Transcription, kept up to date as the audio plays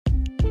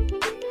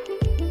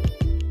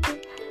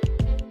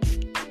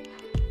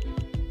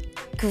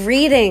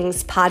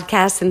Greetings,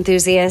 podcast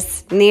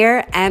enthusiasts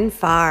near and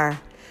far.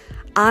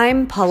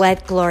 I'm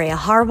Paulette Gloria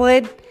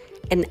Harwood,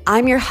 and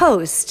I'm your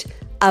host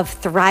of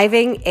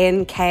Thriving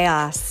in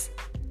Chaos.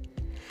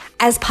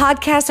 As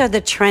podcasts are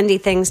the trendy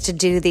things to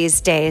do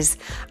these days,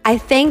 I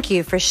thank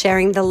you for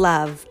sharing the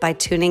love by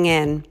tuning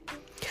in.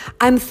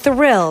 I'm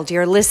thrilled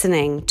you're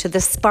listening to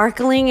the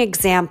sparkling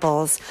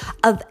examples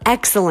of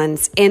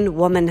excellence in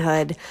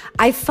womanhood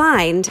I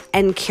find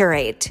and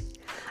curate.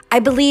 I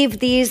believe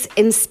these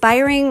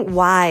inspiring,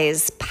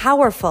 wise,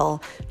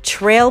 powerful,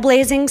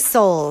 trailblazing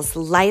souls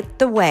light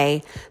the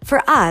way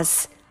for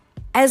us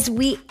as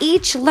we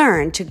each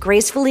learn to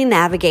gracefully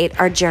navigate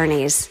our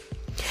journeys.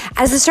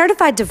 As a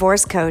certified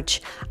divorce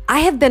coach,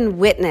 I have been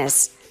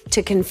witness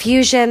to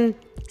confusion,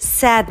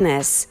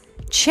 sadness,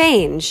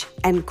 change,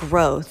 and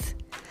growth.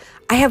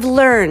 I have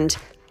learned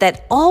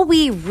that all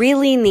we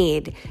really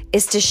need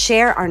is to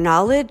share our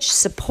knowledge,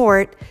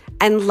 support,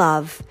 and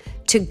love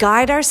to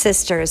guide our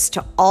sisters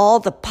to all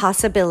the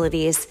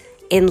possibilities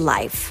in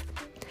life.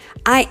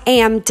 I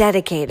am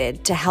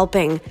dedicated to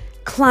helping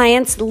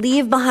clients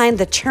leave behind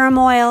the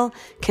turmoil,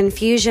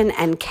 confusion,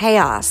 and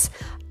chaos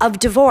of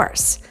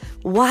divorce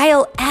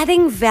while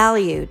adding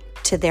value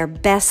to their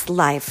best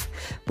life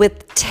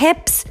with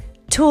tips,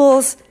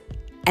 tools,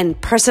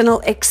 and personal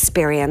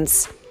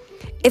experience.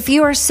 If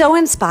you are so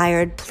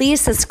inspired,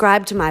 please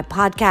subscribe to my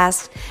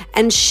podcast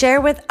and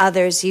share with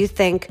others you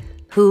think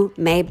who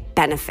may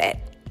benefit.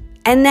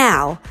 And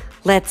now,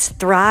 let's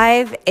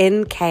thrive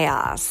in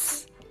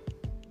chaos.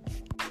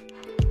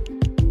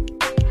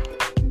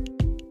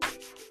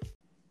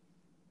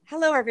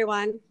 Hello,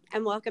 everyone,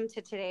 and welcome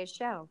to today's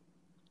show.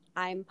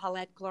 I'm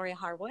Paulette Gloria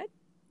Harwood,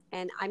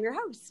 and I'm your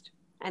host,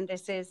 and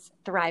this is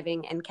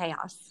Thriving in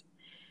Chaos.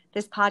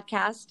 This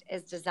podcast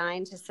is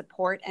designed to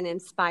support and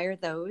inspire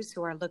those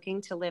who are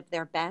looking to live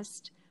their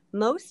best,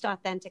 most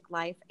authentic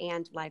life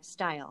and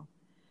lifestyle.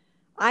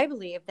 I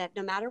believe that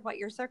no matter what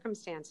your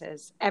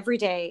circumstances, every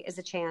day is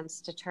a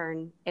chance to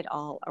turn it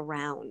all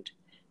around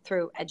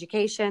through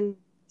education,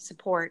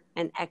 support,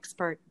 and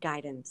expert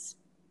guidance.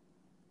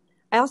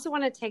 I also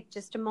want to take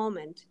just a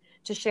moment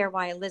to share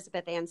why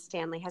Elizabeth Ann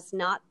Stanley has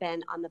not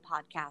been on the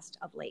podcast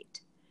of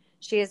late.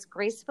 She is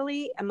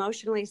gracefully,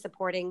 emotionally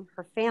supporting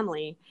her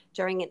family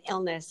during an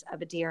illness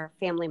of a dear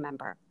family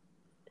member.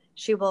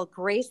 She will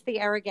grace the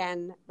air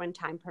again when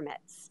time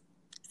permits.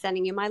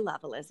 Sending you my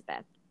love,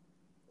 Elizabeth.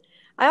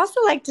 I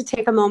also like to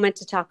take a moment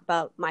to talk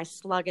about my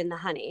slug in the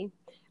honey,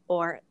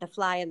 or the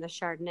fly in the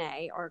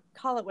Chardonnay, or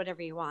call it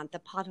whatever you want, the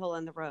pothole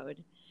in the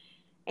road.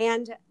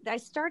 And I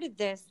started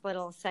this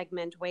little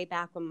segment way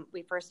back when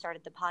we first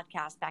started the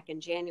podcast back in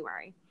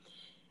January.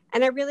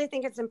 And I really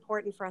think it's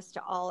important for us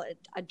to all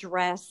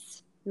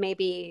address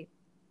maybe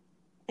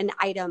an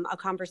item, a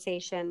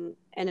conversation,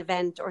 an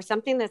event, or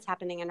something that's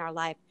happening in our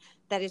life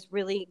that is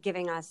really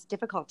giving us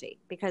difficulty.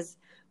 Because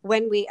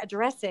when we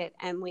address it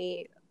and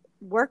we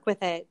work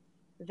with it,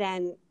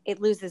 then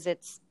it loses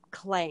its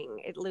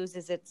clang. It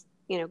loses its,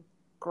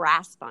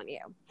 grasp on you.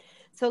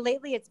 So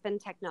lately it's been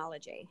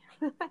technology.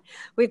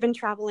 We've been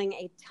traveling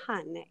a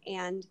ton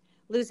and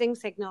losing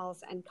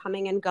signals and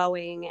coming and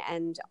going,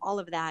 and all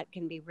of that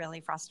can be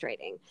really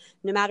frustrating.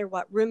 No matter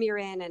what room you're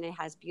in, and it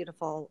has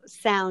beautiful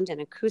sound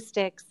and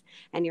acoustics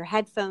and your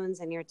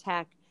headphones and your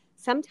tech,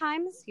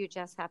 sometimes you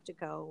just have to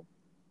go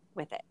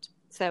with it.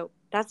 So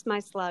that's my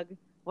slug.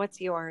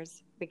 What's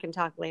yours? We can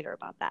talk later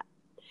about that.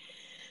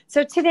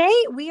 So today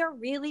we are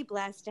really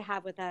blessed to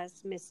have with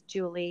us Miss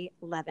Julie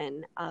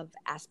Levin of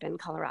Aspen,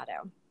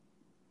 Colorado.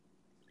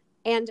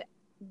 And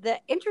the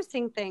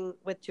interesting thing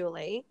with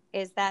Julie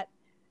is that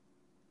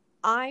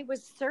I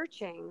was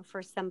searching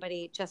for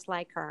somebody just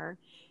like her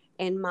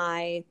in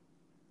my,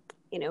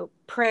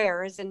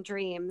 prayers and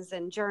dreams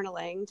and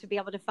journaling to be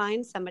able to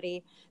find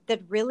somebody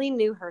that really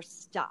knew her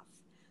stuff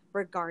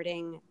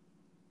regarding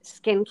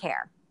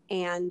skincare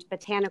and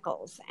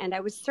botanicals. And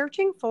I was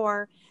searching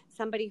for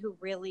somebody who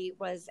really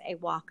was a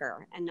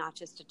walker and not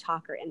just a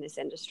talker in this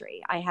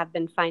industry. I have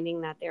been finding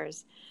that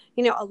there's,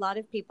 a lot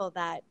of people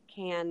that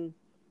can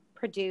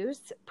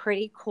produce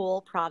pretty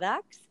cool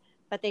products,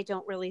 but they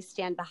don't really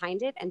stand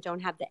behind it and don't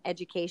have the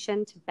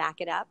education to back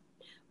it up.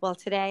 Well,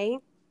 today,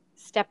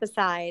 step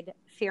aside,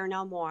 fear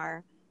no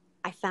more.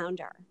 I found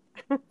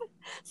her.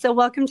 So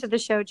welcome to the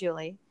show,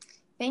 Julie.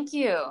 Thank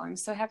you. I'm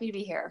so happy to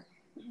be here.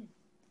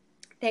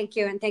 Thank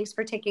you. And thanks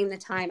for taking the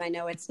time. I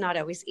know it's not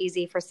always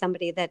easy for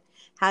somebody that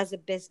has a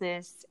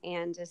business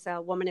and is a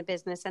woman of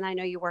business. And I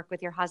know you work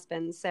with your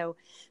husband. So,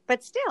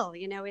 but still,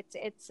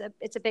 it's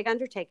a big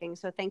undertaking.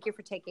 So thank you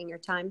for taking your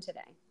time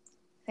today.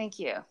 Thank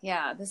you.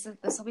 Yeah, this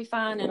will be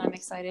fun. And I'm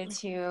excited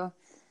to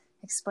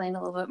explain a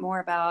little bit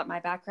more about my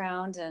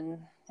background and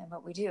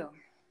what we do.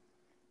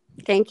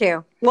 Thank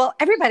you. Well,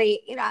 everybody,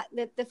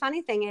 the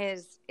funny thing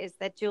is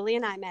that Julie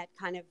and I met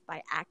kind of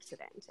by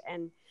accident,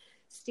 and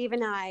Steve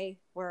and I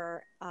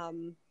were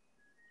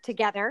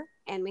together,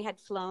 and we had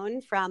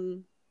flown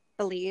from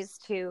Belize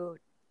to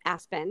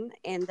Aspen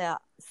in the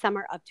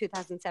summer of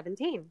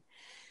 2017.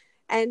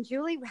 And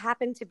Julie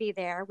happened to be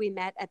there. We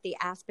met at the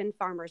Aspen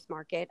Farmers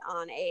Market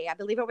on I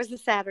believe it was a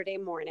Saturday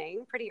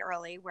morning, pretty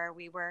early, where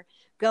we were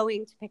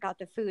going to pick out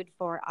the food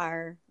for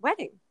our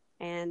wedding.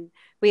 And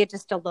we had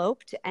just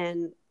eloped,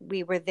 and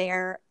we were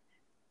there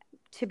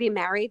to be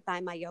married by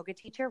my yoga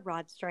teacher,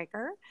 Rod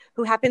Stryker,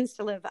 who happens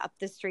to live up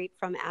the street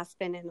from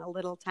Aspen in a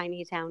little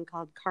tiny town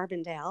called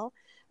Carbondale.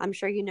 I'm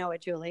sure you know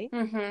it, Julie.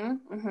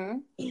 Mm-hmm,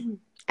 mm-hmm.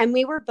 And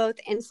we were both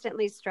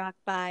instantly struck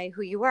by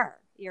who you were.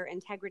 Your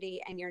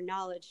integrity and your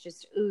knowledge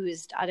just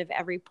oozed out of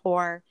every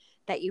pore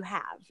that you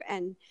have.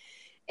 And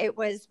it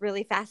was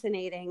really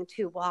fascinating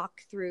to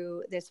walk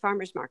through this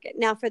farmer's market.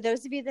 Now, for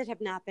those of you that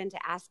have not been to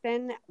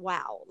Aspen,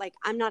 wow, like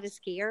I'm not a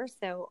skier,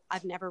 so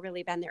I've never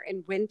really been there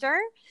in winter.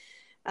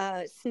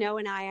 Snow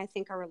and I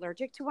think, are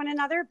allergic to one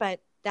another, but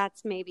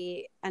that's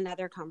maybe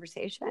another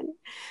conversation.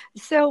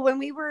 So when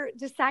we were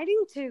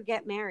deciding to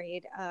get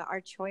married,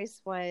 our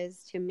choice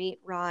was to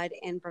meet Rod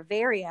in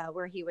Bavaria,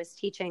 where he was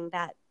teaching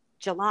that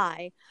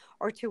July,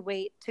 or to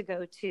wait to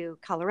go to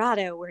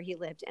Colorado, where he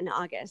lived in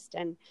August.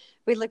 And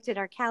we looked at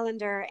our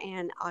calendar,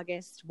 and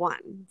August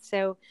 1.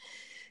 So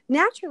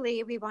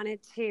naturally, we wanted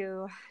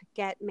to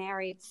get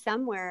married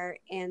somewhere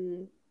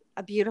in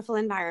a beautiful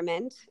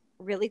environment,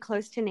 really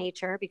close to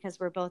nature, because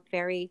we're both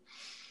very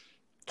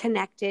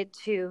connected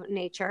to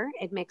nature.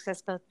 It makes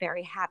us both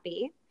very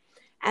happy.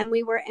 And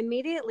we were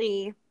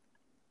immediately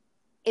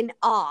in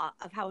awe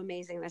of how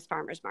amazing this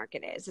farmer's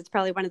market is. It's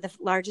probably one of the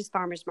largest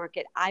farmer's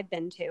market I've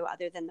been to,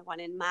 other than the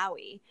one in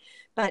Maui.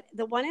 But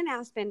the one in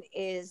Aspen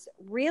is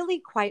really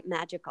quite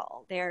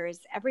magical. There's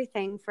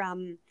everything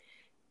from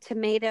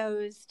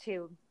tomatoes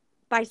to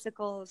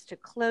bicycles to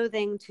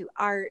clothing to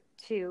art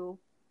to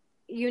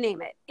you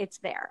name it, it's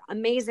there.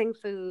 Amazing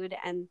food.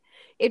 And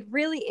it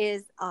really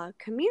is a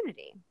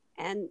community.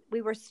 And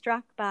we were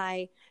struck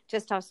by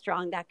just how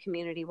strong that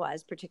community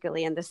was,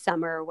 particularly in the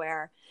summer,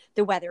 where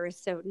the weather is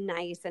so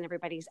nice and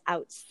everybody's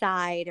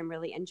outside and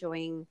really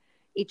enjoying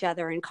each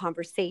other in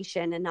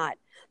conversation, and not,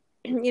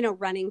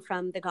 running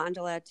from the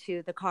gondola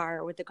to the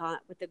car with the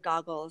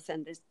goggles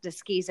and the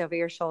skis over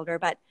your shoulder,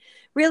 but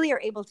really are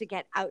able to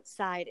get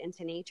outside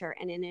into nature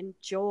and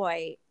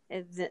enjoy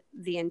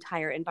the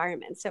entire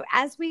environment. So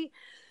as we,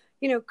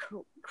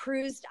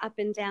 cruised up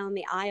and down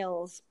the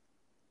aisles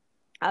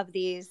of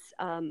these,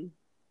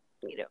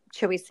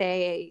 shall we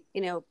say,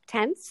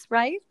 tents,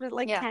 right?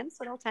 Like tents,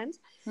 little tents.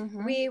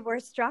 Mm-hmm. We were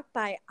struck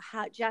by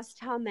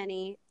how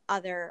many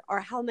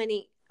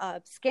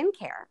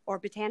skincare or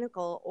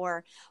botanical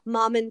or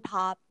mom and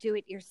pop, do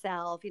it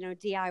yourself,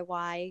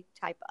 DIY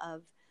type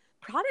of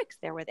products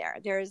there were there.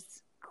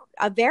 There's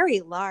a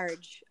very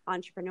large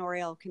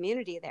entrepreneurial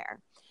community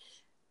there.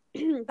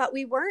 But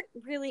we weren't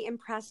really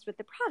impressed with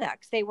the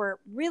products. They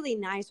were really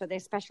nice, or they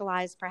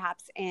specialized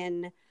perhaps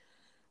in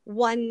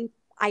one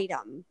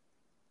item,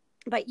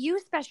 but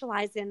you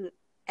specialize in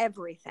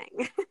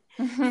everything.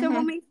 So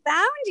when we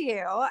found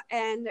you,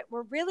 and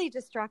we're really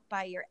just struck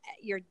by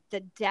the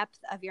depth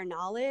of your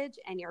knowledge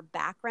and your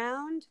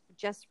background,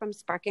 just from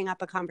sparking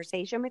up a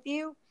conversation with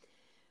you,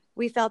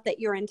 we felt that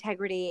your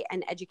integrity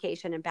and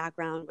education and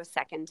background was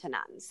second to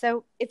none.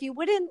 So if you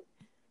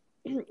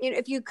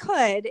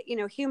could,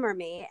 humor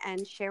me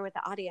and share with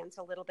the audience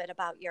a little bit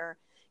about your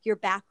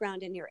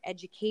background and your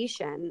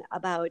education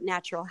about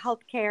natural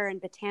health care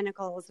and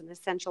botanicals and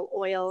essential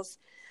oils,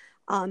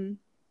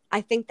 I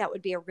think that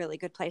would be a really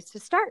good place to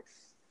start.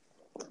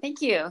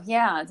 Thank you.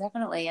 Yeah,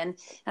 definitely. And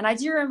I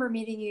do remember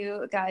meeting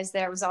you guys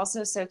there. It was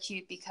also so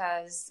cute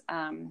because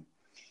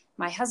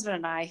my husband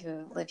and I,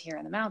 who live here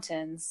in the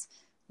mountains,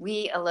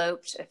 we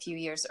eloped a few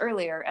years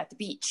earlier at the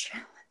beach.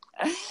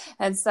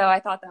 And so I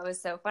thought that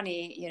was so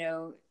funny.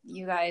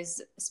 You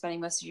guys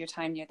spending most of your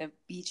time near the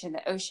beach and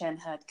the ocean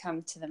had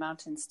come to the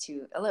mountains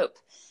to elope.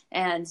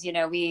 And,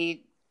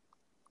 we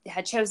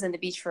had chosen the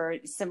beach for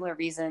similar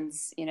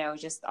reasons,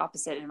 just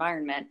opposite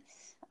environment.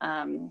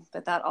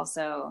 But that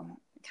also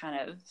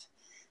kind of,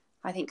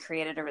 I think,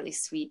 created a really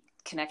sweet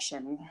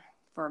connection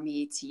for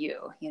me to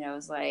you. It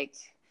was like,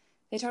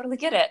 they totally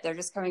get it. They're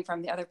just coming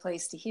from the other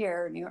place to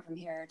here, and we went from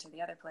here to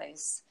the other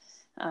place.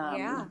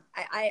 I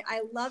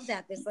love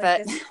that. This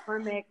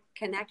karmic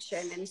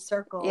connection and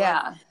circle.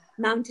 Yeah.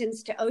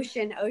 Mountains to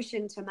ocean,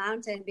 ocean to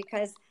mountain,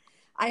 because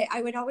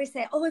I would always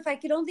say, if I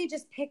could only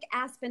just pick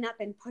Aspen up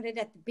and put it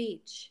at the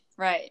beach.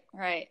 Right.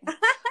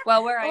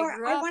 Well, where I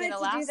grew up in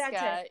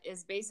Alaska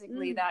is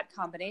basically that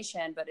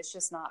combination, but it's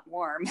just not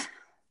warm,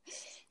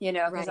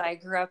 because I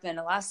grew up in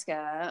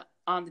Alaska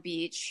on the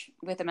beach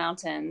with the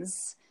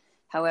mountains.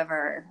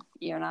 However,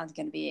 you're not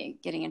going to be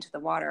getting into the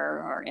water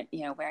or,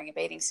 wearing a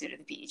bathing suit at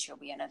the beach. You'll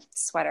be in a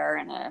sweater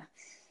and a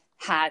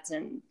hat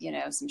and,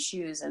 some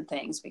shoes and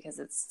things, because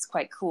it's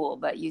quite cool.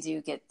 But you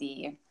do get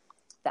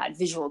that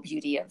visual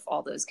beauty of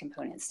all those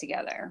components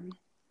together,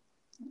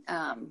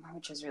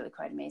 which is really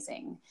quite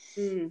amazing.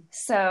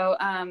 So,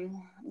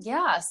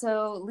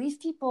 so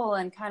Leaf People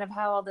and kind of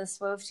how all this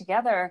wove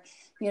together,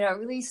 it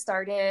really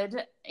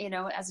started,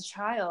 as a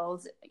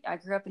child. I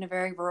grew up in a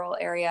very rural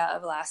area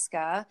of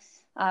Alaska.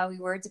 We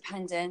were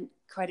dependent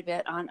quite a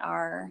bit on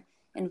our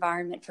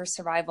environment for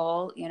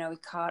survival. You know, we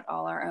caught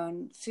all our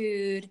own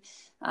food,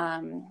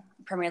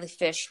 primarily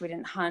fish. We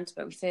didn't hunt,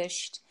 but we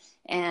fished.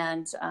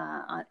 And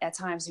at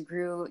times we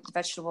grew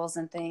vegetables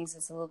and things.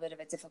 It's a little bit of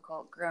a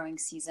difficult growing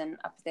season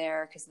up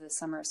there because the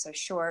summer is so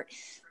short.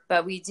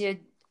 But we did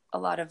a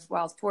lot of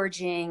wild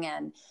foraging,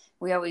 and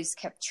we always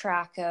kept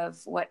track of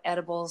what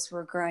edibles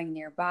were growing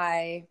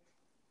nearby.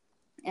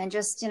 And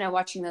just, you know,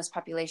 watching those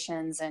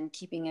populations and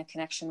keeping a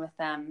connection with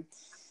them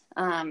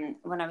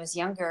when I was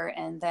younger.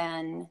 And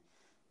then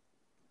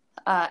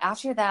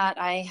after that,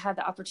 I had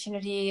the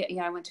opportunity, you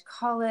know, I went to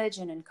college,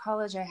 and in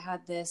college I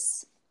had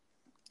this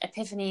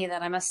epiphany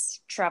that I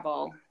must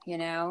travel, you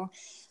know,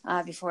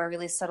 before I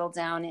really settled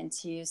down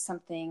into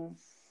something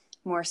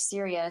more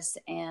serious.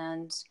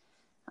 And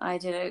I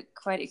did a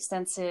quite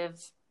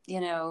extensive,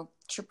 you know,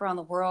 trip around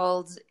the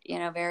world, you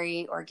know,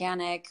 very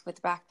organic with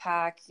a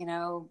backpack, you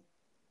know,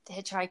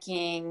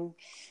 hitchhiking,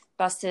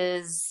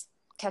 buses,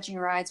 catching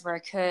rides where I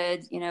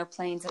could, you know,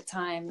 planes at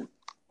time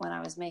when I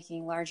was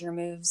making larger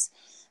moves.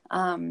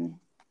 And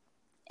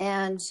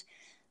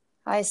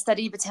I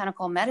studied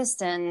botanical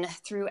medicine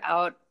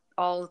throughout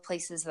all the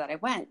places that I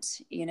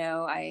went. You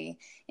know,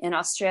 in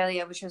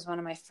Australia, which was one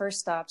of my first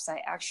stops,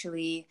 I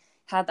actually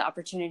had the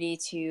opportunity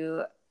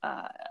to,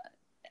 I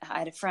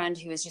had a friend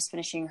who was just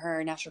finishing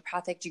her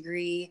naturopathic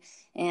degree,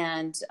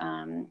 and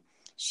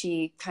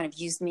she kind of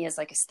used me as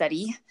like a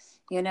study,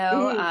 you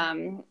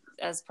know,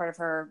 as part of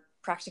her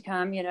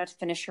practicum, you know, to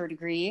finish her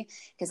degree,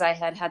 because I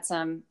had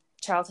some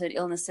childhood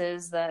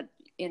illnesses that,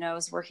 you know, I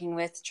was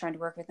trying to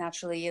work with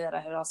naturally, that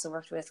I had also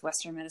worked with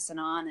Western medicine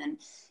on, and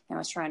I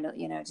was trying to,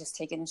 you know, just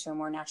take it into a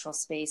more natural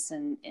space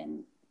and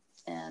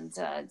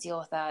deal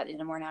with that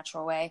in a more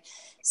natural way.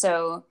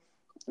 So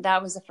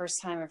that was the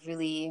first time of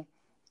really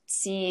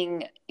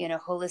seeing, you know,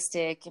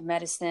 holistic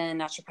medicine,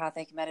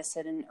 naturopathic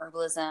medicine, and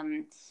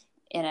herbalism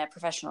in a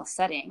professional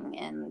setting,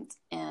 and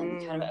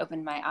kind of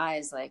opened my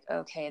eyes, like,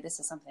 okay, this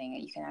is something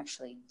that you can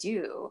actually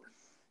do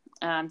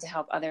to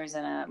help others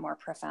in a more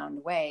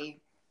profound way.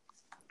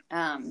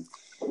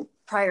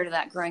 Prior to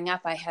that, growing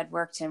up, I had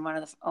worked in one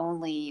of the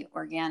only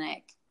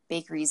organic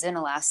bakeries in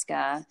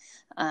Alaska.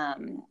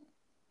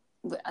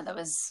 That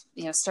was,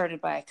 you know,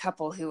 started by a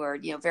couple who are,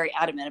 you know, very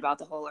adamant about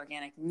the whole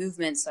organic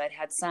movement. So I'd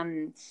had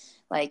some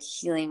like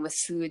healing with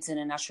foods in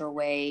a natural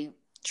way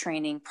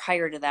training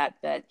prior to that,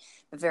 but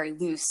very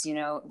loose, you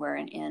know, where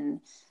in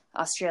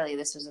Australia,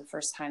 this was the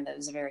first time that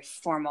was a very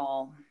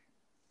formal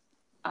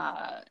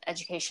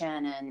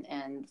education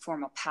and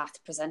formal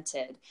path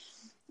presented.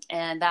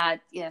 And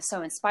that, you know,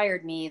 so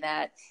inspired me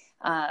that,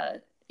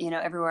 you know,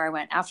 everywhere I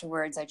went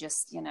afterwards, I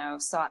just, you know,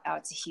 sought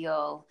out to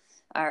heal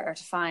or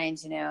to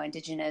find, you know,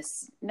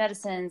 indigenous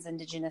medicines,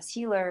 indigenous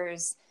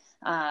healers,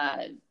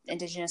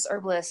 indigenous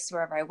herbalists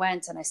wherever I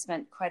went. And I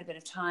spent quite a bit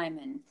of time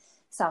in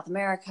South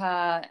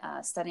America,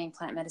 studying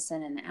plant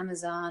medicine in the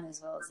Amazon,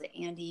 as well as the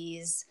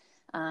Andes.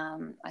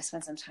 I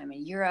spent some time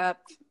in Europe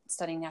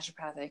studying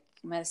naturopathic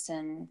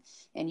medicine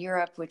in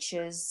Europe, which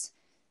is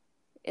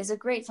a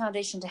great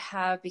foundation to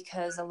have,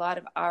 because a lot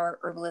of our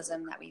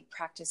herbalism that we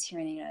practice here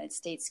in the United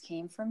States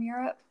came from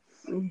Europe.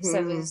 Mm-hmm. So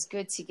it was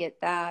good to get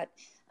that.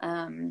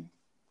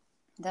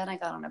 Then I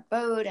got on a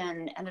boat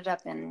and ended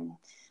up in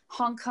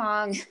Hong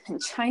Kong and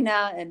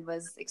China, and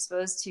was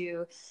exposed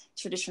to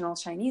traditional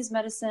Chinese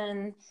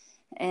medicine.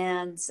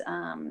 And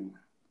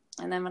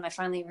then when I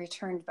finally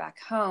returned back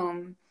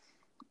home,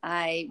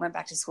 I went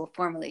back to school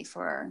formally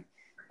for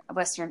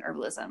Western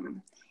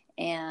herbalism.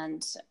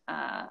 And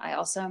I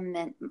also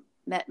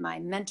met my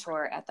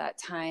mentor at that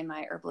time,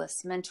 my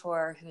herbalist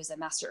mentor, who's a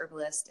master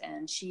herbalist,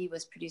 and she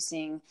was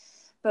producing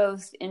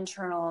both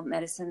internal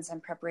medicines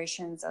and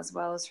preparations as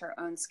well as her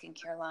own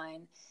skincare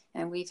line.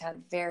 And we've had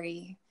a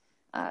very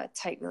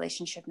tight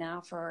relationship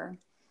now for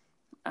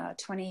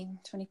 20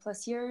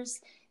 plus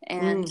years.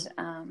 And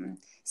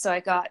so I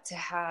got to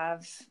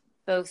have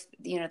both,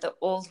 you know, the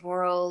old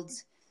world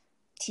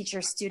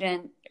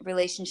teacher-student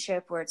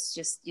relationship, where it's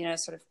just, you know,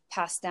 sort of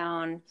passed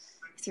down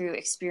through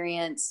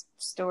experience,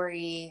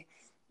 story,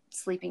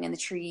 sleeping in the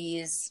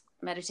trees,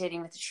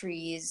 meditating with the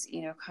trees,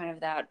 you know, kind of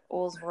that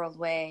old world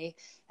way,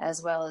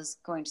 as well as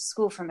going to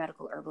school for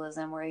medical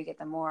herbalism, where you get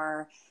the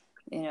more,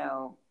 you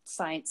know,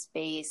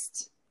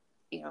 science-based,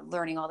 you know,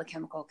 learning all the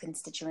chemical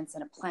constituents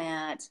in a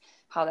plant,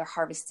 how they're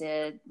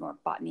harvested, more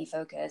botany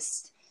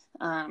focused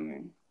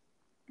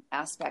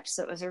aspect.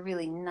 So it was a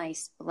really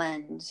nice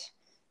blend,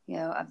 you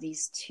know, of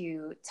these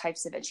two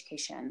types of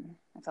education.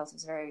 I felt it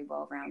was very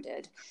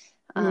well-rounded.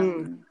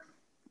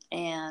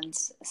 And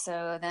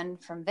so then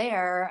from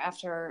there,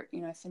 after,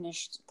 you know, I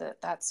finished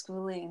that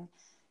schooling,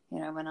 you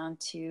know, I went on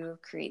to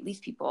create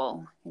Leaf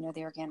People, you know,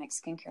 the organic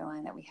skincare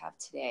line that we have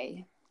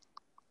today.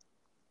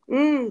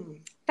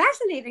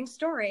 Fascinating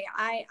story.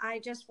 I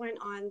just went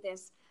on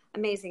this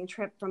amazing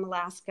trip from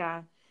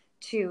Alaska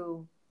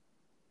to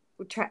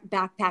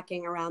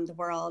backpacking around the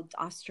world,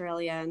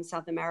 Australia and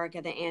South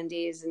America, the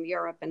Andes and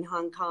Europe and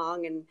Hong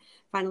Kong, and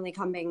finally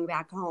coming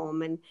back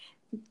home. And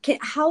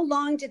How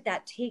long did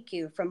that take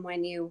you from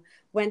when you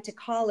went to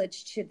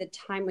college to the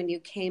time when you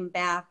came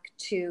back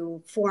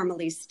to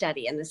formally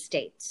study in the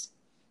States?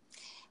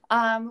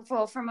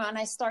 Well, from when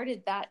I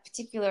started that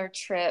particular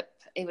trip,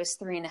 it was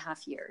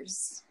 3.5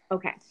 years.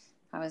 Okay.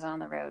 I was on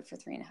the road for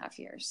 3.5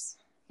 years.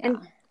 Yeah.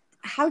 And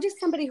how does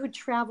somebody who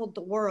traveled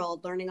the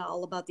world, learning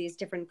all about these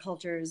different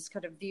cultures,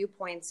 kind of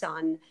viewpoints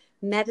on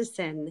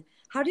medicine,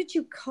 how did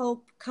you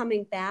cope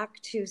coming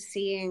back to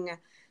seeing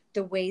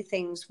the way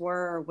things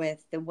were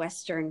with the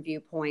Western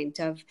viewpoint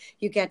of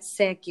you get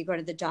sick, you go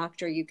to the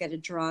doctor, you get a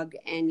drug,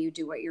 and you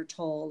do what you're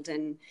told,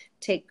 and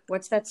take,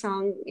 what's that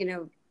song?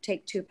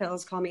 Take 2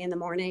 pills, call me in the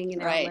morning.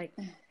 Right. Like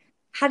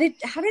how did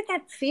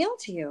that feel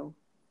to you?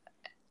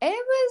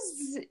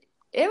 It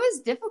was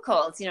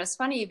difficult. It's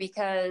funny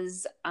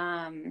because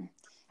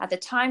at the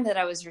time that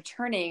I was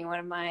returning, one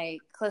of my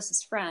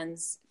closest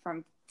friends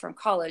from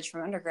college,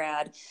 from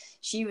undergrad,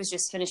 she was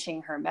just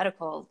finishing her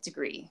medical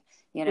degree,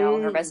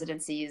 her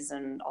residencies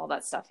and all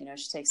that stuff.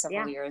 She takes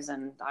several years,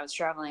 and I was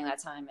traveling that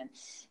time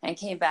and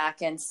came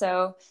back. And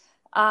so,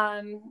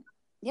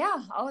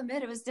 I'll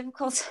admit it was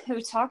difficult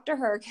to talk to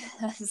her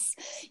because,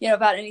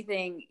 about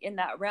anything in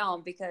that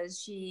realm,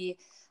 because she,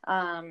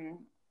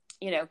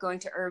 going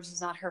to herbs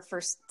was not her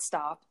first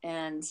stop,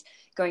 and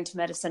going to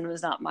medicine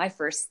was not my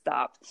first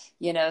stop,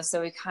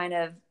 so we kind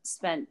of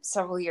spent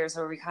several years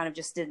where we kind of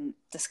just didn't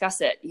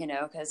discuss it,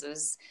 because it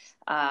was,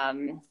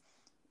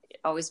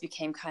 always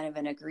became kind of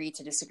an agree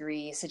to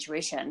disagree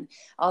situation.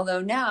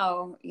 Although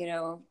now,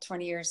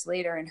 20 years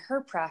later in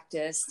her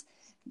practice,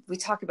 we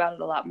talk about it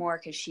a lot more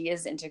because she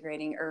is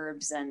integrating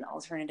herbs and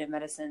alternative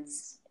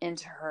medicines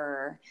into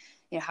her,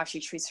 how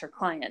she treats her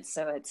clients.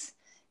 So it's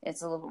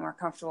a little bit more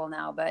comfortable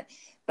now, but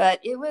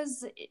it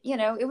was,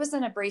 it was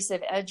an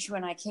abrasive edge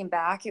when I came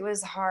back. It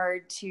was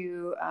hard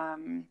to,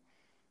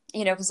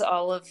 because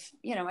all of,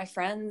 my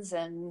friends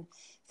and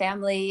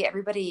family,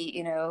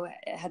 everybody,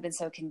 had been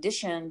so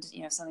conditioned,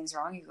 something's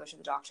wrong, you go to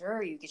the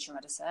doctor, you get your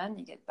medicine,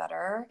 you get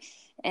better.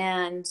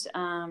 And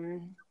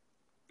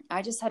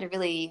I just had to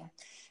really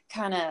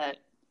kind of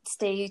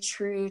stay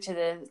true to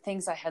the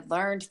things I had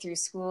learned through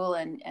school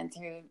and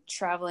through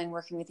traveling,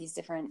 working with these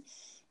different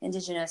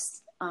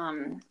indigenous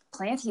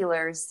plant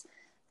healers.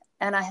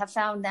 And I have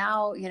found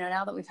now,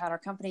 now that we've had our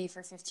company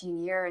for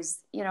 15 years,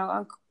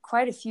 on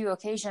quite a few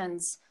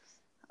occasions,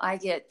 I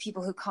get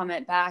people who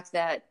comment back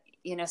that,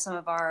 some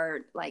of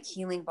our like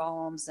healing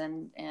balms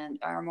and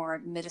our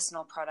more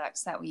medicinal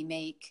products that we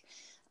make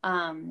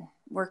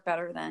work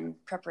better than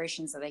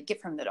preparations that they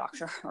get from the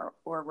doctor,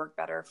 or work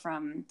better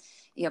from,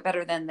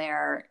 better than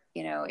their,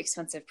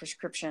 expensive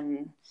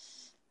prescription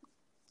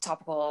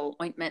topical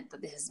ointment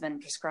that has been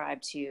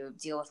prescribed to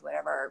deal with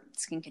whatever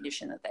skin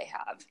condition that they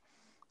have.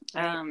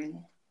 Right.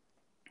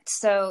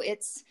 So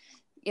it's,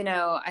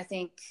 I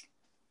think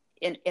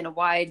in a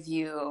wide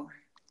view,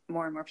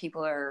 more and more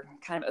people are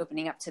kind of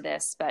opening up to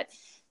this, but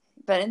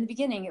in the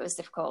beginning it was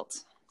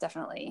difficult,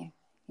 definitely,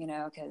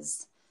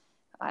 because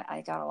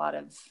I got a lot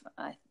of,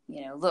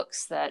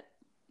 looks that,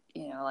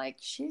 like,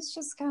 she's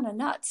just kind of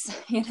nuts,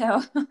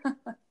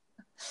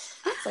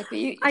 It's like,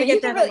 you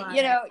can really,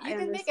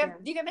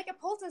 you can make a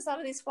poultice out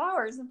of these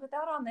flowers and put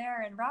that on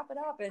there and wrap it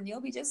up and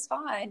you'll be just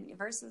fine,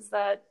 versus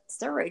that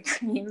steroid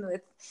cream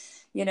with,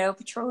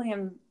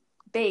 petroleum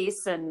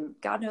base and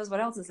God knows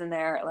what else is in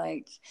there.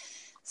 Like,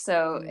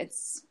 so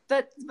it's,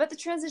 but the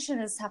transition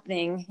is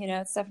happening,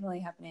 it's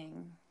definitely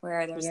happening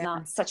where there's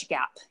not such a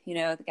gap,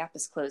 the gap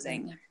is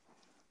closing.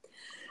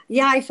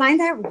 Yeah, I find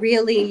that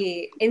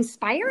really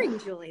inspiring,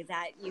 Julie,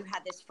 that you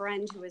had this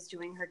friend who was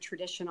doing her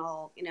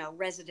traditional,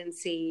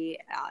 residency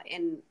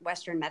in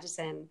Western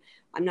medicine.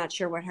 I'm not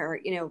sure what her,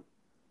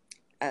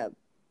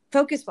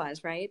 focus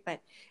was, right?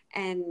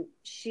 And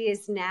she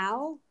is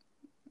now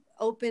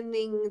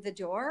opening the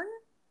door,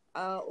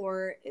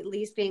 or at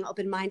least being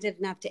open-minded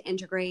enough to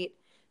integrate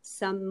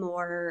some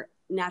more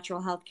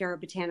natural healthcare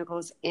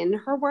botanicals in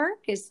her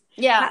work. Do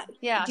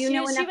you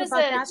know enough about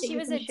that? She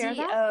was a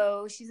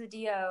DO. She's a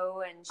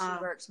DO, and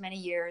she worked many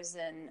years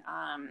in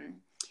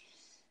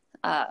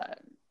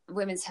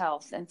women's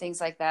health and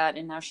things like that.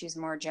 And now she's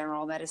more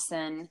general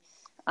medicine.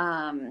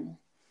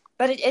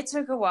 But it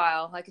took a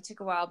while.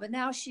 But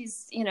now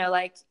she's,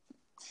 like,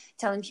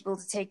 telling people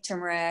to take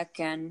turmeric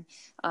and,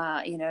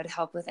 to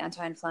help with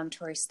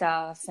anti-inflammatory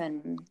stuff.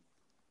 And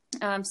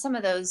some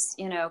of those,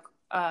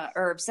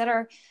 herbs that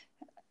are,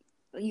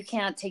 you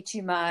can't take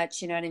too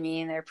much, you know what I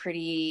mean? They're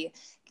pretty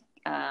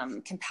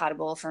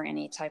compatible for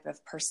any type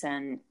of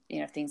person,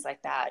 things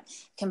like that.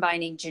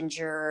 Combining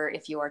ginger,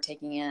 if you are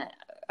taking an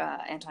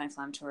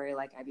anti-inflammatory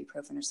like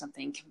ibuprofen or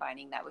something,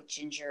 combining that with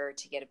ginger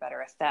to get a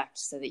better effect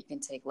so that you can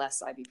take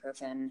less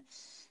ibuprofen.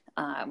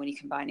 When you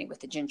combine it with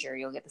the ginger,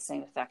 you'll get the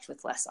same effect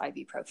with less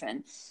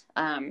ibuprofen.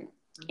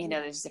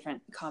 There's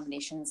different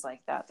combinations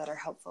like that are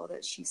helpful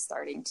that she's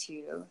starting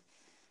to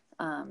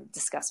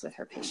discuss with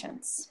her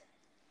patients.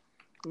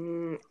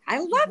 I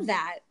love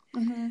that.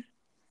 Mm-hmm.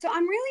 So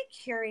I'm really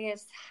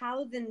curious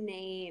how the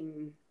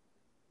name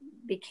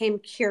became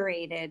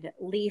curated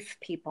Leaf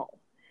People.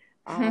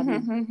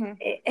 I'm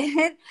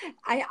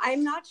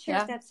not sure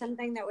Yeah. if that's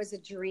something that was a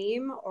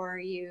dream or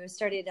you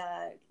started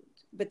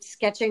with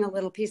sketching a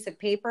little piece of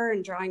paper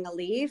and drawing a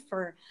leaf,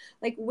 or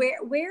like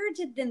where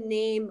did the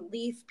name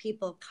Leaf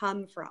People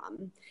come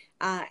from?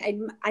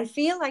 I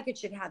feel like it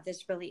should have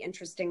this really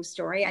interesting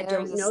story. I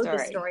There's don't a know the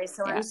story. story,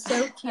 so Yeah. I'm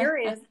so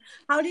curious.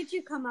 How did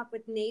you come up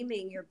with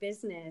naming your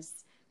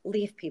business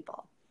Leaf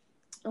People?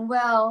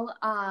 Well,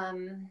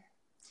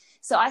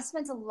 so I've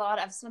spent a lot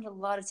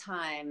of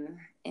time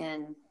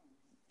in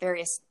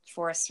various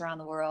forests around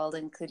the world,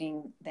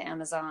 including the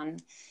Amazon.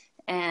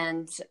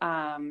 And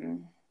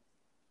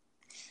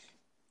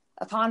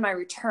upon my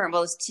return,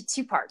 well, it's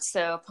two parts.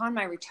 So upon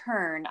my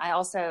return, I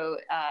also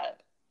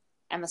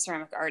am a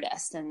ceramic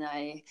artist, and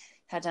I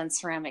had done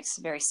ceramics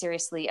very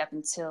seriously up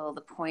until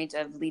the point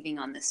of leaving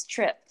on this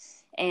trip.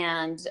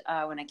 And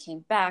when I came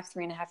back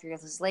 3.5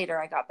 years later,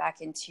 I got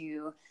back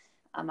into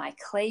my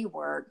clay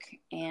work.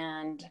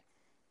 And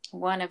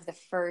one of the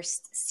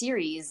first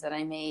series that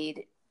I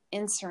made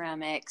in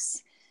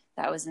ceramics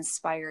that was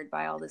inspired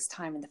by all this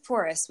time in the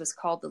forest was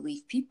called The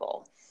Leaf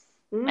People.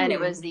 And it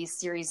was these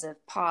series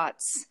of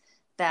pots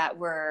that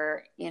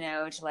were,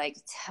 to like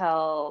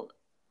tell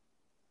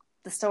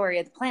the story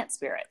of the plant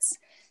spirits.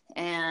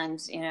 And,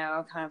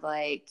 kind of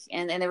like,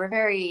 and they were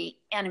very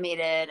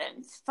animated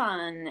and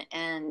fun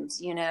and,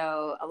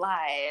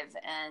 alive,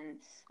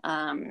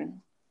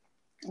 and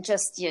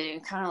just,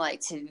 kind of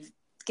like to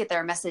get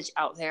their message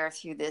out there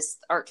through this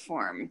art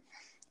form.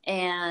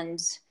 And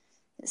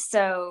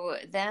so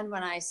then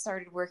when I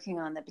started working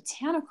on the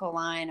Botanical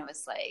line, I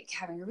was like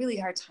having a really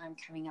hard time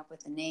coming up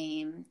with a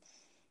name.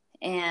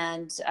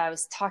 And I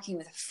was talking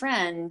with a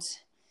friend,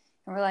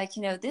 and we're like,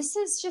 this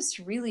is just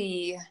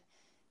really,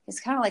 it's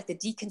kind of like the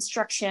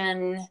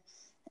deconstruction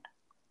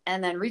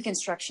and then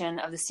reconstruction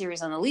of the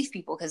series on the Leaf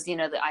People. Because,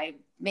 I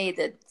made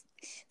the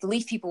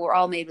Leaf People were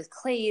all made with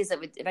clays that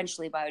would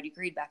eventually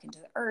biodegrade back into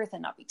the earth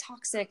and not be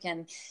toxic.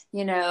 And,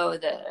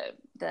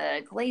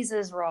 the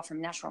glazes were all from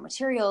natural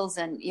materials,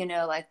 and,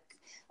 like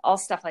all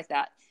stuff like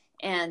that.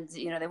 And,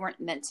 they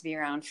weren't meant to be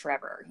around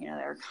forever. They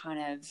were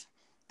kind of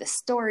the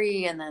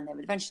story, and then they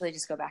would eventually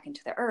just go back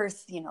into the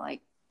earth,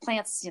 like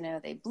plants,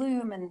 they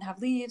bloom and have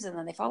leaves, and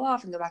then they fall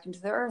off and go back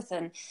into the earth.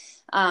 And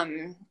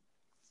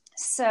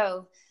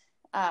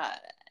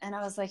and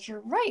I was like,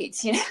 you're right.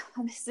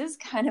 This is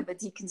kind of a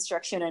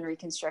deconstruction and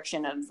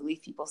reconstruction of the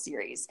Leaf People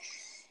series.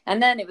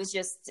 And then it was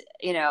just,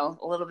 a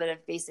little bit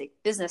of basic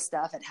business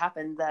stuff. It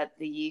happened that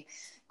the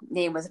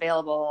name was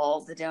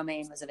available, the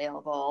domain was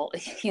available,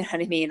 you know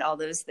what I mean? All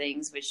those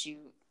things, which you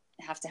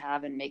have to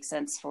have and make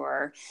sense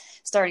for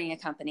starting a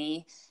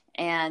company.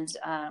 And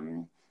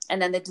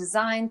then the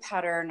design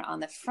pattern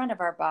on the front of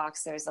our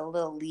box, there's a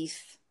little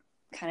leaf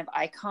kind of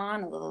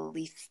icon, a little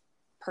leaf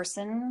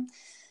person,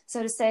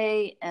 so to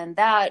say. And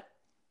that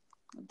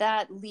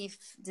leaf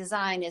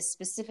design is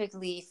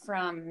specifically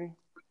from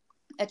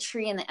a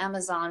tree in the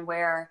Amazon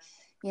where,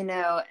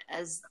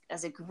 as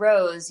it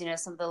grows,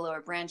 some of the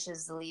lower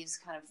branches, the leaves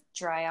kind of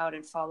dry out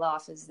and fall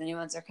off as the new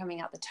ones are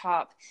coming out the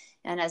top.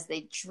 And as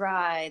they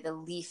dry, the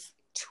leaf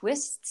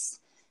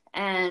twists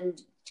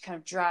and kind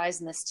of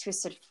dries in this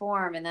twisted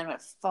form, and then when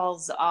it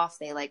falls off,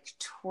 they like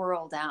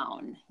twirl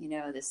down,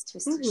 this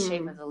twisted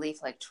shape of the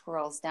leaf like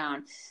twirls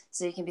down.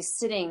 So you can be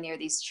sitting near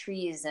these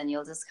trees and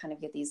you'll just kind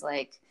of get these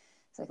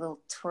it's like little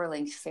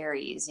twirling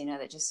fairies,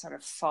 that just sort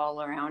of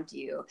fall around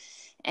you.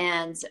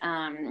 And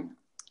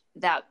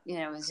that,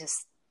 was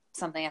just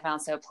something I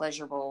found so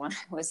pleasurable when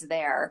I was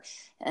there.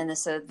 And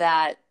so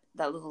that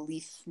little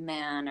leaf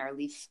man or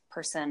leaf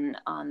person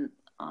on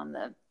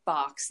the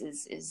box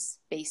is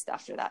based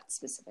after that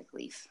specific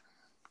leaf.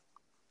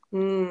 I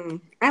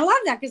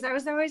love that, because I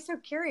was always so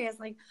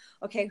curious, like,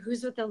 okay,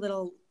 who's with the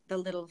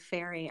little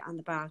fairy on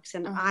the box?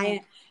 And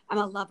I'm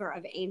a lover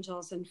of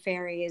angels and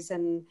fairies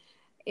and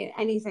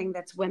anything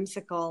that's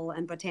whimsical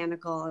and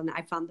botanical. And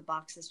I found the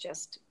boxes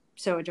just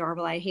so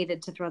adorable. I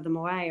hated to throw them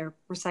away or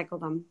recycle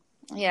them.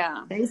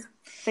 Yeah.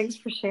 Thanks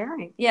for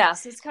sharing. Yeah.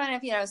 So it's kind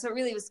of, so it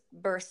really was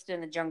birthed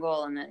in the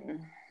jungle and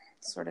then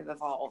sort of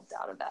evolved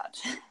out of that.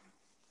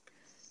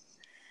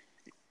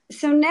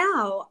 So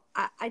now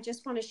I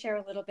just want to share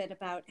a little bit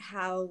about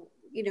how,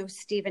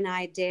 Steve and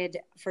I did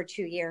for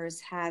 2 years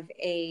have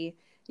an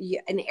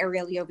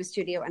aerial yoga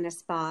studio and a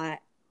spa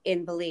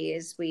in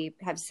Belize. We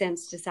have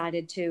since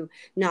decided to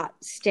not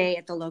stay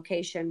at the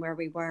location where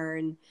we were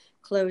and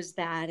close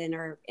that, and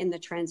are in the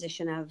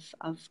transition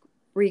of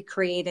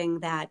recreating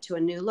that to a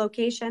new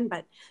location,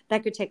 but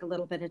that could take a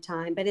little bit of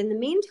time. But in the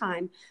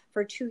meantime,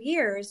 for 2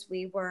 years,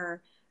 we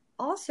were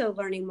also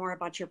learning more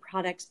about your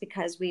products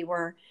because we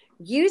were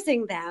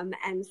using them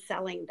and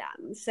selling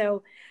them.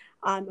 So,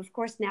 of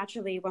course,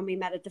 naturally, when we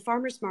met at the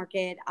farmer's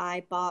market,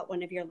 I bought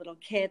one of your little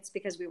kits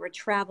because we were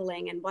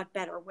traveling, and what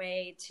better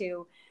way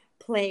to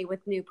play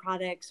with new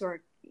products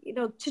or,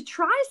 to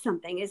try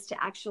something is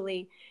to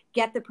actually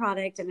get the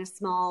product in a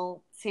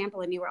small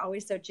sample. And you were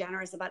always so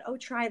generous about, oh,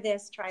 try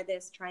this, try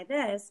this, try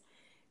this.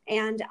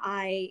 And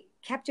I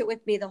kept it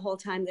with me the whole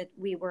time that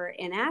we were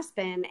in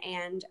Aspen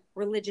and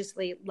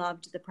religiously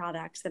loved the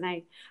products. And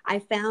I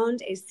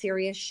found a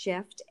serious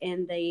shift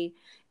in the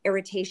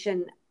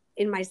irritation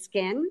in my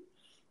skin.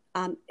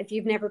 If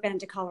you've never been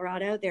to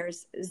Colorado,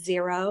 there's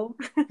zero,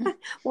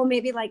 well,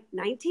 maybe like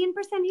 19%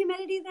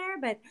 humidity there,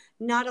 but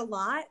not a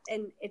lot.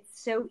 And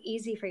it's so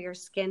easy for your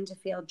skin to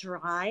feel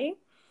dry.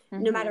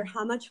 Mm-hmm. No matter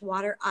how much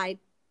water I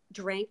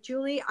drank,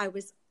 Julie, I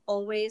was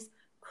always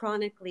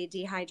chronically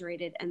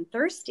dehydrated and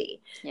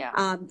thirsty.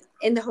 Yeah.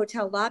 In the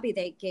hotel lobby,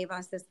 they gave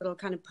us this little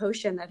kind of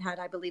potion that had,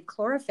 I believe,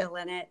 chlorophyll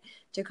in it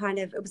to kind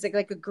of, it was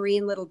like a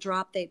green little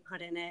drop they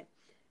put in it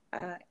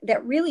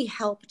that really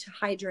helped to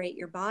hydrate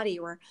your body.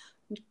 Or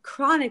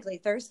chronically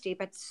thirsty,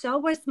 but so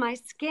was my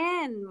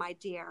skin, my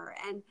dear.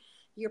 And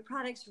your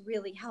products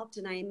really helped.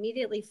 And I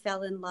immediately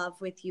fell in love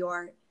with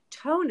your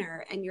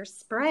toner and your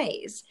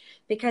sprays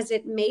because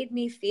it made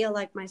me feel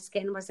like my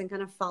skin wasn't going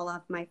to fall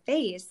off my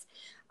face.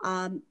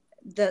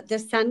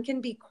 The sun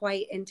can be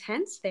quite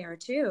intense there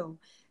too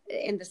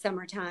in the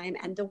summertime,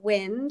 and the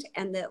wind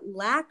and the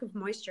lack of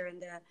moisture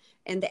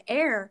in the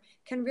air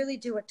can really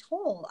do a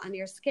toll on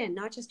your skin,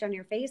 not just on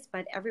your face,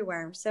 but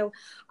everywhere. So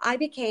I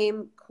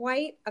became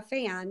quite a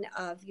fan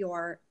of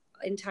your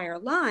entire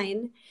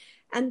line.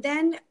 And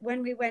then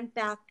when we went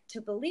back to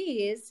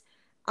Belize,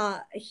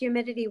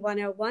 Humidity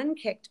 101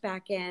 kicked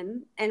back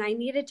in, and I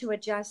needed to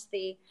adjust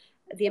the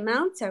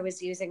amounts I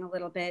was using a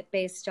little bit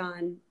based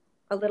on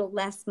a little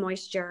less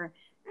moisture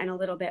and a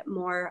little bit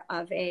more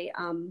of a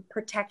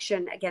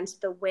protection against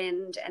the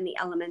wind and the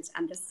elements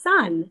and the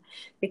sun,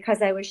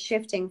 because I was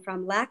shifting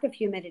from lack of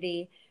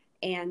humidity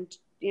and,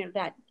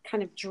 that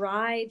kind of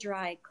dry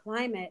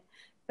climate,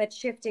 but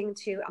shifting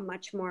to a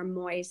much more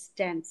moist,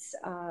 dense,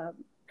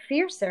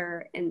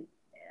 fiercer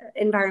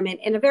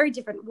environment in a very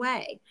different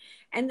way.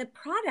 And the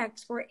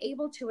products were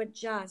able to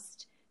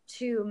adjust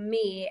to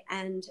me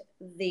and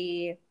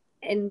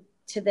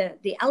to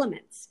the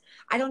elements.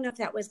 I don't know if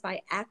that was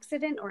by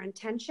accident or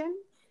intention,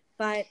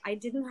 but I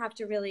didn't have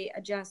to really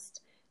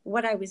adjust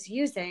what I was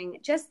using,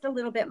 just a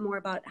little bit more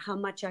about how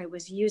much I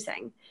was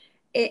using.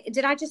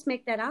 Did I just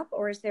make that up,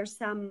 or is there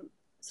some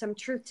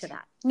truth to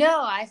that?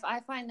 No,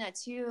 I find that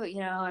too.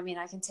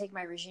 I can take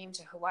my regime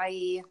to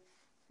Hawaii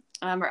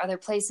or other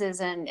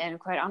places. And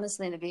quite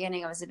honestly, in the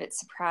beginning, I was a bit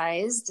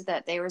surprised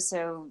that they were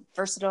so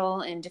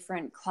versatile in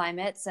different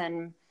climates.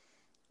 And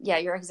yeah,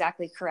 you're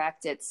exactly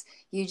correct.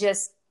 You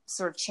just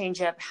sort of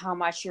change up how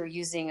much you're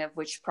using of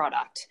which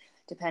product,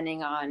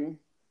 depending on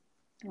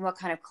what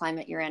kind of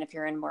climate you're in. If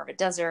you're in more of a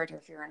desert, or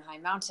if you're in a high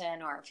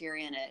mountain, or if you're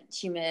in a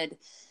humid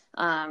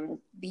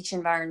beach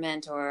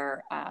environment,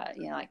 or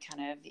like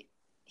kind of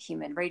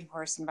humid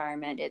rainforest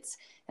environment,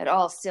 it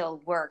all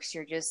still works.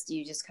 You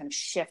just kind of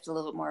shift a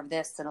little bit more of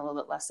this and a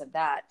little bit less of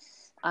that.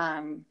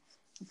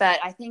 But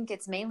I think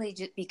it's mainly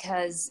just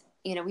because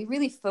we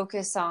really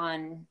focus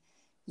on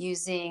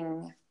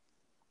using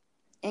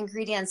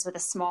ingredients with a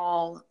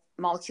small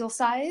molecule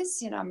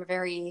size. I'm a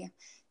very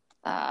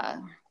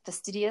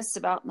fastidious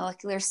about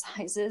molecular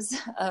sizes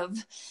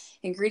of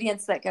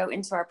ingredients that go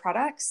into our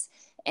products.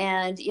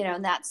 And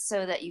that's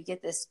so that you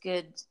get this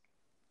good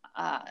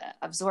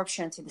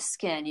absorption through the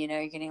skin.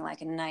 You're getting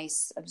like a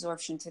nice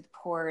absorption through the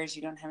pores.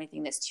 You don't have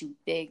anything that's too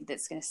big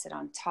that's going to sit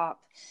on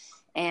top.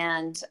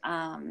 And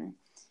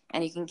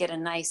you can get a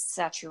nice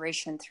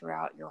saturation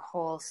throughout your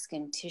whole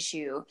skin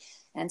tissue.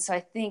 And so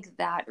I think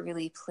that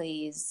really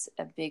plays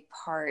a big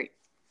part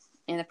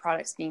in the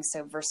products being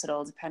so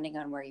versatile depending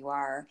on where you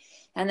are.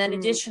 And then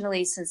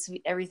additionally, since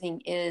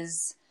everything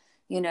is,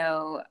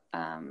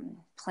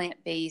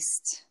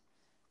 plant-based,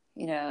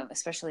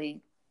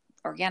 especially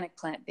organic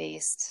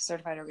plant-based,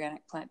 certified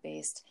organic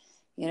plant-based,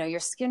 your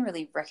skin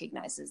really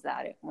recognizes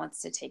that. It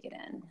wants to take it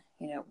in,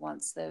 it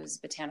wants those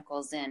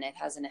botanicals in. It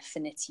has an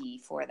affinity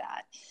for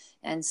that.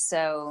 And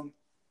so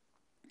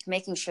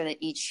making sure that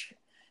each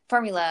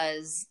formula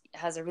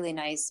has a really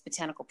nice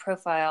botanical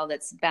profile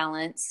that's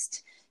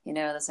balanced,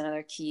 that's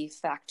another key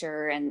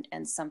factor,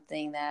 and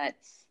something that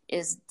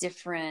is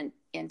different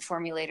in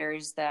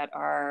formulators that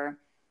are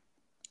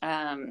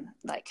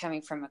like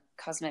coming from a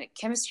cosmetic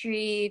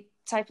chemistry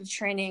type of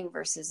training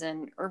versus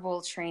an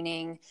herbal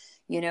training.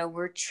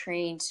 We're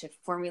trained to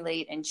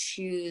formulate and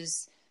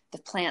choose the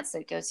plants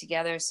that go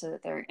together so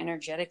that they're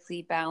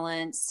energetically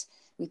balanced.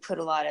 We put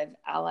a lot of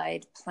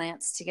allied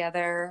plants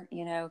together,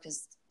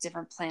 because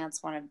different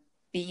plants want to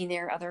be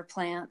near other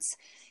plants,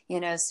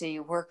 so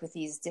you work with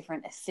these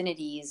different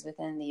affinities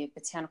within the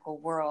botanical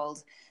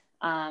world.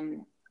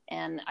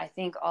 And I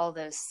think all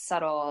those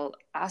subtle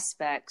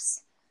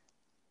aspects,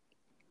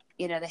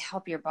 they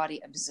help your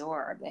body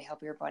absorb, they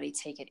help your body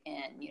take it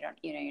in.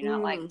 You're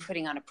not like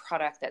putting on a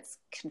product that's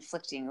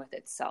conflicting with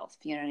itself.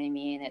 You know what I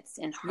mean? It's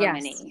in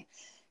harmony,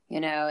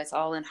 yes. It's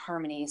all in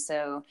harmony.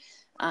 So,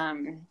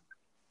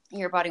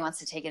 your body wants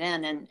to take it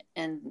in,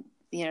 and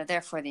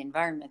therefore the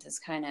environment is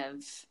kind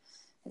of,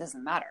 it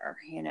doesn't matter,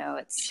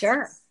 it's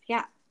sure.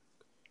 Yeah.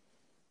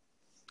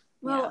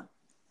 Well,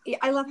 yeah.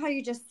 I love how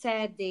you just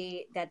said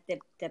the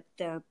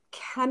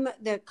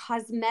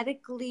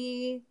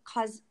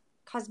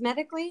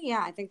cosmetically,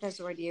 yeah, I think that's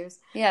the word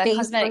used. Yeah, Based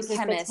cosmetic versus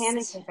chemist.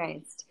 botanically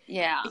based.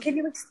 Yeah. Can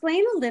you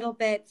explain a little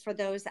bit for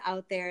those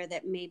out there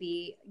that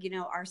maybe,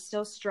 are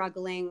still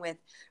struggling with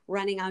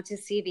running out to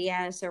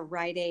CVS or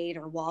Rite Aid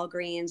or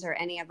Walgreens or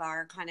any of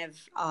our kind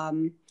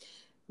of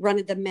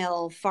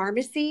run-of-the-mill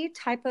pharmacy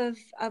type of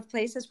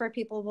places where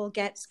people will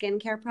get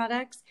skincare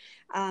products?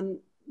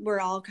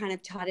 We're all kind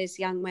of taught as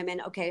young women,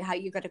 okay, how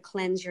you got to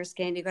cleanse your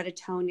skin, you got to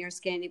tone your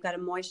skin, you've got to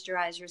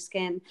moisturize your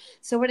skin.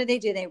 So what do?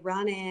 They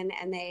run in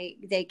and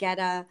they get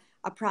a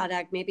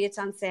product. Maybe it's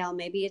on sale,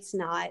 maybe it's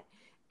not.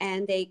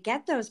 And they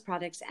get those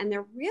products and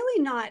they're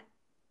really not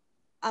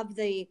of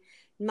the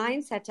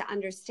mindset to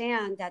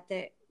understand that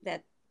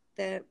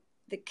the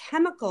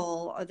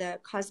chemical or the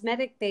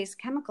cosmetic based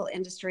chemical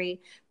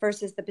industry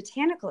versus the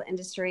botanical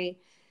industry,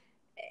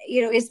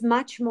 is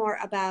much more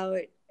about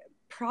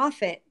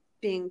profit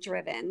being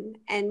driven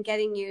and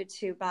getting you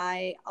to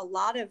buy a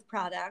lot of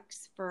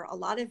products for a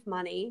lot of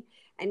money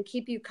and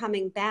keep you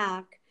coming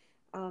back,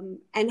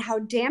 and how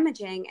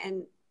damaging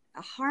and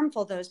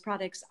harmful those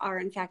products are,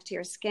 in fact, to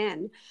your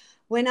skin.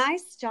 When I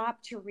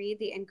stopped to read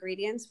the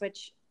ingredients,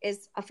 which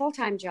is a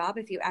full-time job,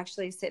 if you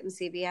actually sit in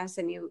CVS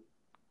and you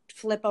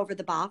flip over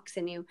the box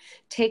and you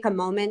take a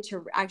moment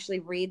to actually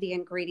read the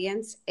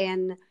ingredients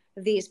in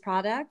these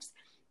products,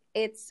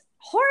 it's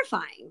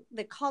horrifying,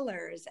 the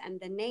colors and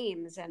the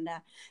names and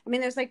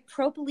there's like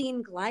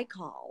propylene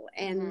glycol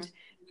and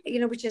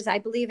which is, I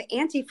believe,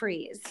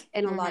 antifreeze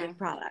in a lot of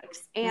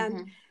products.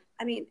 And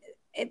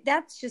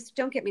that's just,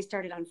 don't get me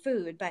started on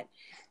food, but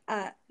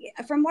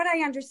from what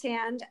I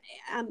understand,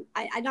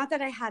 I not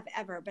that I have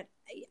ever, but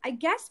I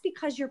guess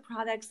because your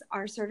products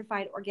are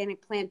certified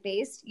organic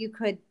plant-based, you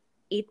could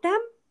eat them.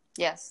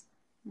 Yes.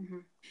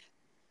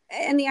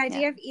 And the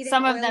idea of eating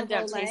some of oil them of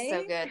don't Olay, taste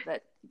so good,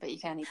 but you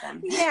can eat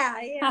them. Yeah.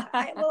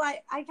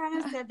 I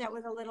kind of said that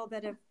with a little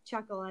bit of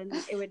chuckle, and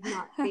it would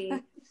not be,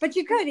 but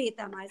you could eat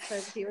them, I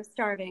suppose, if you were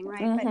starving,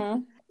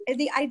 right? But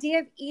the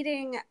idea of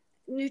eating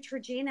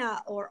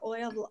Neutrogena or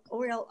oil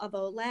of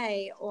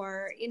Olay,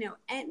 or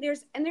and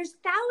there's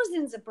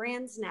thousands of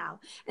brands now,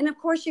 and of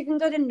course you can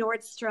go to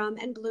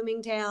Nordstrom and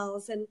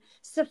Bloomingdale's and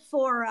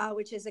Sephora,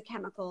 which is a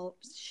chemical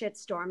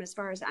shitstorm as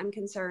far as I'm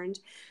concerned.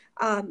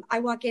 I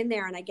walk in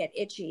there and I get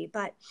itchy,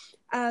 but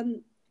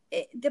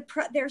the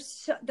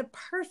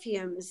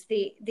perfumes,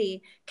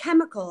 the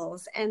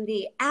chemicals and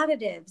the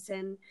additives,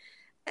 and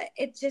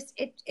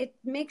it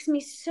makes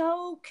me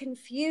so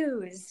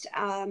confused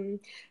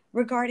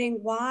regarding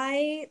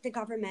why the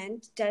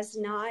government does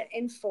not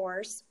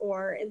enforce,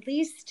 or at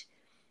least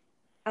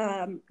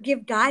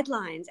give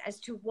guidelines as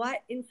to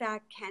what in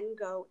fact can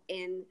go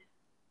in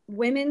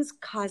women's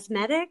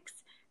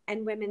cosmetics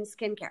and women's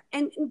skincare.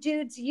 And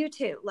dudes, you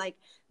too, like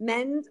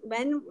men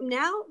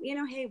now,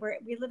 hey,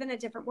 we live in a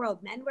different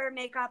world. Men wear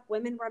makeup,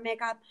 women wear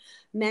makeup,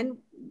 men,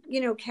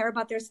 care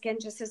about their skin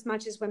just as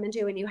much as women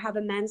do. And you have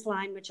a men's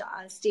line, which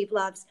Steve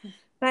loves.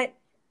 But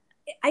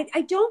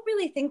I don't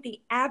really think the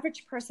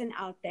average person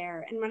out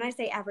there, and when I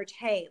say average,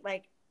 hey,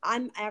 like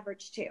I'm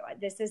average too.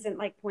 This isn't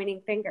like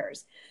pointing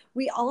fingers.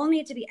 We all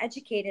need to be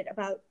educated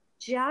about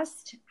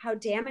just how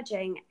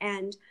damaging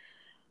and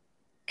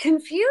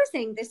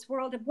confusing this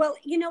world of, well,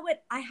 you know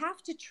what, I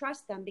have to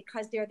trust them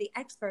because they're the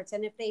experts,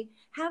 and if they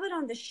have it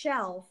on the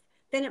shelf,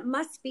 then it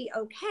must be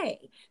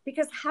okay.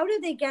 Because how do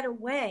they get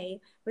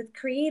away with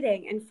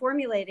creating and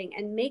formulating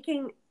and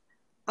making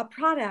a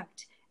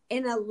product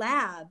in a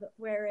lab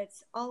where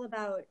it's all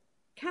about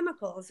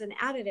chemicals and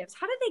additives?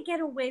 How do they get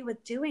away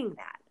with doing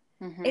that?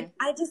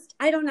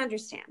 I don't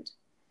understand.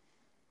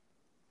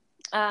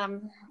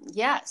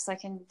 Yes, I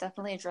can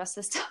definitely address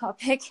this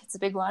topic. It's a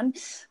big one,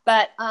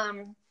 but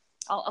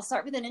I'll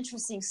start with an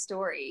interesting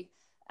story,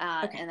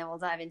 okay, and then we'll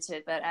dive into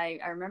it. But I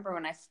remember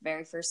when I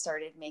very first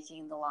started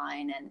making the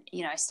line, and,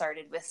 I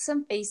started with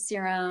some face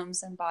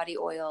serums and body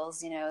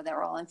oils, that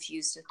were all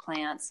infused with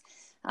plants,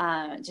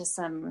 just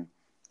some,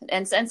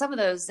 and some of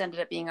those ended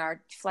up being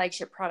our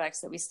flagship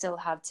products that we still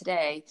have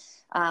today.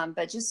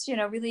 But just,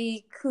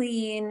 really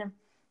clean,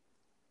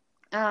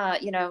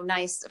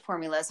 nice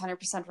formulas,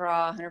 100%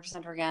 raw,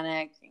 100%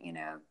 organic,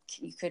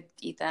 you could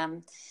eat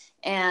them.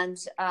 And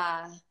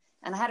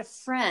I had a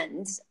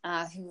friend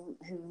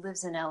who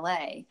lives in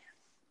LA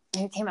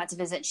who came out to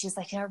visit. She's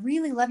like, I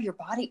really love your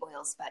body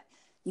oils, but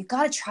you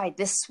got to try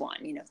this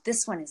one.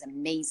 This one is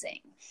amazing.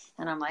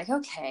 And I'm like,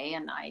 okay.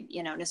 And I,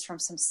 it's from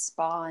some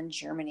spa in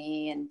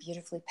Germany and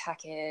beautifully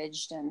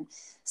packaged and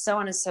so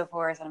on and so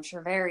forth. And I'm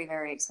sure very,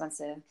 very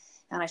expensive.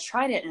 And I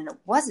tried it and it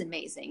was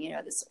amazing.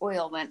 This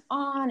oil went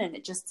on and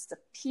it just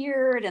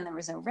disappeared and there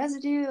was no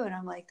residue. And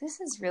I'm like,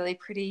 this is really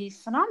pretty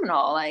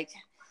phenomenal. Like,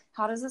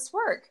 how does this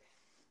work?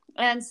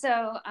 And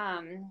so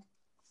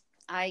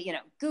I,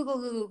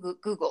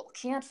 Google,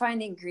 can't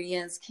find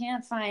ingredients,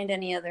 can't find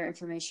any other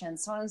information,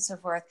 so on and so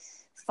forth.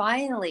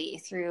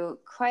 Finally, through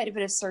quite a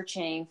bit of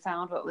searching,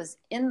 found what was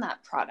in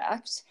that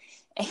product.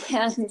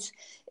 And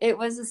it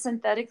was a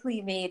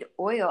synthetically made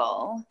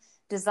oil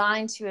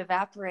designed to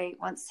evaporate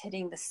once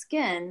hitting the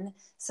skin.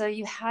 So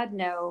you had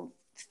no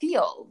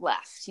feel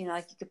left,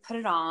 like you could put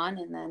it on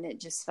and then it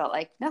just felt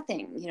like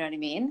nothing, you know what I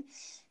mean?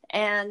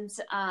 And,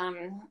 so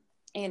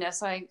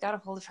I got a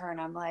hold of her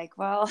and I'm like,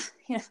 well,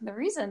 the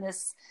reason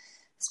this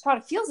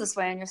product feels this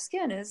way on your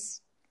skin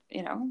is,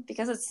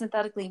 because it's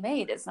synthetically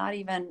made. It's not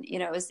even,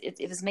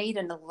 it was made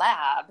in the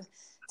lab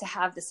to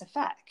have this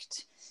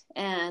effect.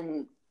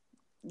 And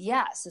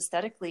yes,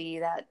 aesthetically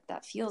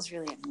that feels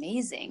really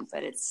amazing,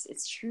 but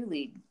it's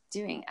truly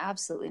doing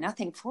absolutely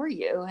nothing for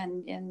you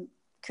and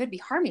could be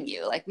harming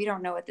you. Like, we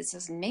don't know what this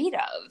is made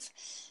of.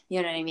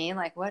 You know what I mean?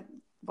 Like, what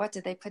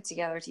did they put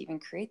together to even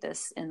create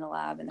this in the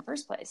lab in the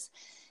first place?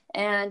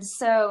 And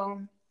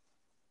so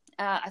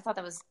I thought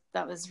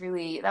that was a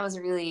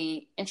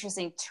really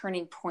interesting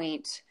turning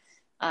point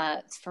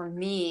for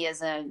me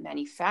as a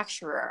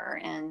manufacturer,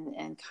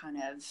 and kind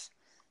of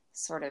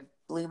sort of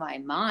blew my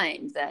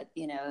mind that,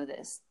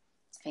 this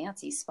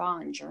fancy spa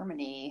in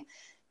Germany,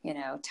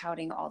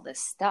 touting all this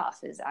stuff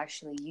is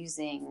actually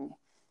using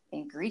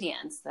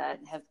ingredients that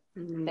have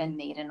been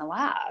made in a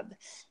lab.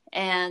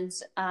 And,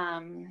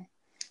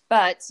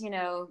 but,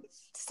 to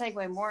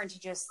segue more into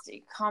just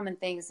common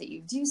things that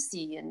you do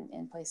see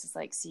in places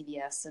like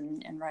CVS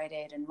and Rite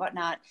Aid and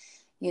whatnot,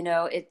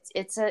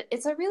 it's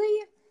a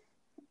really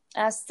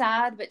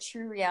sad but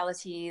true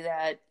reality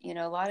that,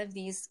 a lot of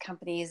these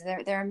companies,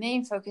 their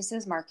main focus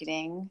is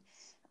marketing.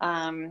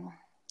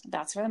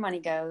 That's where the money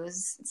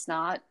goes. It's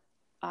not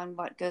on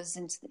what goes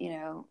into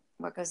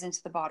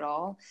the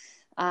bottle.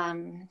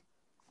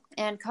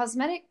 And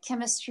cosmetic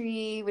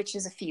chemistry, which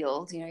is a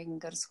field, you can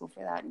go to school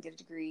for that and get a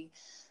degree,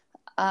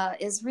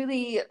 is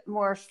really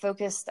more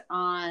focused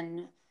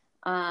on,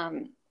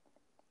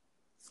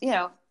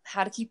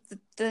 how to keep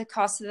the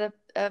cost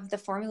of the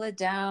formula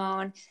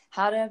down,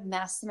 how to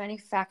mass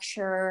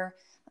manufacture,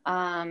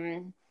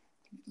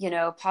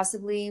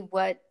 possibly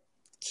what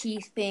key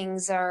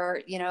things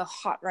are,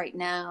 hot right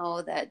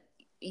now that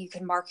you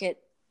can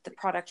market the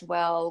product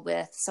well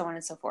with, so on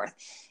and so forth.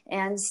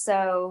 And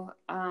so,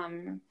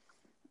 a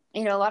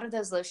lot of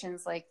those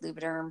lotions like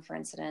Lubriderm, for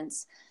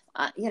instance,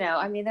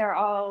 they're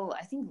all,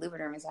 I think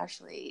Lubriderm is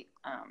actually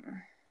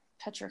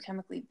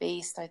petrochemically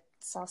based. I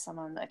saw some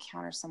on the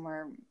counter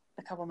somewhere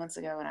a couple months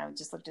ago, and I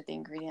just looked at the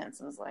ingredients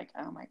and was like,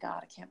 oh my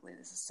God, I can't believe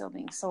this is still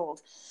being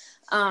sold.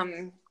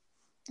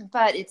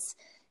 But it's,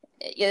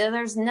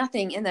 there's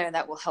nothing in there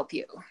that will help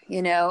you,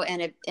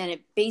 and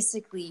it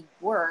basically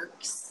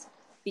works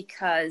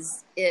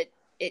because it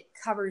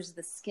covers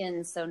the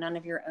skin so none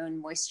of your own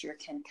moisture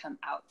can come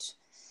out.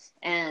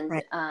 And,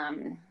 right.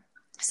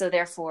 So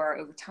therefore,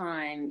 over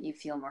time, you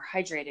feel more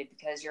hydrated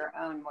because your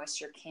own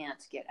moisture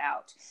can't get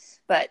out.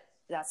 But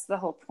that's the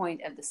whole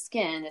point of the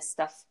skin. As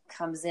stuff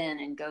comes in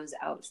and goes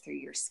out through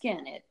your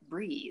skin, it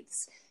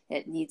breathes.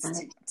 It needs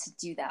to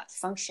do that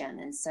function.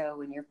 And so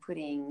when you're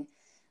putting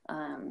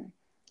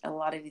a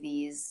lot of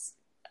these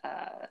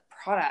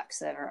products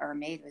that are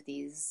made with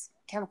these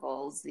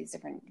chemicals, these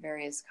different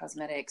various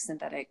cosmetic,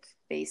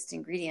 synthetic-based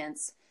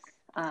ingredients,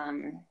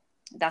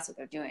 that's what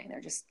they're doing. They're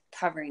just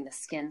covering the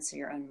skin so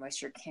your own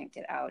moisture can't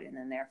get out, and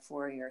then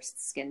therefore your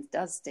skin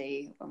does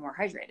stay more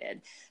hydrated.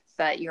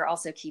 But you're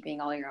also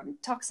keeping all your own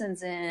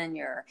toxins in,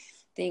 your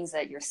things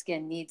that your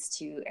skin needs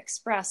to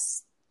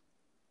express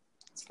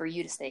for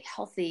you to stay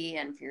healthy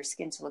and for your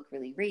skin to look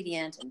really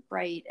radiant and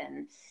bright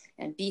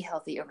and be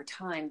healthy over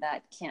time.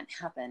 That can't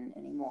happen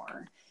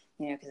anymore,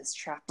 because it's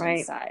trapped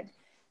inside.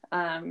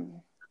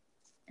 One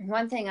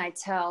thing I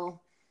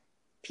tell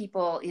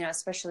people,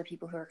 especially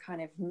people who are kind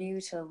of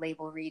new to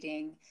label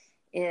reading,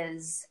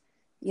 is,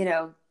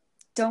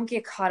 don't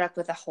get caught up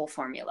with the whole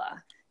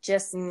formula.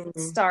 Just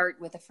start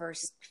with the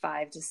first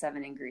 5 to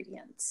 7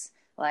 ingredients.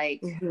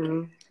 Like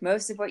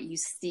most of what you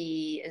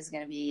see is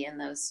going to be in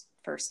those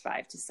first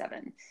 5 to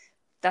 7.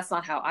 That's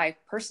not how I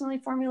personally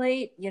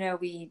formulate.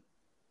 We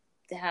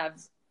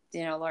have,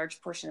 a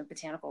large portion of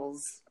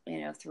botanicals,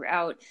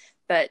 throughout,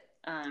 but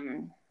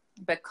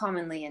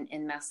commonly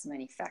in mass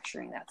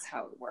manufacturing, that's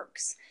how it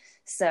works.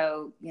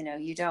 So,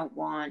 you don't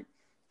want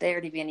there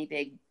to be any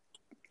big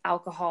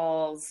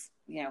alcohols,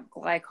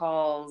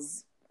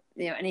 glycols,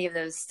 any of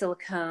those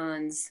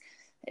silicones.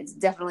 It's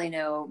definitely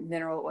no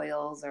mineral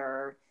oils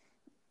or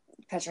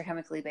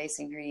petrochemically based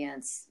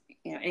ingredients,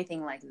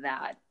 anything like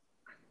that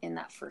in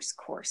that first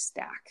core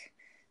stack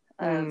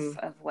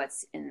of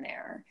what's in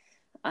there.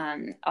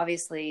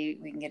 Obviously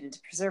we can get into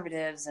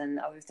preservatives and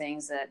other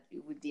things that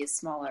would be a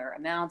smaller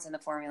amount in the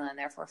formula and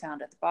therefore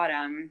found at the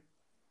bottom.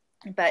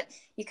 But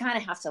you kind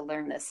of have to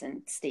learn this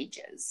in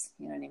stages.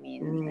 You know what I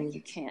mean? Like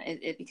you can't,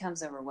 it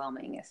becomes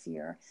overwhelming if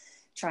you're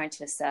trying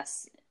to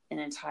assess an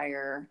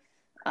entire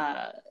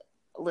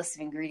list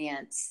of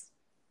ingredients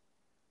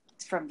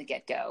from the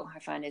get-go. I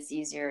find it's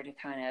easier to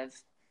kind of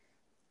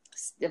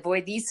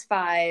avoid these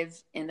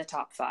 5 in the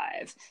top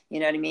 5, you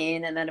know what I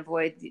mean? And then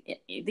avoid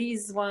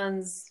these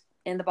ones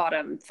in the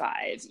bottom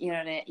 5,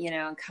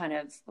 and kind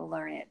of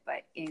learn it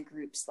in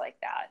groups like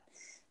that.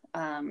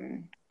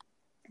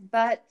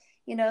 But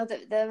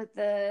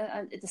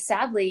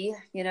sadly,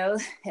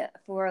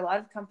 for a lot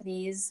of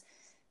companies,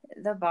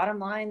 the bottom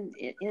line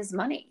is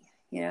money.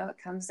 You know, it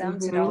comes down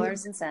to Mm-hmm.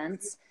 dollars and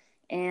cents.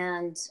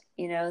 And,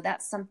 you know,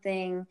 that's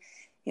something,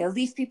 you know,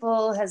 Leaf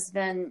People has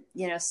been,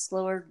 you know,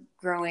 slower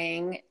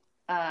growing,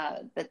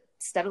 but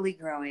steadily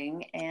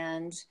growing.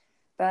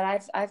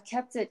 But I've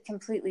kept it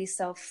completely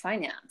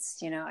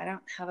self-financed. You know, I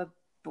don't have a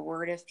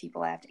board of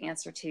people I have to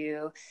answer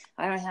to.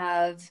 I don't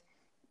have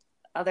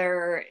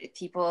other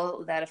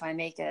people that if I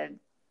make a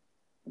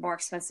more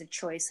expensive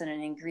choice in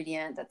an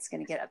ingredient that's going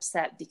to get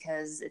upset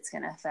because it's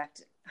going to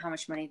affect how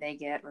much money they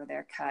get or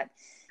their cut.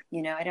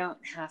 You know, I don't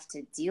have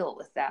to deal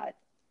with that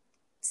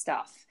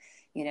stuff,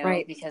 you know,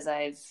 Right. because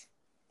I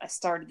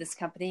started this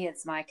company.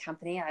 It's my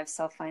company. I've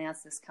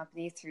self-financed this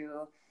company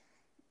through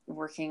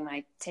working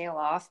my tail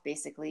off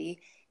basically.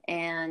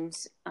 And,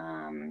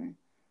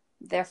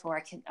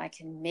 therefore I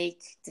can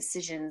make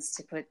decisions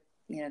to put,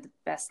 you know, the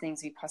best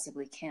things we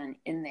possibly can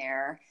in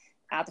there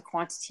at the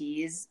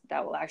quantities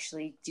that will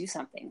actually do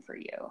something for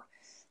you,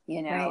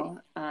 you know.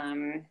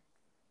 Right.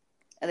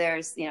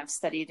 There's, you know, I've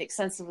studied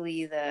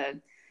extensively the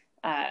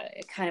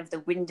kind of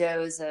the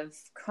windows of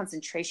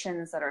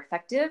concentrations that are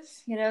effective.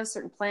 You know,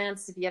 certain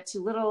plants, if you have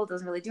too little, it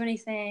doesn't really do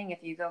anything.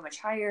 If you go much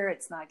higher,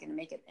 it's not going to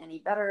make it any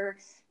better.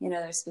 You know,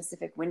 there's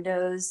specific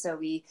windows. So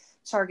we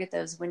target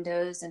those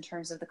windows in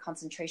terms of the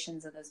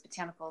concentrations of those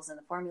botanicals and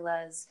the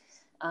formulas.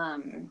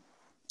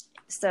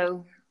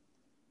 So,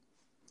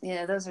 you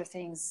know, those are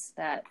things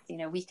that, you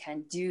know, we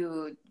can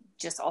do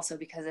just also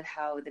because of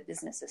how the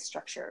business is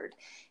structured.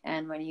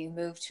 And when you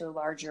move to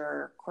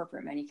larger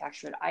corporate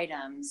manufactured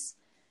items,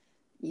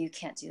 you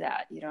can't do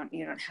that. You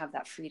don't have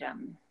that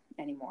freedom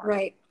anymore.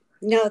 Right.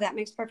 No, that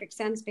makes perfect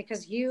sense,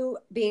 because you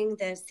being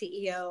the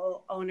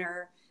CEO,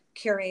 owner,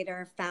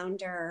 curator,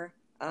 founder,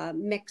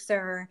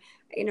 mixer,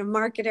 you know,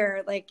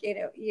 marketer, like, you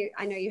know,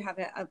 I know you have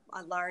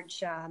a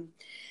large,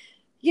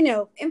 you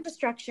know,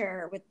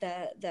 infrastructure with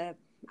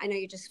I know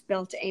you just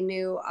built a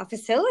new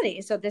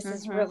facility. So this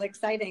is really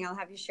exciting. I'll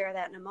have you share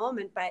that in a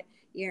moment, but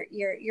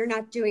you're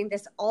not doing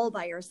this all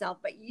by yourself,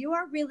 but you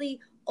are really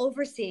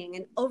overseeing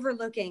and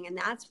overlooking, and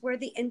that's where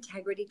the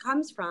integrity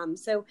comes from.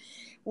 So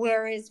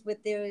whereas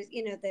with those,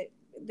 you know,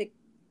 the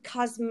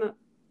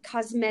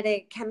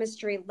cosmetic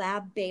chemistry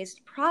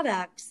lab-based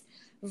products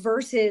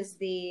versus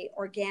the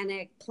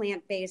organic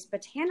plant-based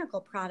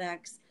botanical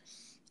products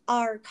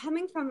are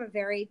coming from a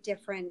very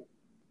different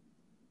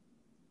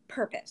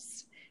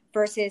purpose,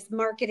 versus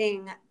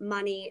marketing,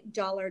 money,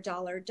 dollar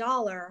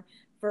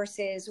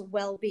versus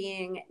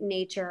well-being,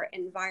 nature,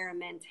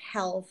 environment,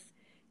 health,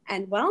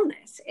 and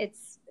wellness.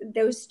 It's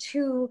those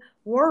two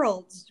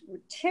worlds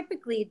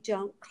typically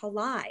don't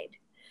collide.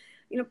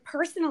 You know,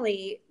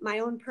 personally, my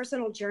own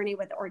personal journey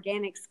with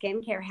organic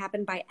skincare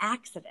happened by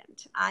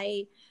accident.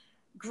 I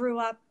grew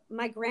up,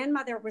 my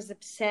grandmother was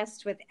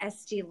obsessed with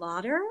Estee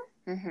Lauder.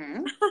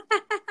 Mm-hmm.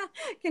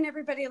 Can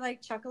everybody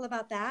like chuckle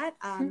about that?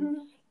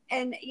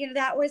 And, you know,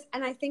 that was,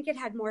 and I think it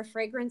had more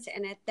fragrance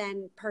in it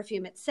than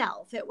perfume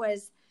itself. It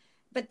was,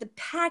 but the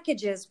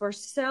packages were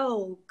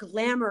so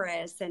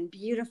glamorous and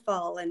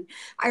beautiful. And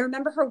I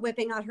remember her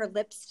whipping out her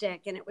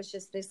lipstick, and it was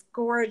just this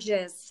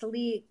gorgeous,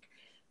 sleek,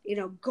 you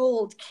know,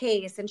 gold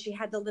case. And she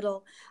had the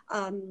little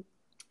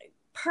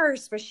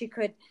purse where she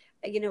could,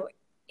 you know,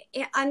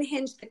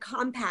 unhinge the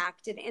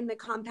compact, and in the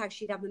compact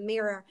she'd have a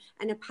mirror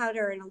and a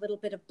powder and a little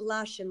bit of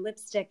blush and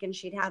lipstick, and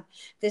she'd have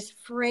this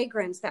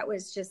fragrance that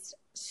was just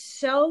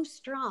so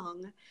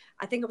strong.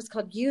 I think it was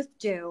called Youth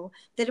Dew,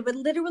 that it would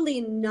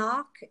literally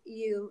knock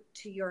you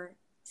to your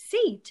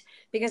seat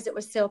because it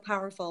was so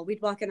powerful.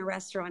 We'd walk in a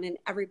restaurant and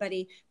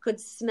everybody could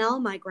smell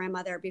my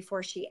grandmother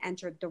before she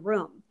entered the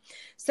room.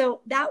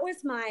 So that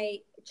was my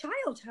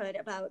childhood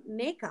about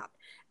makeup.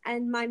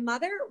 And my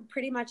mother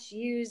pretty much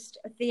used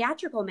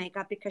theatrical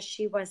makeup because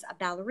she was a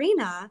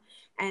ballerina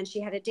and she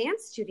had a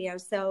dance studio.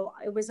 So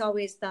it was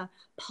always the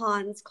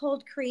Pond's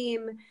cold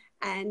cream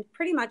and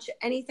pretty much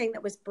anything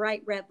that was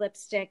bright red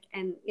lipstick.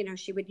 And, you know,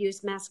 she would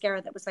use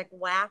mascara that was like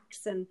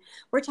wax. And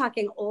we're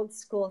talking old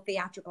school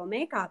theatrical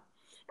makeup.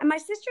 And my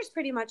sisters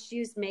pretty much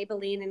used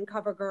Maybelline and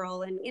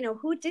CoverGirl. And, you know,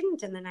 who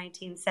didn't in the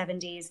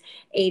 1970s,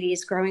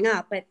 80s growing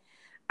up? But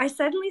I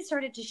suddenly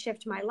started to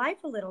shift my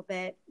life a little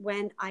bit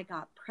when I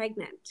got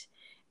pregnant.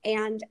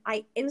 And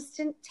I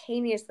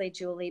instantaneously,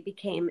 Julie,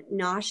 became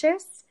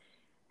nauseous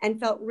and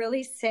felt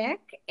really sick.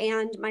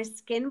 And my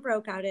skin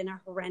broke out in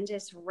a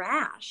horrendous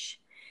rash.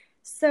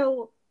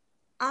 So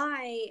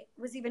I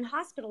was even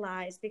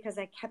hospitalized because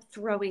I kept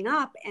throwing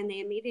up, and they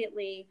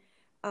immediately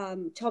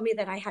told me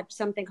that I had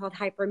something called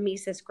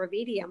hyperemesis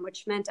gravidium,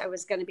 which meant I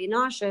was going to be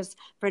nauseous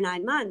for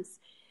 9 months.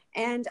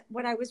 And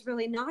what I was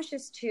really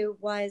nauseous to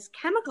was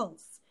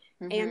chemicals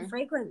and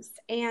fragrance.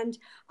 And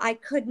I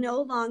could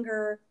no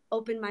longer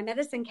open my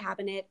medicine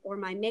cabinet or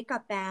my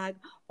makeup bag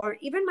or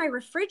even my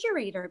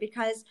refrigerator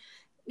because,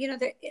 you know,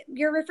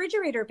 your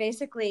refrigerator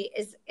basically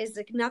is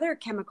another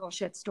chemical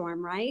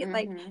shitstorm, right?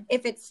 Like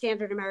if it's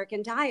standard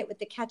American diet with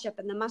the ketchup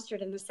and the mustard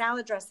and the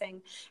salad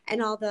dressing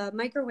and all the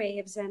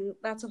microwaves, and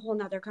that's a whole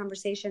nother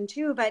conversation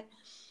too. But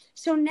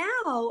so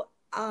now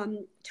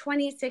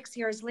 26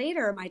 years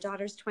later, my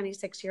daughter's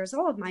 26 years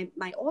old,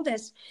 my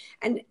oldest,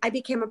 and I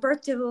became a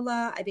birth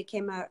doula. I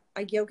became a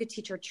yoga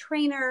teacher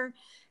trainer.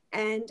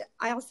 And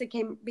I also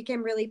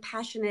became really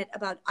passionate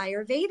about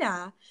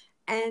Ayurveda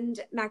and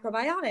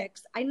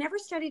macrobiotics. I never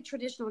studied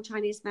traditional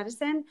Chinese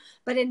medicine,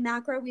 but in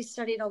macro, we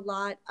studied a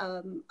lot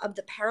of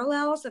the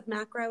parallels of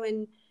macro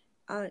and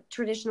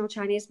traditional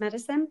Chinese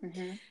medicine.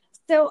 Mm-hmm.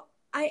 So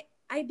I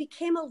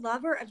became a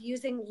lover of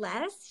using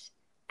less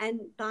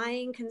and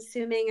buying,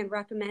 consuming, and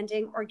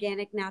recommending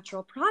organic,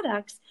 natural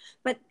products.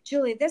 But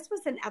Julie, this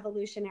was an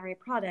evolutionary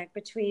product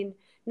between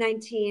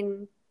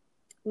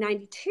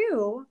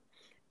 1992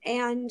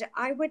 and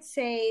I would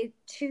say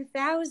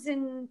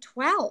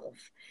 2012.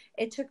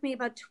 It took me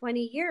about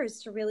 20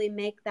 years to really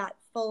make that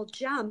full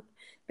jump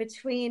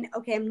between,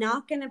 okay, I'm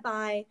not going to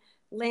buy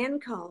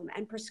Lancome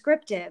and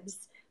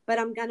prescriptives, but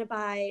I'm going to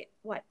buy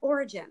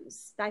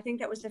Origins. I think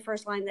that was the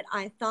first line that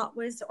I thought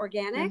was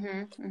organic,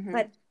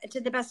 but to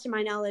the best of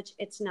my knowledge,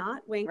 it's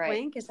not. Wink,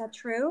 wink. Is that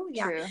true?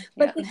 Yeah. True.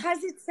 But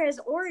because it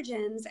says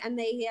Origins and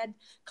they had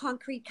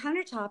concrete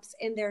countertops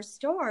in their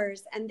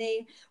stores and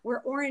they were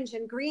orange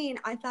and green,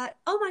 I thought,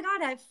 oh my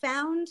God, I've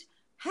found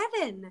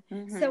heaven.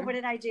 So what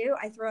did I do?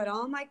 I threw out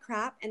all my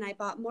crap and I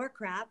bought more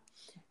crap.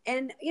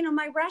 And,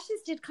 my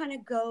rashes did kind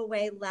of go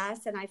away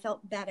less and I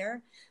felt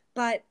better.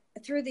 But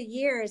through the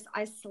years,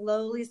 I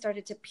slowly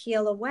started to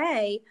peel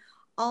away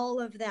all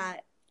of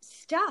that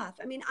stuff.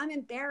 I mean, I'm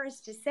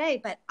embarrassed to say,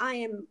 but I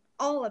am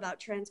all about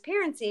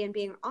transparency and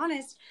being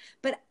honest.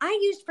 But I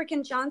used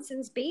freaking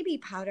Johnson's baby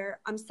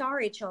powder. I'm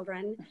sorry,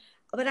 children,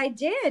 but I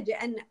did.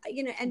 And,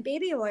 and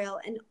baby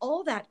oil and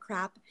all that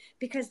crap,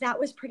 because that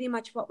was pretty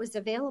much what was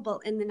available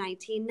in the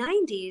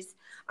 1990s.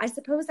 I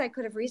suppose I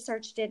could have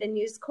researched it and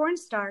used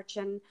cornstarch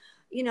and,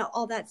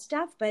 all that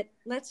stuff. But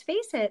let's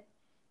face it,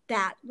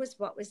 that was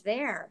what was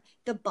there.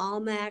 The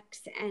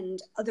Balmex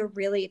and other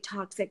really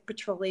toxic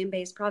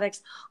petroleum-based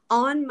products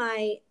on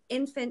my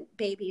infant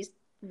baby's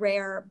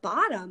rare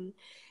bottom.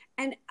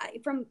 And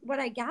from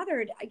what I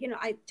gathered,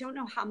 I don't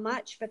know how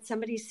much, but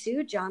somebody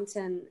sued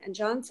Johnson &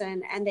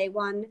 Johnson and they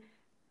won,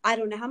 I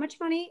don't know how much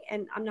money,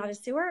 and I'm not a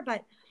suer,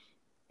 but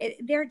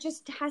there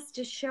just has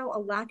to show a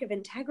lack of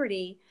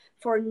integrity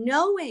for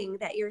knowing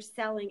that you're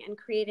selling and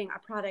creating a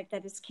product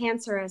that is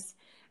cancerous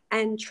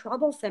and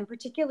troublesome,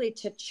 particularly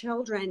to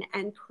children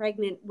and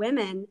pregnant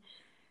women.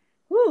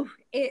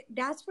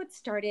 That's what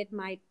started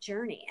my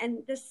journey.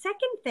 And the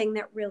second thing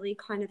that really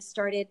kind of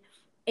started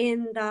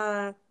in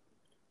the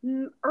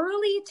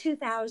early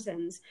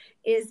 2000s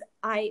is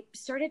I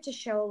started to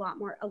show a lot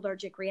more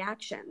allergic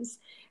reactions.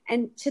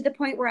 And to the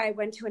point where I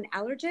went to an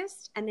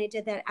allergist and they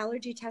did that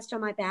allergy test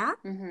on my back.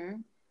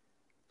 And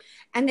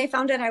they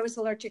found out I was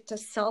allergic to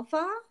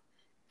sulfa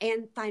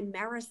and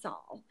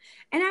thimerosal.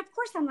 And of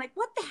course, I'm like,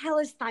 what the hell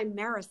is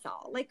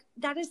thimerosal? Like,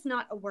 that is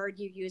not a word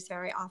you use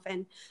very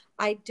often.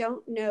 I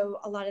don't know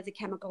a lot of the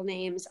chemical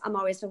names. I'm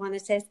always the one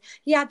that says,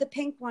 yeah, the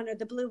pink one or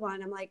the blue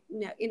one. I'm like,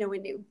 no,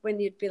 when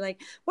you'd be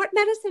like, what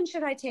medicine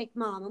should I take,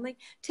 Mom? I'm like,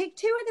 take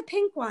 2 of the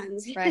pink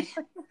ones. Right.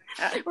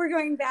 We're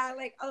going back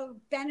like, oh,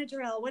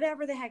 Benadryl,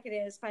 whatever the heck it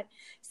is. But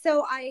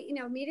so I,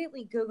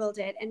 immediately Googled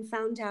it and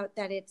found out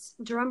that it's,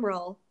 drum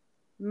roll,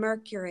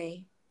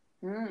 mercury.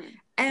 And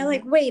I'm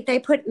like, wait, they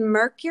put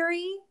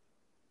mercury,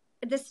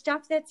 the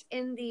stuff that's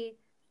in the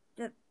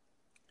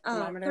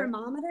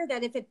thermometer,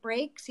 that if it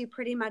breaks, you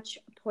pretty much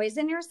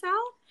poison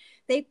yourself.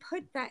 They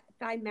put that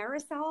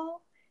thimerosal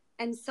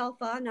and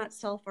sulfa, not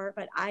sulfur,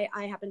 but I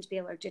happen to be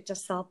allergic to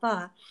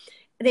sulfa.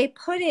 They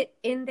put it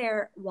in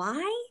there.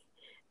 Why?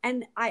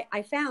 And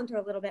I found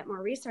through a little bit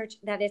more research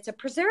that it's a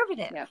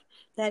preservative,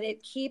 that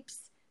it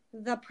keeps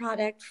the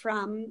product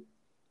from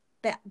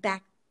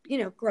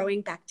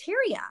growing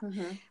bacteria.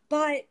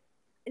 But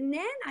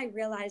then I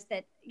realized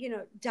that,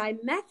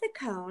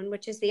 dimethicone,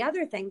 which is the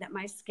other thing that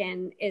my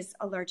skin is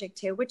allergic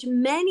to, which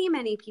many,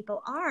 many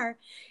people are,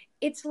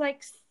 it's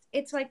like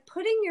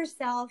putting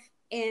yourself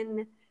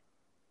in,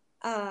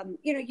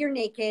 you're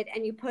naked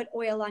and you put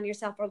oil on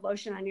yourself or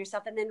lotion on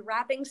yourself and then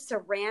wrapping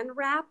saran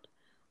wrap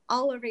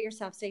all over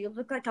yourself. So you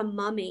look like a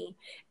mummy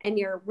and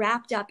you're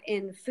wrapped up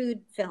in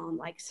food film,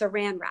 like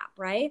saran wrap,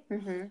 right?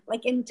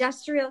 Like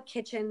industrial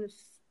kitchen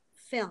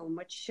film,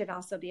 which should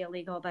also be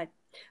illegal, but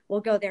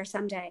we'll go there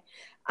someday.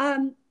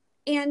 And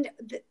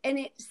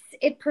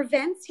it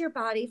prevents your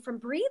body from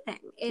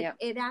breathing.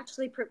 It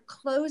actually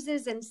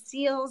closes and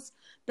seals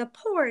the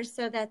pores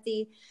so that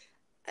the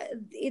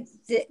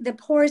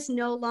pores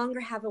no longer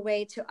have a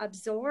way to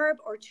absorb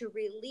or to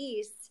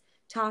release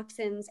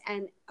toxins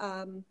and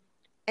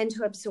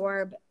to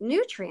absorb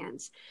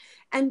nutrients.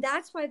 And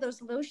that's why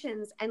those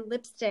lotions and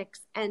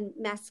lipsticks and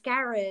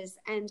mascaras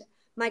and,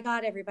 my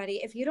God, everybody,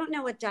 if you don't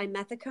know what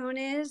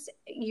dimethicone is,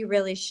 you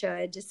really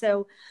should.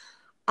 So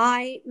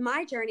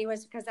my journey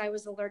was because I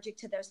was allergic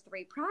to those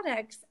 3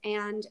 products.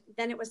 And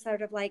then it was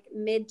sort of like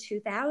mid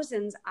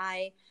 2000s,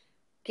 I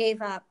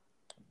gave up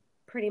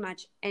pretty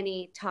much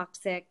any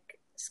toxic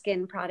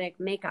skin product,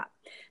 makeup.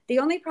 The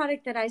only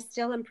product that I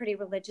still am pretty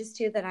religious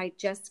to that I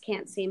just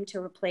can't seem to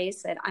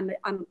replace it,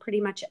 I'm pretty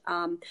much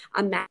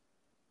a matte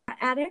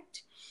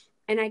addict,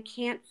 and I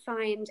can't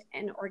find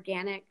an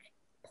organic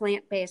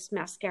plant-based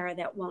mascara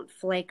that won't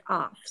flake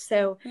off.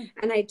 So,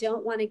 and I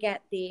don't want to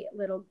get the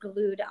little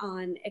glued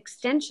on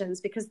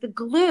extensions because the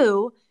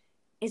glue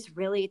is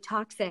really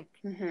toxic.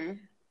 Mm-hmm.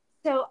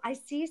 So I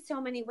see so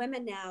many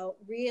women now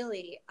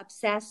really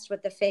obsessed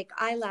with the fake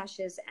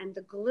eyelashes and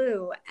the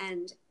glue,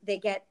 and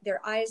their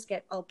eyes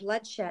get all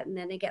bloodshot, and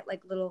then they get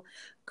like little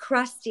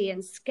crusty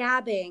and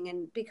scabbing,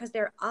 and because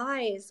their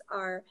eyes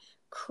are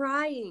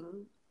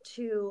crying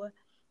to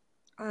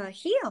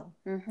heal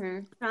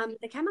from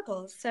the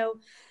chemicals. So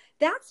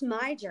that's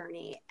my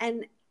journey.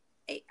 And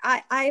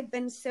I've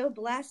been so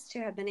blessed to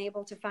have been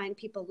able to find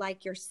people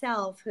like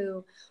yourself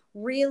who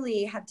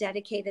really have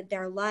dedicated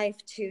their life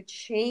to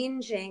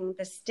changing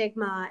the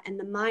stigma and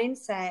the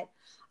mindset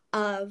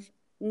of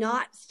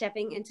not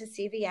stepping into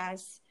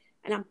CVS.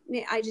 And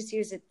I just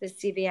use it, the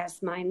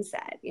CVS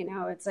mindset. You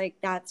know, it's like,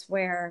 that's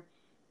where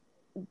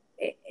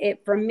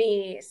it for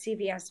me,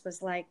 CVS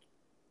was like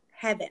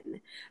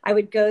heaven. I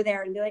would go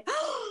there and be like,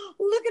 oh,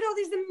 look at all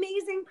these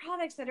amazing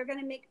products that are going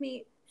to make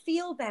me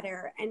feel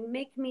better and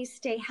make me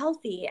stay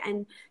healthy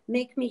and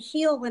make me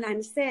heal when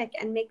I'm sick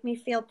and make me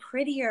feel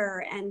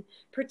prettier and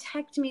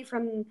protect me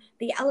from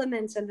the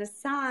elements and the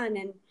sun.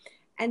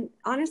 And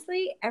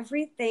honestly,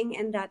 everything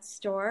in that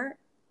store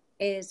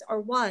is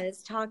or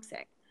was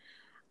toxic.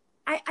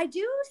 I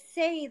do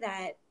say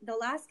that the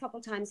last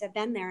couple times I've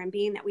been there, and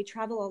being that we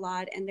travel a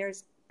lot, and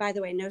there's, by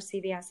the way, no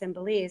CVS in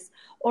Belize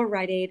or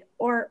Rite Aid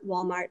or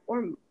Walmart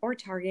or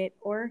Target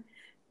or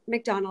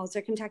McDonald's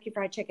or Kentucky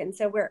Fried Chicken.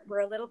 So we're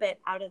a little bit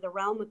out of the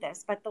realm with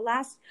this. But the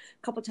last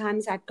couple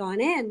times I've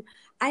gone in,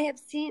 I have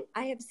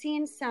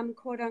seen some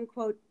quote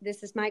unquote,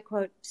 this is my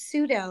quote,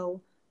 pseudo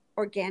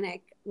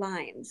organic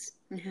lines.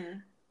 Mm-hmm.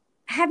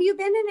 Have you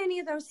been in any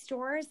of those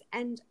stores?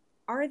 And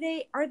are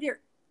they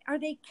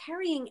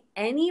carrying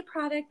any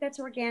product that's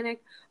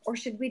organic, or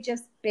should we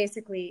just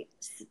basically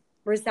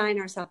resign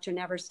ourselves to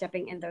never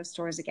stepping in those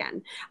stores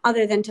again,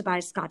 other than to buy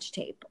Scotch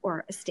tape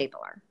or a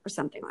stapler or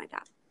something like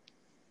that?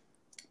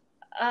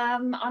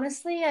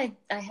 Honestly, I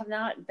have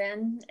not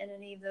been in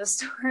any of those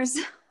stores.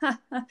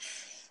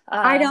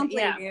 I don't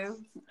blame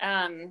you.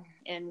 And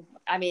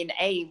I mean,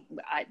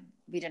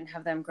 we didn't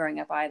have them growing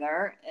up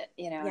either,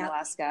 in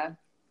Alaska.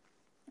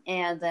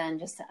 And then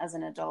just as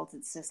an adult,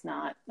 it's just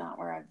not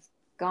where I've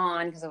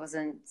gone, because it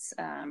wasn't,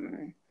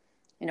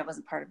 it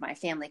wasn't part of my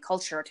family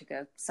culture to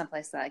go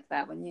someplace like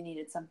that when you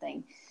needed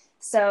something.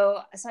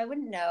 So I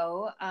wouldn't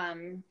know.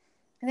 And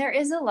there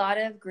is a lot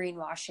of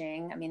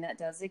greenwashing. I mean, that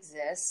does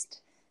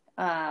exist.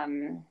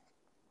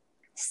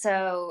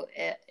 So,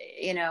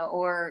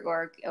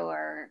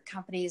 or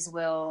companies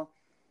will,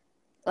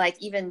 like,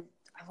 even,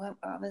 I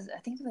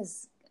think it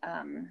was,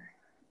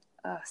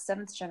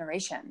 Seventh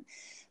Generation.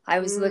 I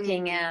was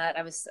looking at,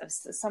 I was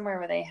somewhere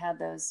where they had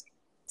those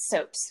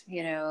soaps,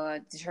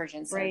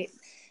 detergents, right,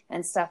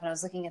 and stuff. And I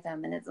was looking at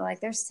them, and it's like,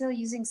 they're still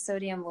using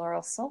sodium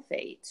lauryl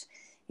sulfate,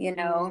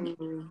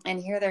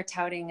 and here they're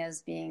touting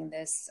as being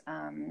this,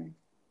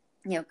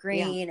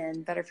 green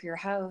and better for your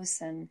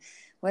house and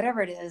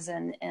whatever it is.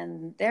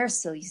 And they're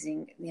still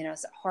using,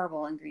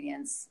 horrible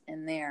ingredients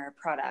in their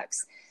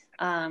products.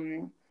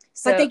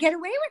 But they get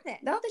away with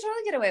it. No, they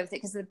totally get away with it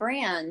because the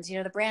brand,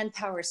 the brand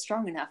power is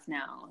strong enough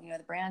now.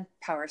 The brand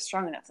power is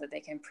strong enough that they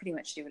can pretty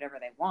much do whatever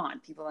they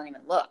want. People don't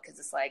even look, because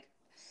it's like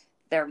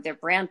their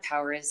brand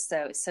power is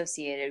so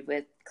associated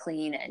with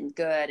clean and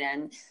good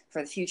and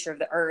for the future of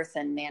the earth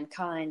and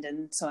mankind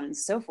and so on and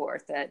so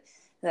forth, that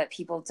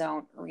people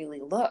don't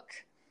really look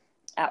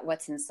at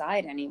what's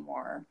inside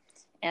anymore.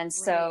 And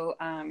so,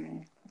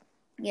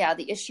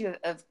 the issue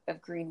of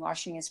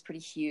greenwashing is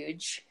pretty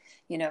huge.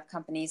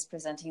 Companies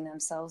presenting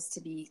themselves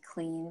to be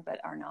clean, but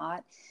are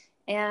not.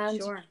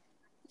 And,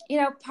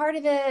 part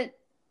of it,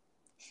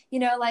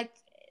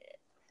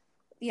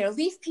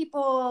 leaf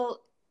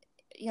people,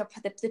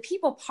 the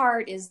people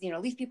part is,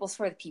 leaf people's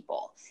for the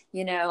people.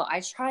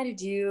 I try to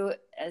do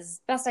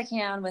as best I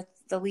can with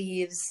the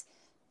leaves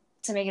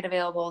to make it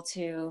available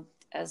to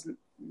as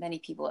many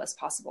people as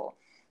possible.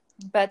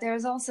 But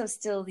there's also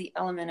still the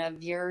element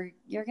of you're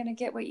going to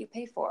get what you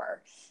pay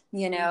for,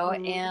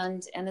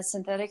 and the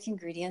synthetic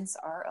ingredients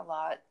are a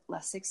lot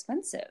less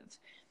expensive.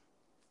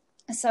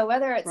 So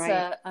whether it's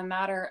a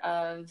matter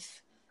of,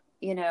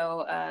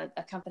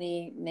 a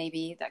company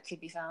maybe that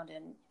could be found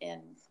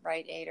in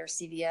Rite Aid or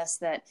CVS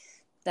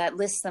that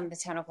lists some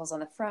botanicals on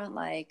the front,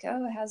 like,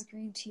 oh, it has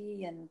green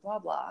tea and blah,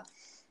 blah.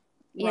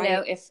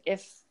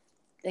 If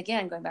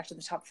again, going back to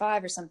the top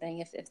 5 or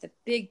something, if the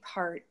big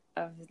part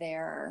of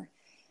their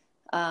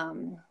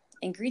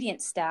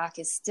ingredient stack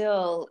is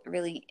still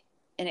really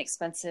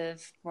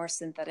inexpensive, more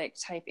synthetic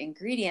type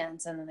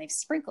ingredients, and then they've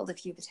sprinkled a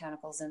few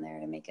botanicals in there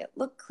to make it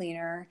look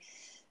cleaner,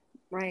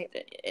 right?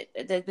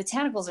 The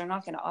botanicals are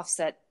not going to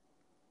offset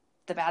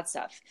the bad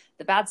stuff.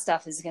 The bad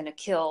stuff is going to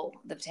kill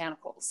the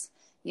botanicals,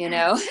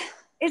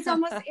 It's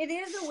almost, it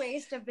is a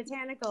waste of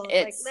botanicals.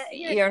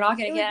 You're not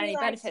going to get any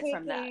benefit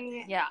from that.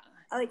 Yeah.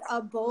 Like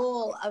a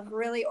bowl of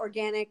really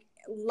organic,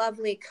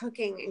 lovely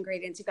cooking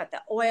ingredients. You've got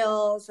the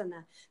oils and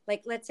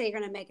let's say you're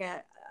going to make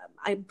a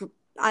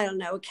I don't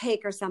know, a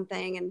cake or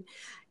something, and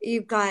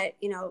you've got,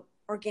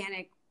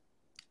 organic,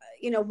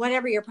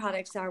 whatever your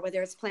products are,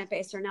 whether it's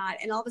plant-based or not,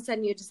 and all of a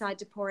sudden you decide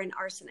to pour in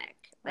arsenic.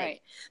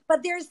 Right.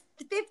 But there's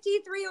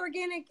 53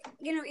 organic,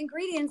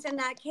 ingredients in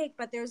that cake,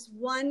 but there's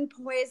one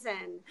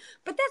poison.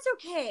 But that's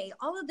okay.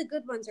 All of the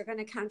good ones are going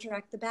to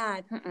counteract the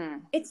bad.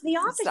 It's the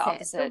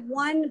opposite. The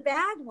one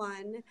bad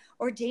one,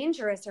 or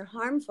dangerous or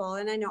harmful,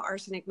 and I know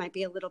arsenic might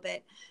be a little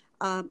bit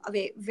of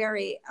a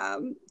very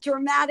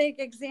dramatic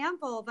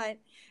example, but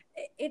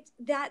it's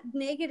that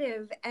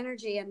negative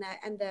energy and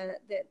the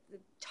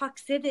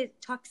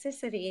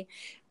toxicity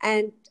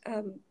and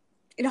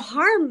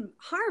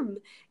harm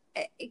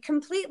it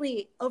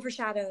completely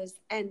overshadows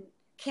and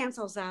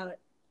cancels out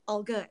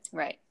all good.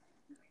 Right.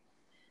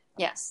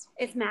 Yes.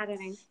 It's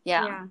maddening.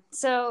 Yeah.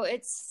 So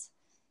it's,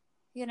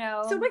 So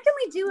what can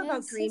we do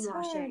about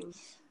greenwashing?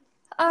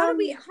 How do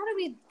we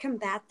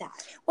combat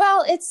that?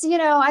 Well, it's,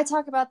 I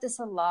talk about this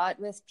a lot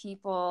with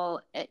people.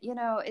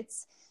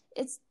 It's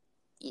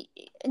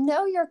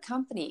know your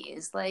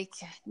companies. Like,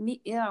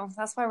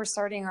 that's why we're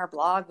starting our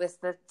blog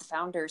with the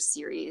Founders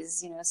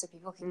series, so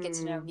people can get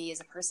to know me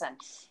as a person.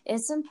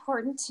 It's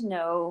important to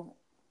know,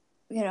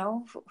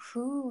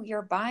 who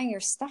you're buying your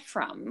stuff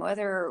from,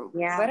 whatever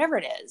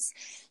it is,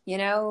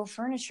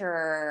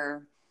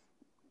 furniture,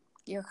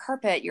 your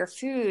carpet, your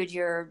food,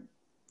 your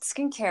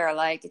skincare,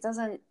 like, it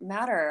doesn't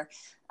matter.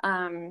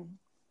 I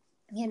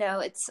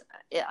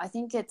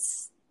think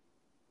it's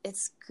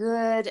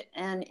good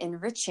and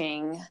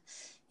enriching,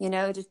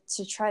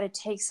 to try to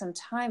take some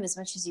time as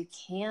much as you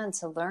can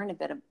to learn a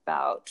bit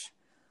about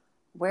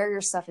where your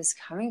stuff is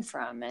coming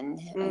from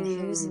and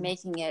who's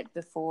making it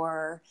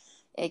before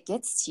it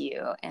gets to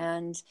you.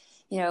 And,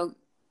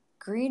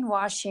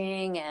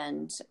 greenwashing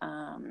and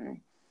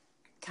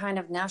kind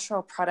of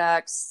natural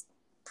products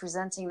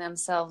presenting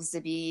themselves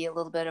to be a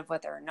little bit of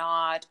what they're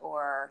not,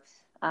 or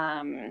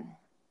I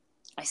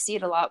see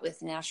it a lot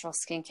with natural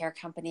skincare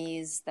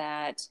companies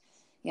that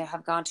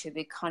have gone to a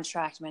big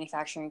contract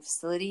manufacturing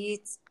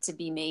facility to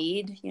be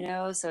made,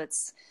 so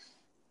it's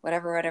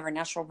whatever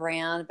natural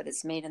brand, but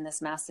it's made in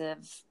this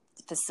massive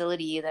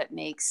facility that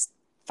makes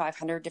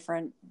 500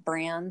 different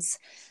brands.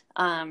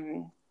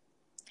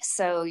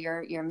 So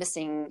you're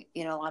missing,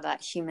 a lot of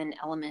that human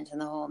element in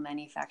the whole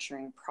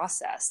manufacturing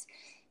process.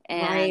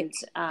 And,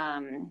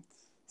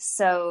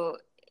 so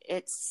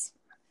it's,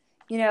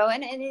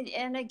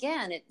 and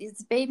again,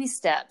 it's baby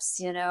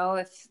steps,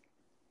 if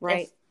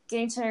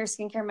getting to know your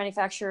skincare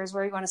manufacturer is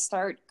where you want to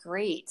start,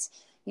 great.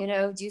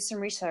 Do some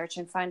research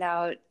and find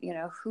out,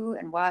 who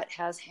and what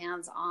has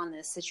hands on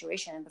this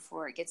situation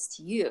before it gets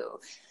to you.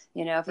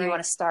 If you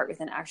want to start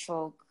with an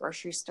actual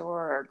grocery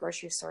store or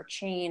grocery store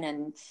chain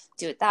and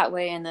do it that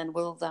way, and then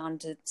whittle down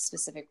to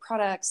specific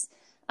products.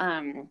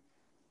 Again,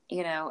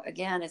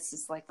 it's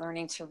just like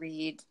learning to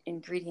read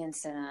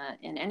ingredients in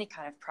any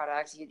kind of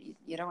product.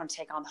 You don't want to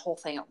take on the whole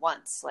thing at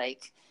once,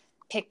 like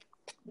pick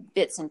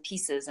bits and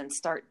pieces and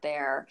start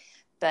there.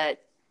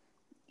 But,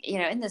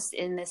 in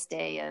this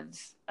day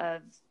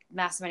of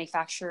mass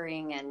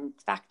manufacturing and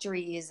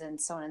factories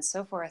and so on and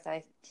so forth,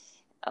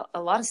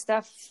 a lot of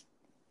stuff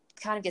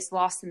kind of gets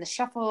lost in the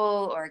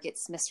shuffle or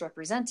gets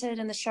misrepresented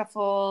in the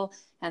shuffle.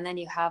 And then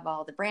you have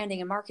all the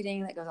branding and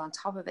marketing that goes on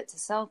top of it to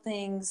sell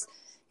things,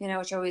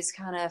 which always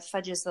kind of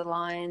fudges the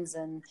lines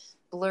and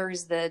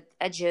blurs the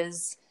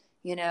edges.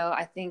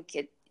 I think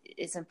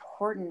it's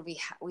important. We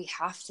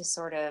have to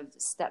sort of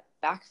step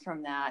back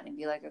from that and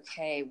be like,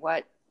 okay,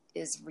 what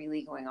is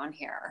really going on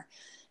here?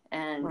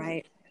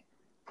 And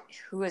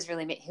who is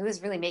really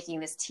making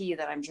this tea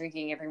that I'm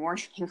drinking every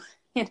morning,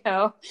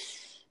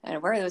 and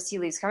where are those tea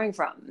leaves coming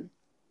from?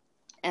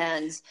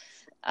 And,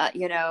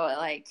 you have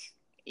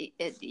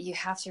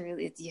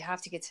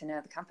to get to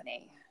know the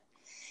company.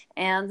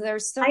 And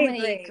there's so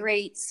many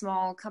great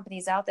small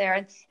companies out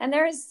there. And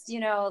there's,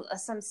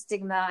 some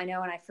stigma. I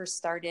know when I first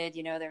started,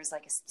 there was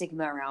like a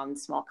stigma around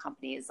small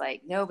companies.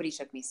 Like, nobody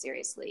took me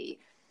seriously.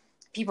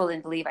 People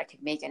didn't believe I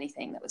could make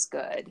anything that was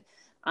good.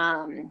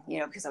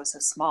 Because I was so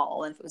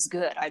small, and if it was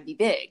good, I'd be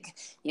big,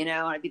 and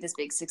I'd be this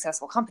big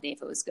successful company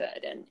if it was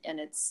good. And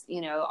it's,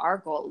 our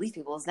goal at Leaf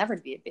People is never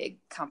to be a big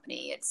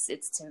company. It's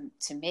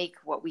to make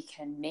what we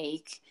can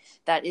make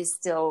that is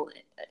still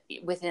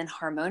within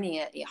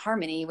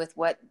harmony with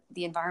what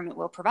the environment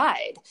will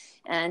provide.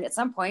 And at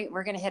some point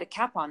we're going to hit a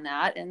cap on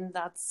that, and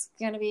that's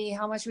going to be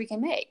how much we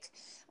can make.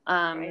 But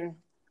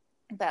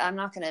I'm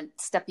not going to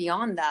step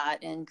beyond that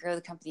and grow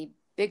the company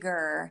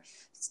bigger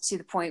to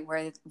the point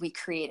where we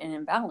create an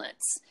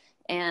imbalance.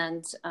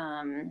 And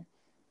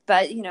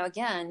but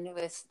again,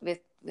 with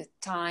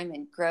time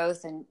and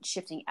growth and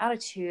shifting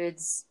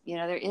attitudes,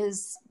 there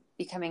is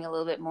becoming a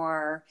little bit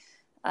more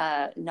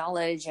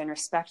knowledge and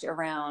respect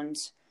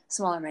around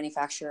smaller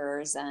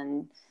manufacturers,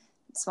 and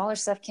smaller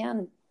stuff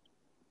can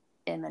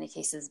in many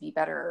cases be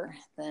better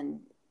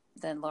than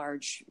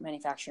large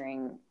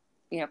manufacturing,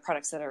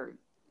 products that are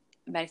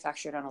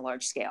manufactured on a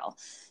large scale,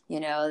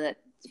 that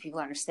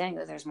people understanding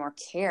that there's more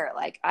care.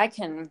 Like, I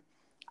can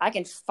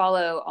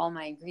follow all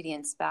my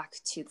ingredients back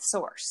to the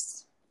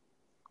source.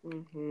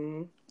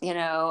 Mm-hmm. You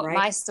know, Right.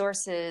 my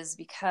sources,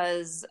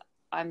 because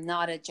I'm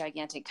not a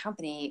gigantic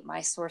company,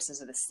 my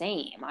sources are the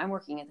same. I'm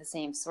working at the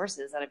same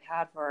sources that I've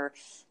had for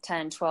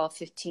 10, 12,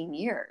 15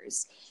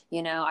 years.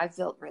 You know, I've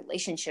built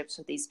relationships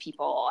with these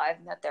people.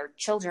 I've met their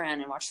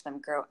children and watched them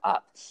grow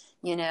up,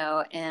 you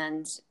know,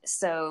 and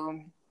so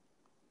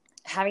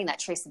having that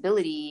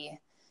traceability,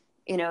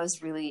 you know,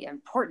 is really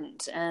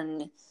important.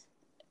 And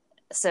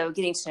so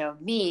getting to know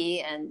me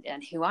and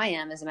who I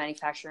am as a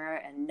manufacturer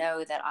and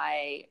know that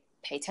I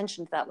pay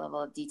attention to that level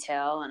of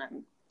detail, and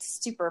I'm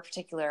super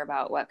particular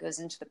about what goes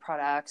into the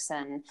products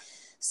and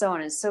so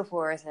on and so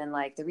forth, and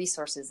like the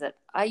resources that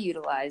I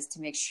utilize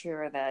to make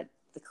sure that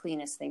the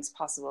cleanest things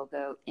possible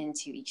go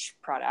into each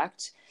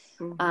product.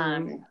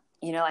 Mm-hmm.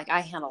 You know, like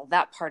I handle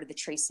that part of the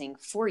tracing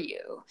for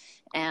you.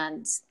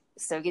 And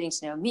so getting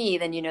to know me,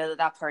 then you know that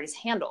that part is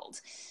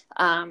handled.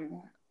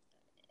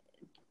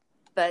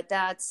 But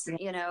that's,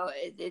 you know,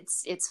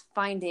 it's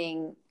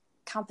finding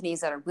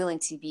companies that are willing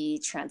to be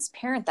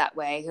transparent that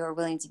way, who are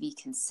willing to be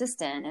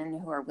consistent,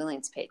 and who are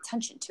willing to pay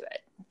attention to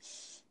it.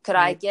 Could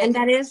I Right. get... And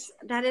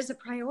that is a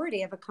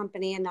priority of a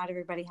company, and not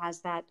everybody has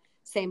that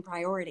same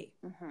priority.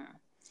 Mm-hmm.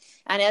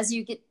 And as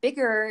you get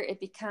bigger, it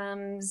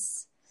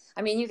becomes,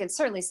 I mean, you can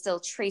certainly still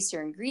trace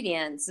your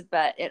ingredients,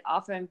 but it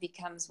often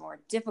becomes more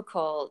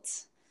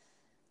difficult.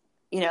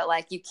 You know,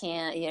 like you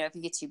can't, you know, if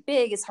you get too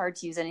big, it's hard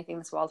to use anything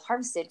that's wild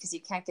harvested because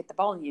you can't get the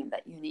volume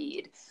that you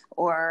need.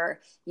 Or,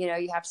 you know,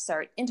 you have to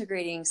start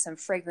integrating some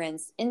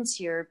fragrance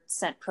into your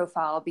scent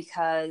profile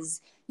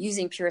because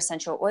using pure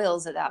essential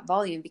oils at that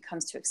volume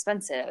becomes too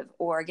expensive.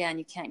 Or again,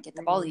 you can't get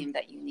the volume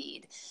that you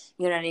need.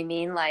 You know what I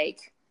mean?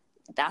 Like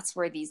that's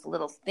where these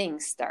little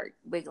things start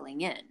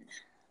wiggling in.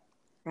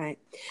 Right.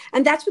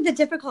 And that's what the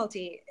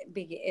difficulty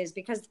is,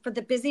 because for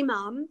the busy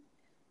mom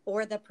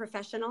or the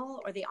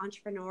professional or the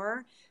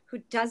entrepreneur who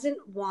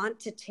doesn't want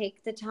to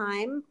take the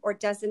time or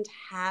doesn't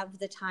have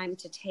the time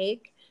to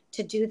take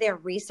to do their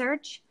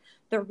research,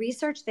 the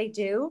research they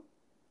do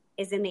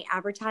is in the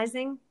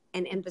advertising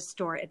and in the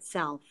store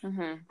itself.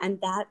 Mm-hmm. And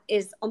that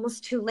is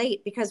almost too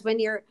late, because when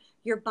you're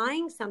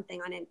buying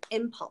something on an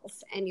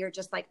impulse and you're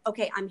just like,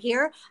 okay, I'm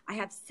here, I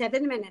have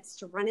 7 minutes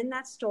to run in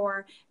that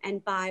store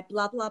and buy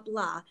blah, blah,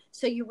 blah.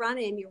 So you run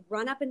in, you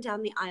run up and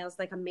down the aisles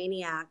like a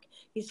maniac,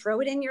 you throw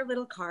it in your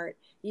little cart,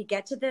 you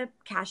get to the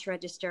cash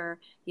register,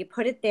 you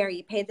put it there,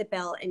 you pay the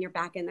bill, and you're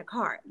back in the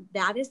car.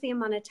 That is the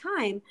amount of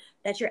time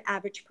that your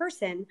average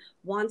person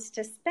wants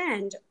to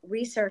spend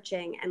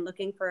researching and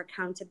looking for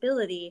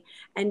accountability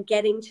and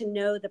getting to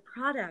know the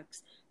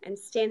products and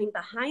standing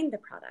behind the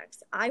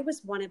products. I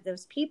was one of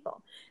those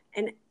people.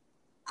 And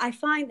I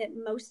find that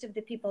most of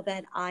the people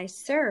that I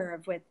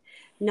serve with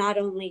not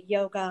only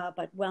yoga,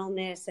 but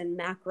wellness and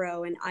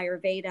macro and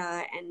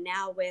Ayurveda, and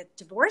now with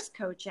divorce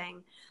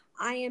coaching,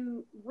 I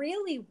am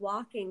really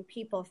walking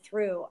people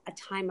through a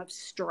time of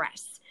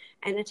stress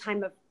and a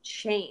time of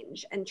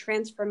change and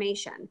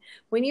transformation.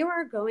 When you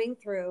are going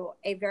through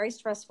a very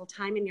stressful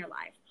time in your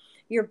life,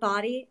 your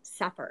body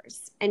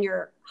suffers and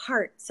your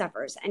heart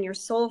suffers and your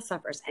soul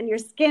suffers and your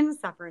skin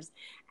suffers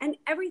and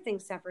everything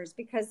suffers,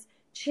 because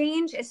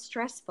change is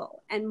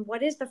stressful. And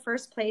what is the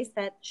first place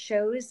that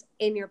shows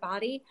in your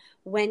body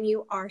when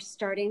you are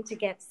starting to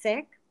get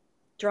sick?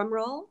 Drum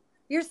roll,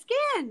 your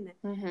skin.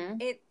 Mm-hmm.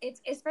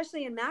 It's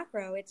especially in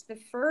macro, it's the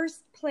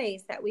first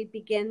place that we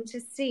begin to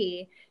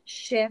see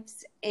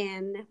shifts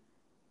in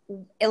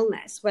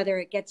illness, whether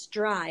it gets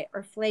dry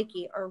or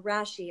flaky or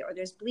rashy or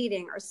there's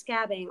bleeding or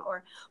scabbing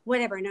or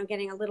whatever. And I'm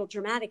getting a little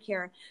dramatic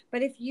here,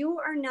 but if you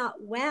are not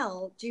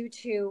well due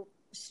to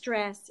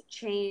stress,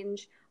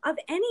 change of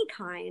any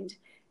kind,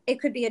 it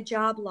could be a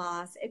job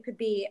loss, it could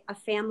be a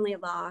family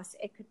loss,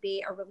 it could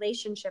be a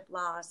relationship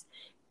loss,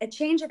 a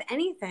change of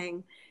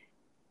anything.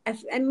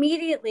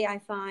 Immediately I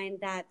find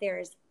that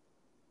there's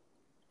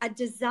a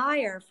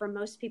desire for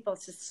most people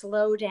to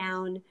slow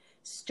down,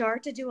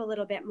 start to do a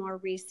little bit more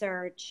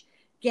research,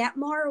 get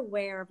more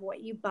aware of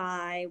what you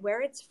buy,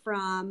 where it's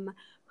from,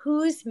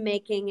 who's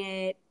making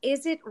it.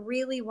 Is it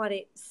really what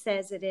it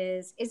says it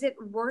is? Is it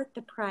worth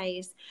the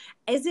price?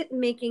 Is it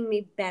making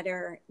me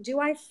better? Do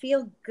I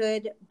feel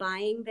good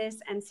buying this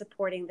and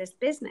supporting this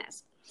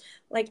business?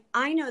 Like,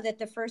 I know that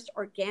the first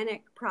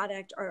organic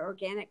product or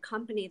organic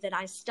company that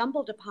I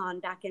stumbled upon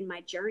back in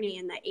my journey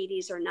in the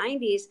 80s or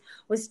 90s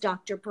was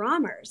Dr.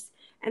 Brommer's.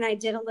 And I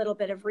did a little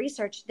bit of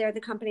research. They're the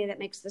company that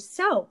makes the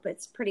soap.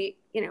 It's pretty,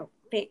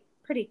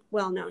 pretty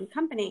well-known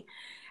company.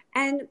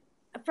 And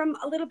from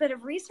a little bit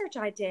of research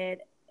I did,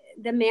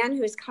 the man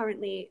who is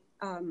currently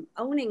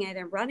owning it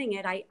and running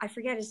it, I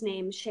forget his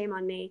name, shame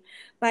on me,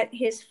 but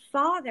his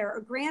father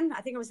or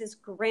I think it was his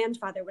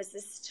grandfather, was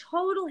this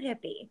total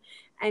hippie.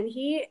 And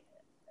he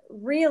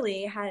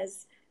really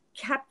has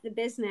kept the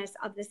business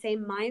of the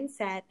same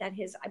mindset that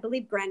his, I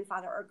believe,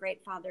 grandfather or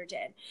great father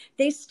did.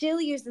 They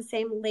still use the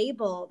same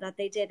label that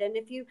they did. And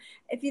if you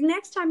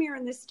next time you're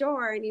in the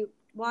store and you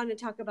want to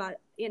talk about,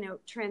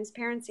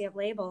 transparency of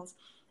labels,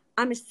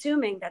 I'm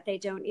assuming that they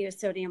don't use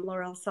sodium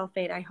lauryl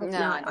sulfate. I hope No,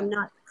 not. I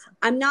don't.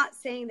 I'm not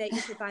saying that you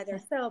should buy their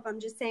soap. I'm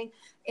just saying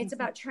it's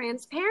about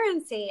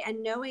transparency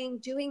and knowing,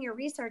 doing your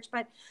research.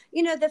 But,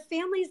 the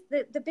families,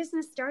 the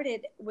business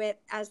started with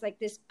as like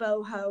this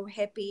boho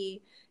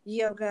hippie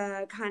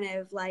yoga kind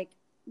of like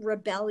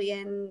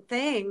rebellion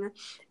thing.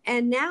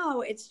 And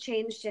now it's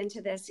changed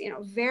into this,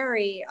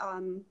 very,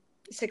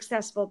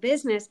 successful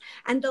business.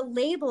 And the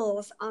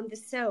labels on the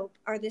soap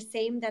are the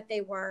same that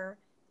they were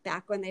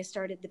back when they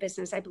started the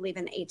business, I believe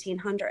in the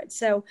 1800s.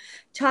 So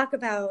talk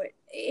about,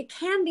 it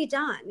can be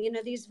done.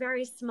 These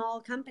very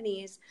small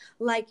companies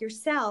like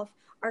yourself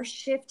are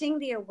shifting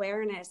the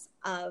awareness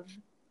of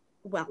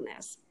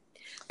wellness.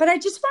 But I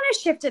just want to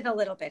shift it a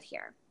little bit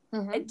here.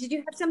 Mm-hmm. Did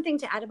you have something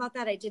to add about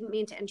that? I didn't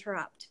mean to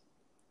interrupt.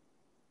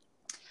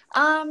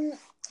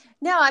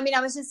 No, I mean,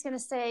 I was just going to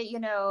say,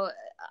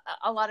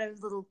 a lot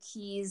of little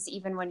keys,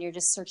 even when you're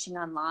just searching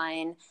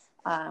online,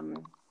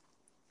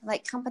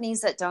 like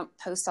companies that don't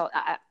post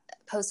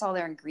all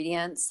their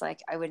ingredients,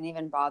 like I wouldn't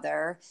even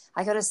bother.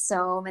 I go to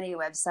so many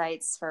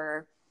websites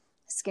for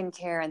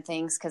skincare and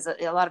things because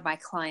a lot of my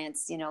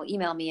clients,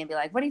 email me and be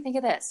like, what do you think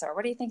of this? Or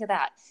what do you think of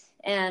that?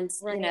 And,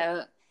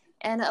 right.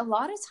 And a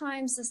lot of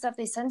times the stuff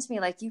they send to me,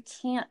 like you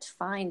can't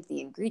find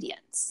the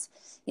ingredients,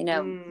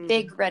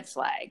 big red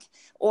flag,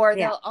 or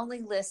they'll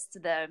only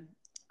list the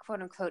quote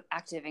unquote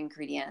active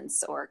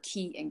ingredients or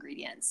key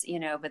ingredients,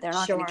 but they're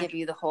not going to give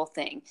you the whole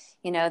thing.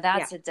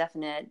 That's a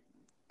definite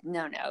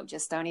no,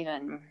 just don't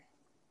even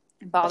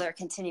bother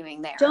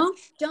continuing there.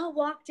 Don't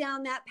walk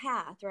down that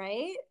path.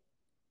 Right.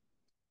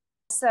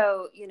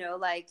 So,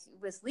 like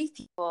with Leaf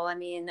People, I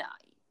mean,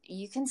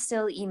 you can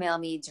still email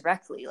me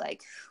directly.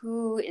 Like,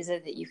 who is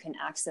it that you can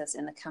access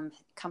in the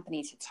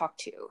company to talk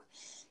to?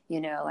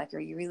 Like, are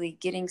you really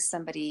getting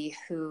somebody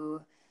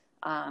who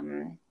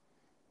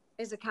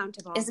is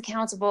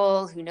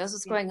accountable, who knows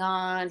what's going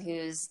on,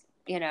 who's,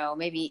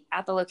 maybe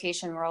at the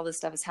location where all this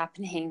stuff is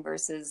happening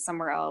versus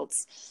somewhere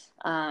else,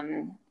 so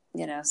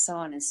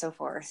on and so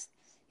forth.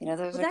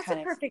 Those are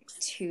kind of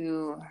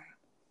two,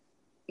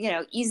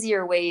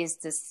 easier ways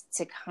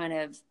to kind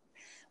of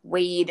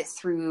wade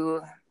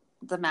through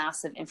the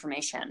mass of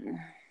information.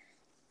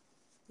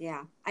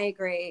 Yeah, I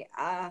agree.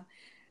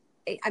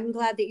 I'm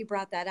glad that you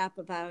brought that up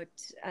about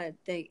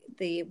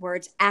the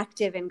words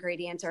active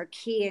ingredients or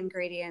key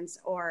ingredients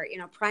or,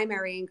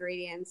 primary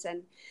ingredients.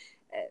 And,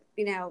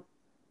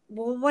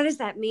 well, what does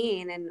that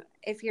mean? And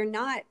if you're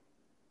not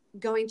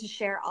going to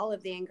share all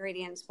of the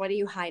ingredients, what are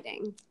you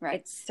hiding? Right.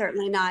 It's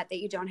certainly not that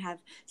you don't have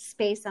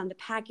space on the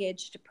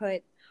package to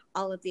put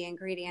all of the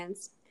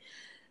ingredients.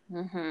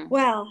 Mm-hmm.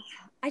 Well,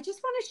 I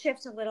just want to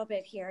shift a little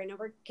bit here. I know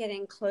we're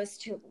getting close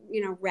to,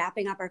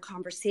 wrapping up our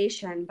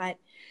conversation, but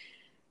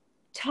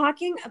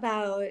talking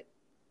about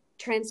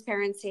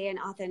transparency and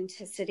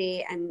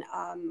authenticity and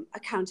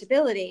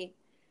accountability.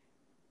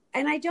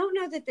 And I don't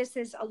know that this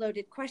is a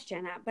loaded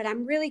question, but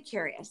I'm really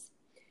curious.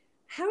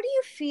 How do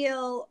you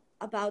feel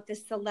about the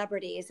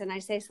celebrities? And I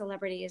say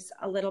celebrities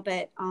a little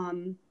bit,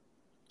 tongue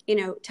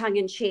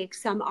in cheek.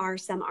 Some are,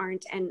 some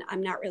aren't. And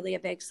I'm not really a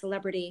big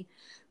celebrity,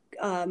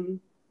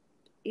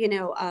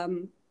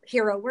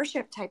 hero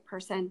worship type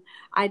person.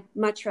 I'd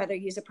much rather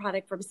use a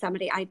product from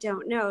somebody I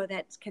don't know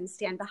that can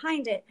stand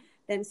behind it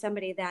than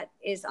somebody that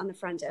is on the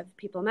front of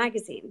People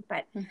magazine.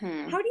 But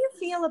how do you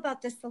feel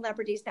about the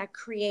celebrities that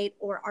create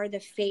or are the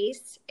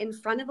face in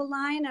front of a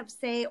line of,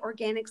 say,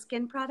 organic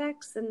skin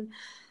products? And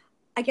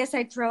I guess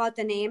I'd throw out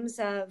the names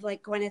of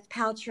like Gwyneth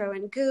Paltrow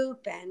and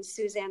Goop and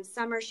Suzanne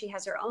Somers. She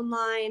has her own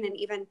line, and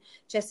even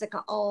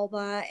Jessica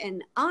Alba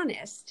and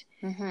Honest.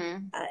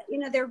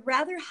 They're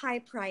rather high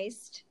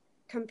priced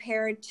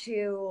compared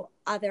to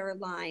other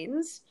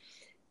lines.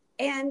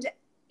 And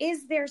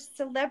is their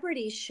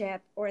celebrityship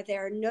or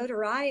their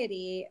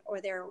notoriety or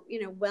their,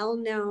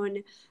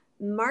 well-known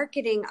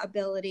marketing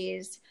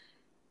abilities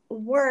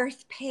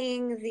worth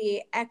paying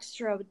the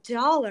extra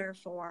dollar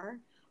for?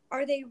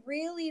 Are they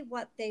really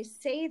what they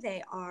say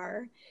they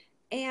are?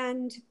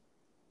 And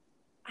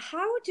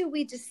how do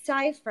we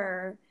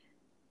decipher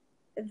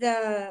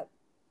the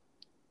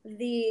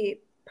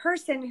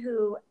person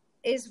who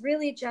is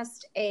really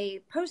just a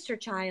poster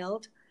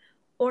child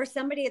or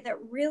somebody that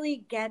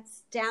really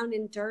gets down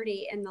and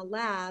dirty in the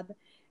lab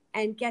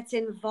and gets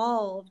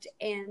involved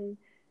in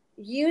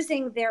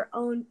using their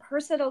own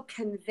personal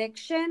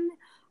conviction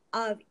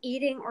of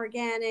eating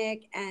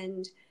organic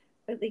and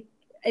like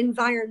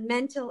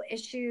environmental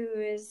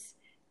issues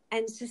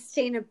and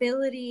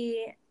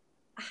sustainability?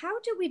 How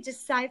do we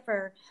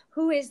decipher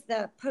who is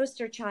the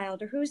poster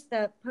child or who's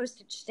the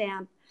postage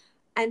stamp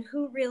and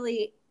who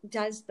really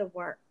does the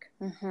work?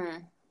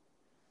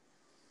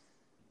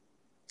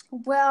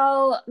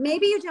 Well,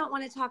 maybe you don't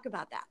want to talk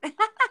about that.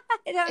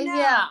 I don't know.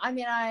 Yeah, I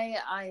mean,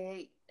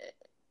 I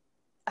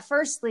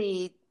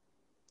firstly,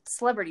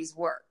 celebrities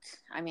work.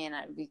 I mean,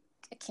 I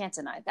can't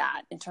deny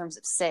that in terms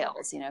of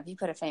sales. If you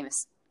put a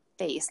famous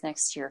face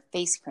next to your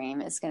face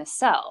cream, it's going to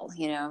sell.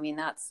 I mean,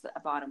 that's the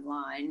bottom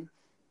line.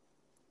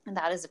 And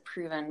that is a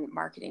proven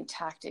marketing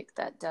tactic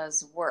that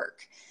does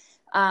work.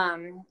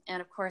 And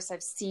of course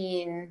I've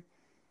seen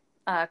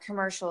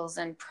commercials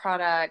and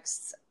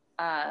products,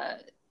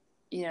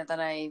 that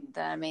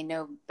I may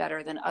know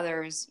better than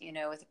others,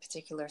 with a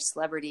particular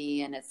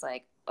celebrity. And it's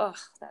like, oh,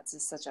 that's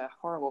just such a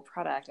horrible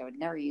product. I would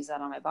never use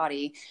that on my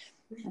body.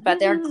 But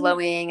they're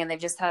glowing and they've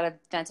just had a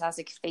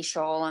fantastic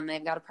facial and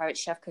they've got a private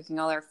chef cooking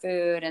all their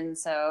food. And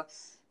so,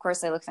 of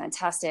course, they look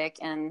fantastic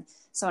and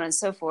so on and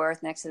so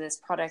forth next to this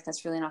product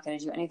that's really not going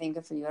to do anything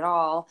good for you at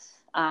all.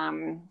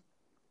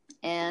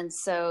 And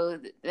so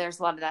there's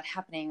a lot of that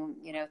happening,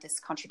 this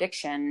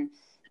contradiction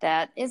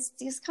that is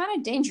kind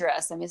of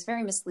dangerous. I mean, it's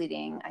very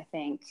misleading, I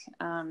think.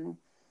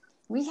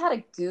 We had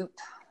a Goop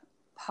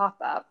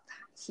pop-up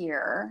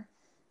here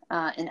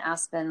in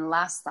Aspen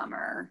last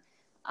summer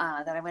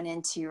that I went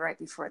into right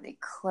before they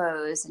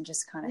closed and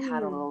just kind of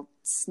had a little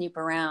snoop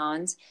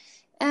around.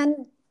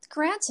 And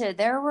granted,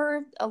 there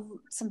were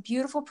some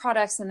beautiful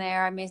products in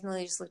there. I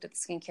mainly just looked at the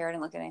skincare. I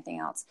didn't look at anything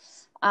else.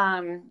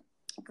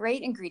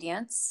 Great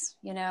ingredients,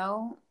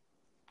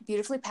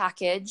 beautifully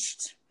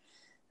packaged,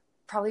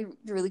 probably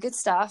really good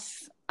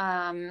stuff,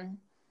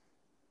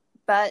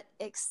 but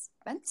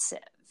expensive,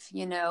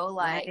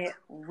 Right.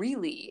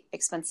 really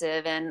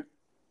expensive. And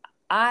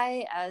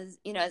I, as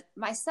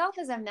myself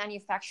as a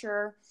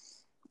manufacturer,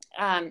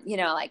 I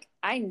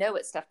know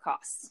what stuff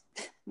costs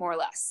more or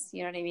less,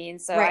 you know what I mean?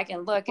 So Right. I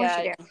can look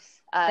at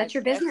that's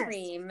your business. a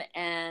cream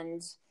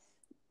and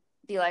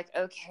be like,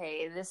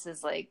 okay, this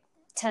is like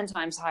 10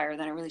 times higher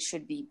than it really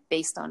should be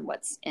based on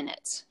what's in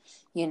it,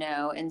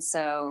 And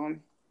so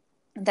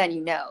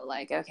then,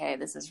 okay,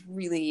 this is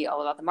really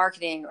all about the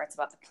marketing or it's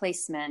about the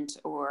placement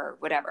or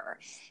whatever.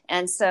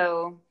 And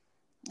so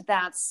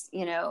that's,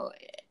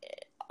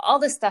 all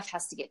this stuff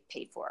has to get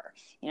paid for.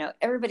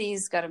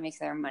 Everybody's got to make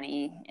their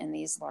money in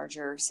these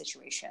larger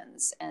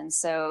situations. And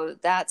so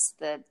that's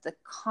the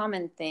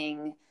common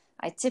thing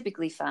I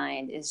typically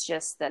find is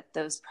just that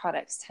those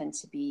products tend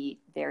to be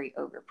very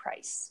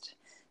overpriced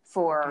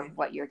for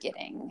what you're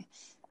getting.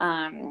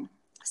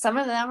 Some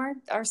of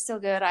them are still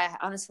good. I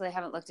honestly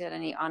haven't looked at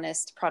any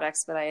Honest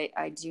products, but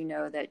I do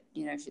know that,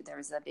 there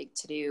was a big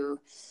to-do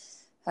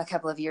a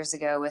couple of years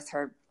ago with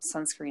her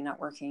sunscreen not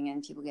working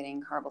and people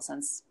getting horrible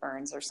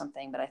sunburns or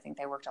something, but I think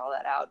they worked all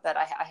that out. But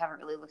I haven't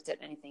really looked at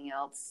anything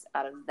else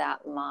out of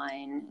that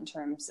line in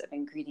terms of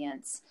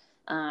ingredients.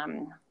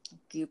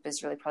 Goop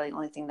is really probably the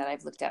only thing that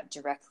I've looked at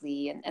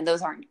directly. And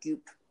those aren't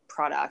Goop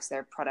products.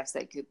 They're products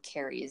that Goop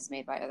carries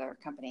made by other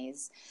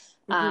companies.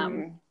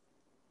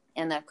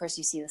 And then of course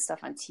you see the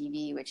stuff on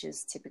TV, which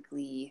is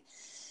typically,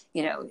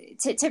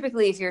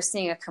 typically if you're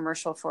seeing a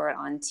commercial for it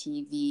on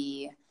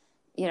TV,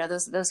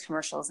 those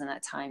commercials in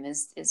that time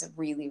is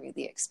really,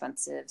 really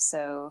expensive.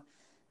 So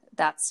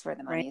that's where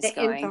the money is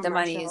going. The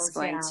money is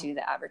going to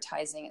the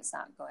advertising. It's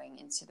not going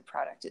into the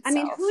product itself. I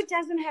mean, who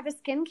doesn't have a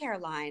skincare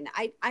line?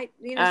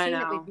 Seeing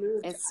that we've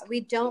moved,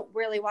 we don't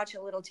really watch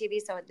a little TV,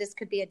 so this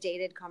could be a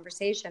dated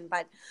conversation.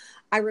 But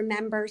I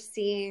remember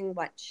seeing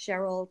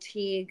Cheryl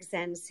Teagues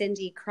and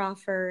Cindy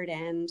Crawford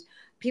and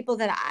people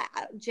that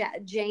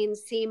Jane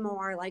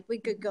Seymour. Like we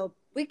could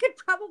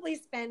probably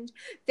spend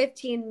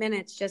 15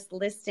 minutes just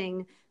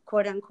listing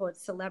quote unquote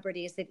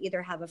celebrities that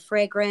either have a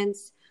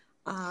fragrance.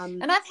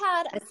 And I've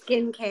had a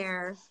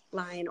skincare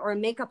line or a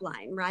makeup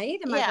line, right?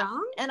 Am I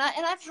wrong? And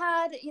I've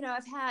had,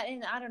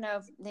 and I don't know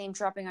if name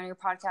dropping on your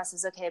podcast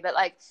is okay, but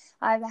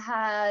I've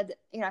had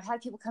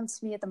people come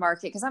to me at the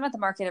market because I'm at the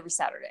market every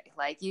Saturday.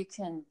 Like you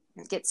can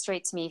get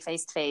straight to me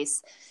face to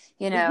face,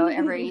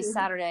 every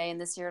Saturday,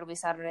 and this year it'll be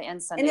Saturday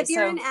and Sunday. And if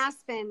you're in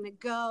Aspen,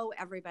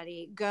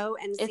 everybody go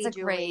and see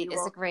Julie.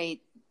 It's a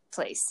great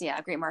place. Yeah.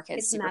 A great market.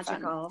 It's super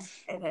magical.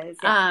 Fun. It is.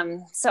 Yeah.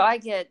 So I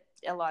get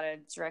a lot of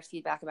direct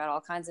feedback about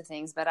all kinds of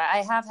things, but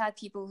I have had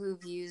people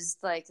who've used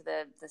like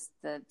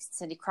the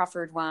Cindy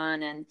Crawford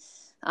one, and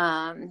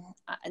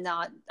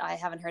I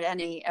haven't heard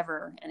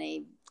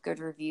any good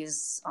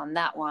reviews on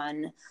that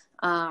one.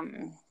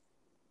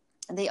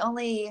 The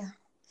only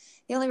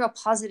real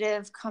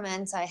positive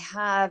comment I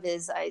have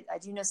is I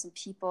do know some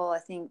people. I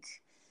think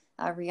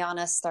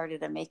Rihanna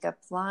started a makeup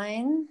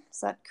line.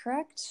 Is that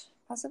correct?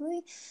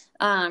 Possibly.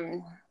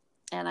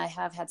 And I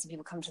have had some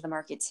people come to the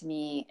market to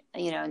me,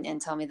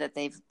 and tell me that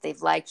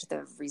they've liked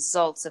the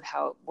results of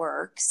how it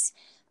works.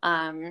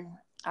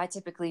 I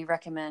typically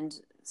recommend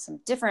some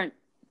different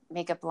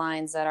makeup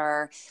lines that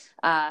are,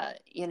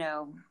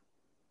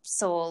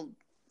 sold,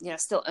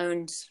 still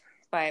owned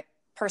by a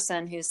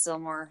person who's still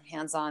more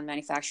hands-on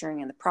manufacturing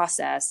in the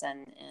process,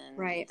 and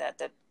right.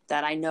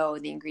 that I know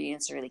the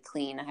ingredients are really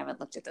clean. I haven't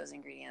looked at those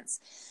ingredients.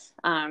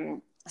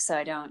 So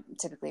I don't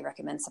typically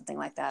recommend something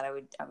like that.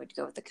 I would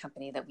go with the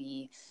company that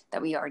we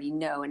already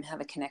know and have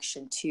a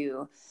connection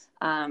to.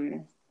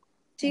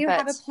 Do you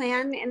have a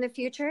plan in the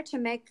future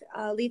to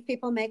leave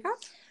people makeup?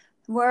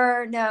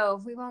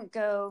 No, we won't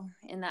go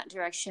in that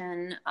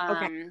direction.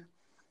 Okay.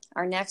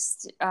 Our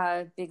next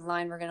big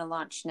line we're going to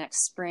launch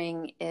next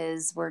spring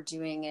is we're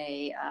doing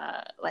a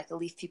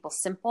Leaf People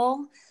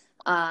Simple.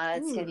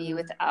 It's going to be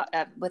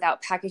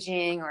without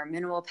packaging or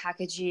minimal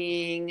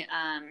packaging.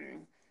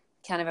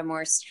 Kind of a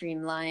more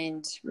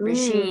streamlined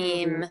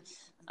regime.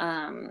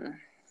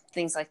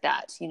 things like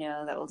that,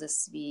 that will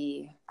just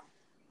be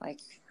like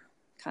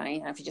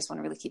kind of, if you just want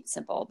to really keep it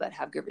simple, but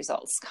have good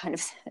results kind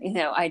of,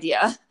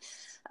 idea.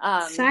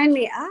 Sign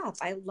me up.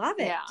 I love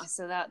it. Yeah.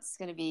 So that's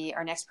going to be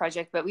our next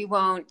project, but we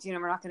won't,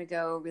 we're not going to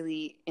go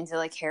really into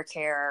like hair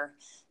care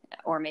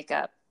or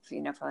makeup,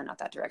 probably not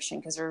that direction,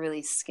 because we're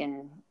really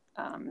skin,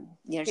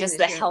 just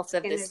the health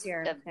of this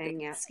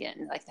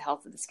skin, like the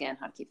health of the skin,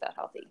 how to keep that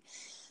healthy,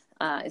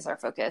 is our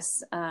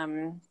focus.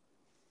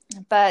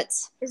 But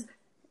is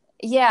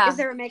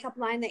there a makeup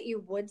line that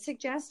you would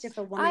suggest if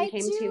a woman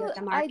came to you at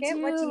the market?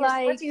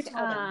 What do you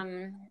tell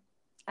them?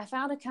 I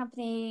found a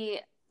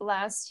company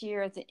last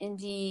year at the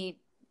Indie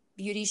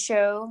Beauty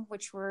Show,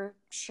 which we're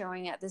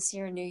showing at this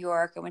year in New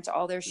York. I went to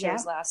all their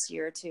shows last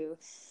year to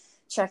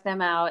check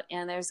them out.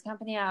 And there's a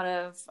company out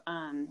of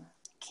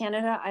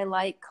Canada I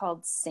like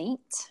called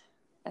Saint,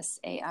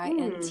 Saint.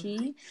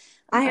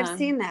 I have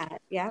seen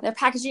that. Yeah. Their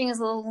packaging is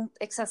a little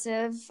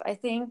excessive, I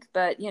think,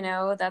 but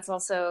that's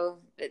also,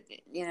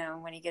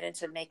 when you get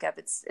into makeup,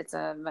 it's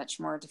a much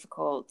more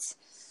difficult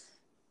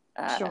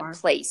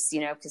place,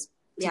 because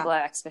people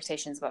have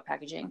expectations about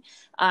packaging.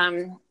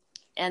 And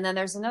then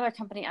there's another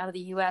company out of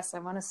the US. I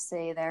want to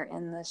say they're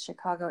in the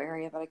Chicago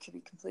area, but I could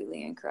be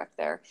completely incorrect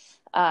there.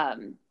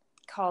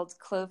 Called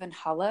Clove and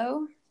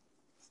Hollow.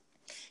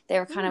 They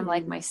were kind of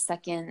like my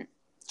second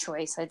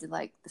choice. I did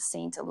like the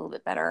Saint a little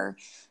bit better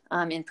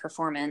in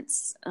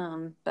performance,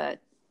 but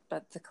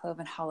the Clove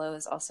and Hollow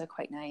is also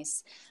quite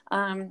nice.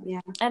 And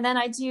then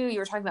you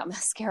were talking about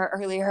mascara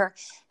earlier,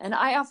 and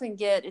I often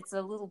it's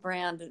a little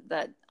brand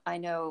that I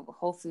know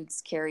Whole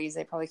Foods carries.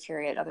 They probably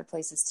carry it other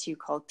places too,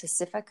 called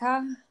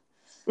Pacifica.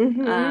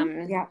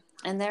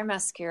 And their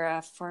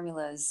mascara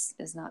formula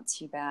is not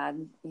too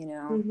bad,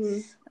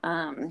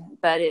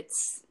 but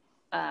it's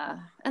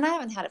and I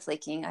haven't had it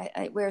flaking.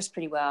 It wears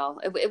pretty well.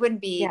 It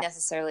wouldn't be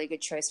necessarily a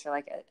good choice for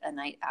like a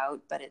night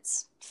out, but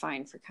it's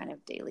fine for kind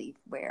of daily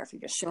wear if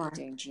you're just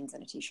doing jeans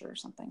and a t-shirt or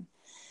something.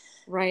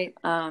 Right.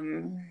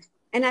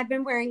 And I've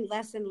been wearing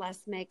less and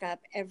less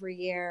makeup every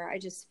year. I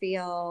just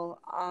feel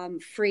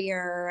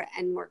freer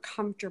and more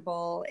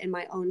comfortable in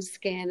my own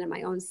skin and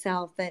my own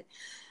self, that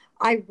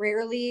I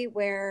rarely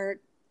wear,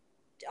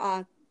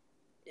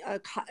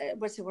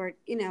 what's the word?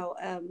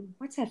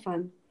 What's that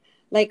fun?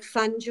 Like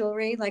fun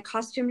jewelry, like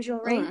costume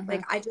jewelry. Mm-hmm.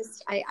 Like I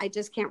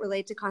just can't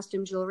relate to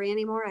costume jewelry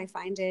anymore. I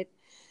find it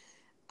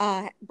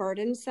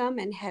burdensome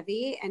and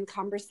heavy and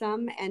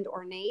cumbersome and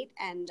ornate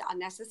and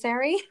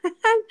unnecessary.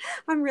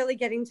 I'm really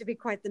getting to be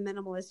quite the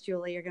minimalist,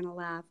 Julie. You're gonna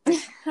laugh,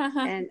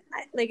 and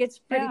it's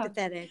pretty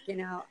pathetic.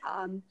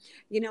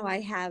 I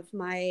have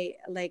my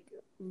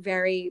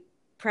very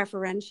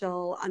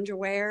preferential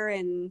underwear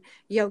and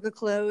yoga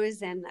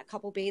clothes and a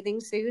couple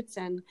bathing suits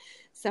and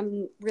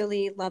some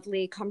really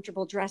lovely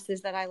comfortable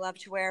dresses that I love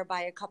to wear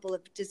by a couple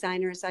of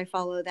designers I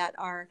follow that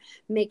are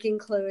making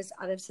clothes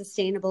out of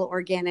sustainable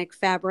organic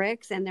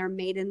fabrics, and they're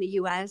made in the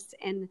US.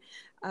 And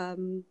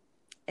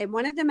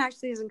one of them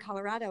actually is in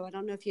Colorado. I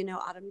don't know if you know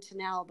Autumn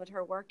Tennell, but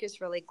her work is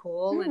really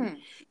cool. And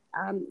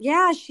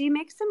she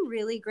makes some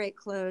really great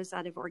clothes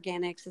out of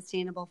organic,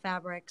 sustainable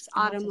fabrics.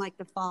 Autumn, like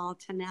the fall,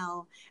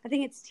 Tennell. I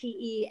think it's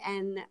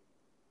Tenyel.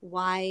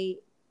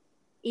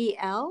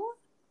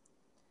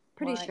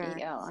 Pretty sure.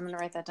 I'm going to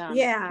write that down.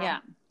 Yeah.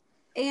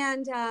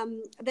 And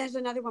there's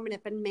another woman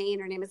up in Maine.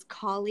 Her name is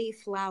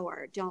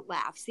Cauliflower. Don't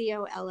laugh.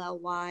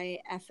 COLLYFLOWER.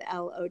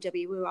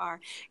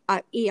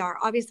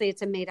 Obviously,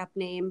 it's a made-up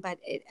name, but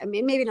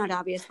maybe not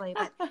obviously,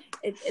 but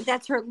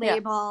that's her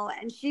label,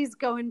 and she's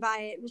going by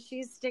it, and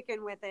she's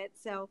sticking with it.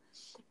 So,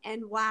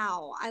 and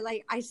wow,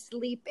 I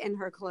sleep in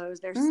her clothes.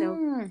 They're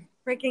so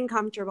freaking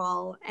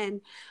comfortable,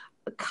 and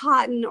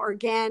cotton,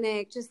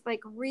 organic, just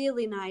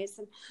really nice.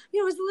 And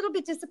I was a little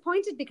bit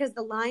disappointed because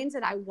the lines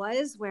that I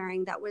was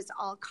wearing that was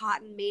all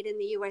cotton, made in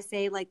the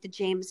USA, like the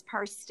James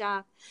Purse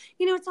stuff,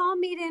 it's all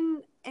made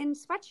in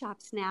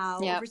sweatshops now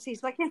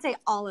overseas. Well, I can't say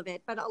all of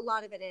it, but a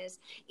lot of it is.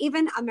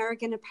 Even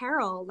American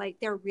Apparel,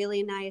 they're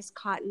really nice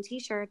cotton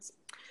t-shirts.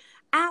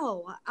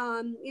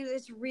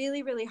 It's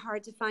really, really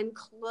hard to find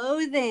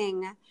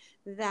clothing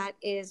that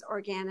is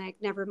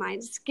organic, never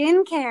mind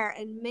skincare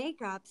and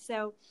makeup.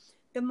 So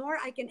the more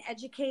I can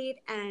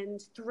educate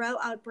and throw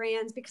out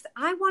brands, because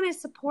I want to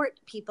support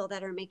people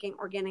that are making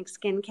organic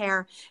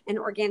skincare and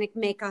organic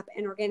makeup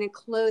and organic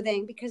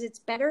clothing, because it's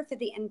better for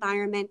the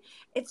environment.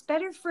 It's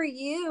better for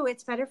you.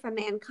 It's better for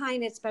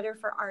mankind. It's better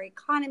for our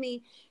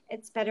economy.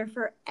 It's better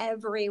for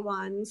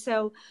everyone.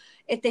 So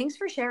thanks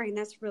for sharing.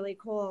 That's really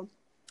cool.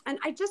 And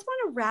I just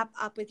want to wrap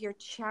up with your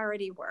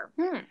charity work.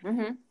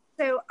 Mm-hmm.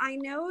 So I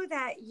know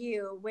that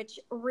you,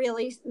 which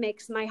really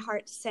makes my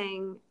heart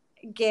sing,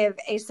 give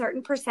a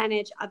certain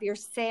percentage of your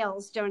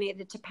sales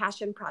donated to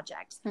passion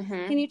projects.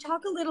 Mm-hmm. Can you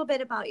talk a little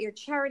bit about your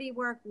charity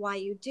work, why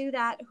you do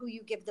that, who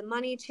you give the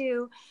money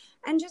to,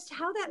 and just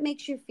how that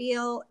makes you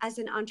feel as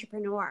an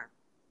entrepreneur?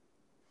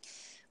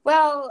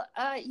 Well,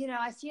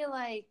 I feel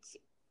like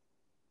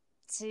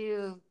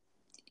to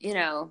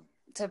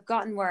have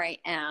gotten where I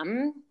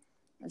am,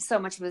 so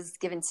much was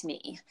given to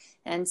me.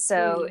 And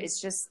so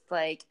it's just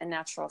like a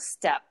natural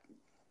step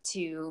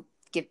to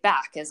give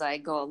back as I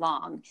go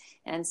along.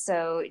 And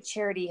so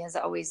charity has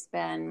always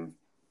been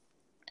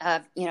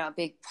a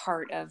big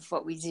part of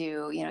what we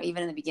do.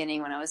 Even in the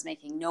beginning when I was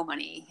making no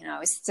money, I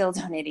was still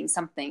donating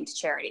something to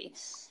charity.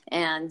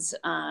 And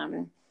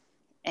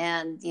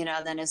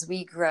then as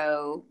we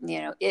grow,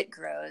 it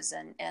grows.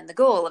 And the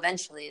goal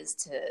eventually is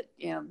to,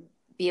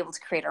 be able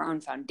to create our own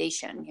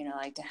foundation,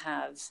 like to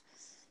have,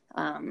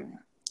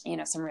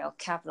 some real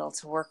capital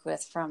to work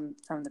with from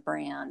the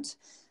brand.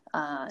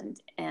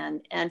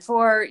 And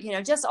for,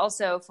 just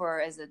also for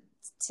as a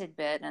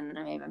tidbit, and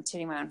maybe I'm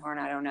tooting my own horn,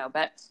 I don't know,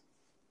 but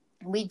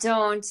we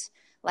don't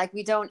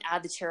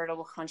add the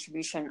charitable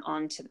contribution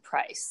onto the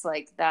price.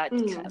 Like that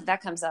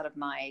comes out of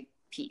my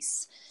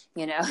piece,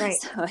 Right.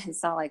 So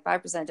it's not like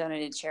 5%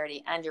 donated to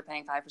charity and you're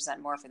paying 5%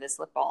 more for this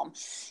lip balm.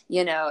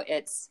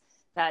 It's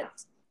that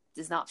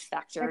is not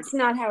factored. That's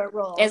not how it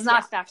rolls. It's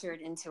not factored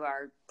into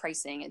our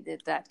pricing.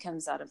 That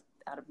comes out of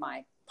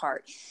my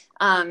part.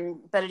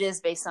 But it is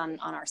based on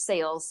our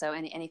sales. So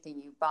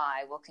anything you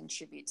buy will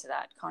contribute to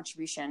that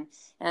contribution.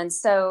 And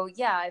so,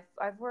 yeah,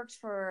 I've worked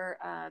for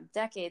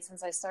decades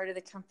since I started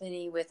the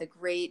company with a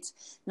great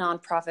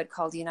nonprofit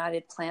called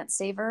United Plant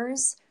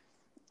Savers.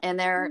 And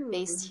they're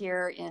based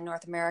here in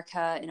North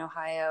America, in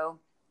Ohio.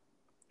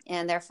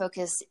 And their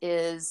focus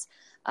is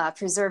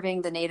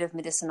preserving the native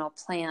medicinal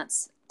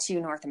plants to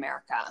North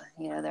America.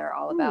 They're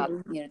all about,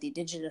 the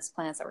indigenous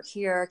plants that were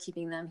here,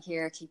 keeping them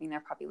here, keeping their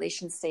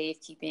population safe,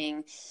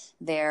 keeping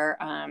their,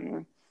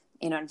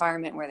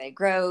 environment where they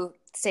grow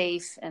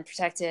safe and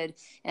protected.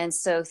 And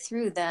so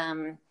through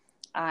them,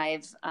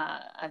 I've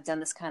done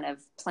this kind of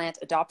plant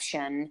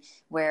adoption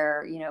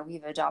where,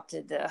 we've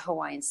adopted the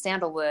Hawaiian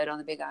sandalwood on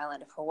the Big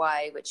Island of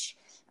Hawaii, which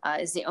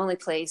is the only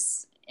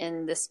place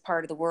in this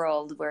part of the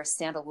world where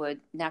sandalwood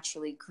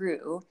naturally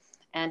grew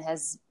and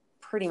has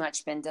pretty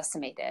much been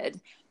decimated.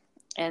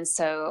 And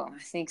so I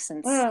think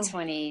since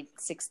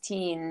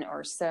 2016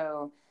 or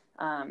so,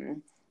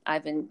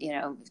 I've been,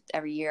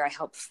 every year I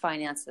help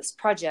finance this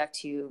project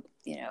to,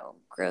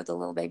 grow the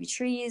little baby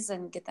trees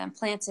and get them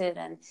planted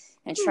and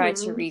try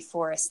to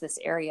reforest this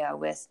area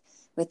with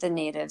the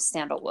native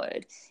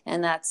sandalwood.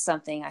 And that's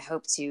something I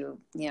hope to,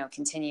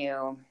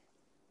 continue,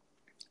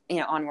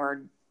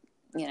 onward,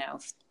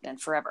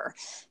 and forever,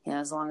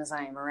 as long as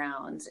I am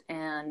around.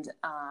 And,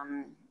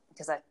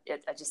 because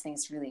I just think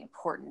it's really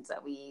important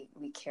that we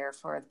care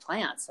for the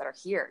plants that are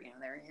here.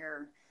 They're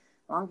here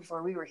long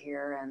before we were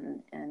here,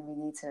 and we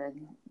need to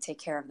take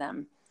care of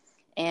them.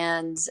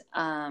 And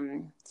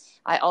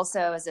I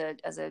also, as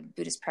a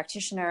Buddhist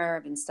practitioner,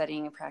 I've been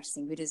studying and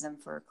practicing Buddhism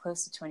for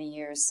close to 20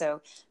 years.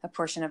 So a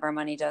portion of our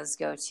money does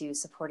go to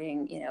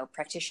supporting,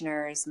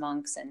 practitioners,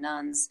 monks, and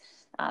nuns.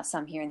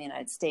 Some here in the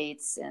United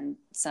States, and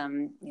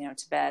some,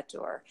 Tibet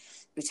or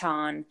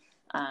Bhutan.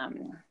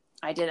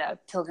 I did a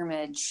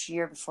pilgrimage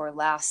year before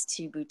last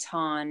to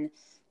Bhutan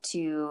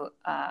to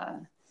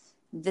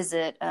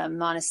visit a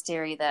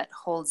monastery that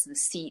holds the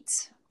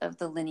seat of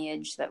the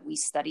lineage that we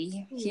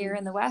study here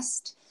in the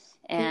West.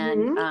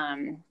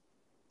 And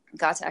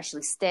got to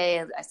actually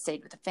stay. I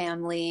stayed with the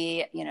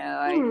family.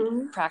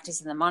 I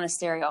practiced in the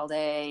monastery all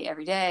day,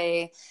 every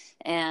day.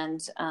 And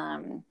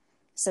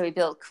so we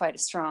built quite a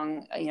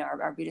strong,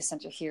 our Buddhist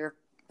center here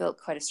built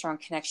quite a strong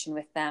connection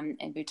with them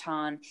in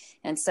Bhutan.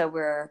 And so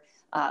we're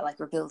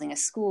building a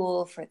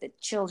school for the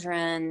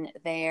children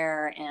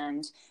there,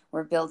 and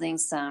we're building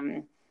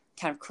some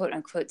kind of quote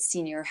unquote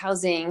senior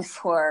housing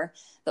for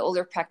the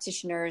older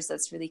practitioners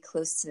that's really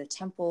close to the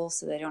temple,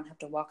 so they don't have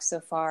to walk so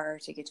far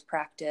to get to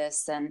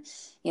practice. And,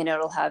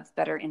 it'll have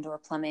better indoor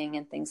plumbing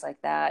and things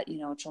like that,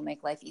 which will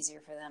make life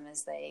easier for them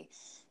as they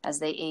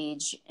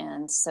age.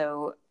 And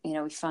so,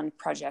 we fund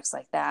projects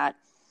like that.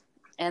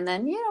 And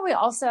then, we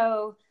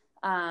also,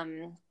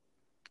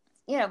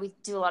 we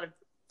do a lot of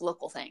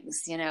local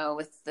things,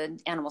 with the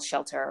animal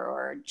shelter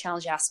or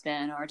Challenge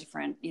Aspen or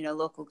different,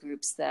 local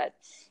groups that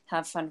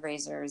have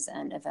fundraisers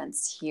and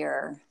events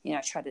here.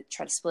 Try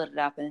to split it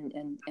up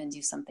and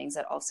do some things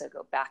that also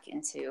go back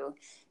into,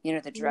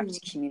 the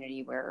direct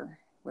community where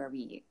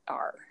we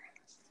are.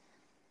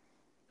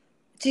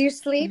 Do you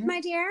sleep,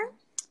 my dear?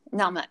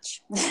 Not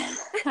much.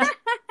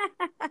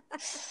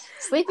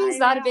 Sleeping is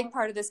not a big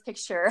part of this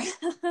picture.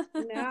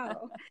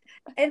 No.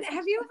 And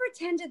have you ever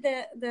attended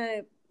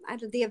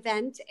the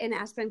event in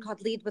Aspen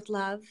called Lead with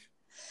Love?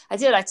 I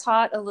did. I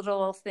taught a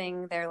little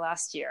thing there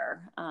last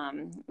year,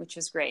 which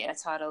was great. I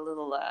taught a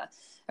little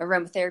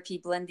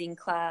aromatherapy blending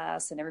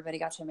class, and everybody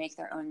got to make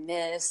their own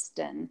mist,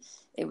 and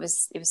it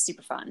was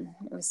super fun.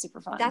 It was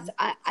super fun.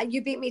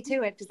 You beat me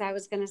to it, because I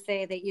was going to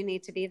say that you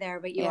need to be there,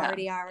 but you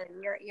already are,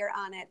 and you're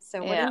on it.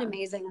 So what an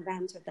amazing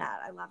event with that.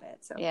 I love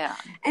it. So yeah.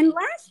 And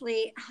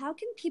lastly, how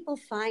can people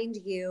find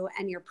you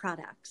and your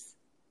products?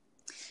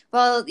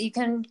 Well, you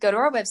can go to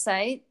our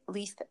website,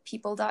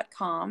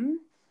 leafpeople.com,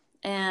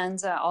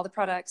 and all the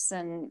products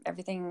and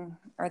everything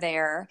are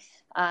there.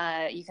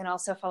 You can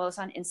also follow us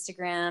on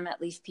Instagram at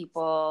Leaf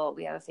People.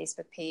 We have a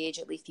Facebook page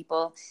at Leaf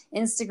People.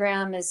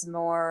 Instagram is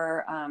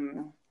more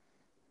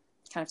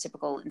kind of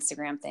typical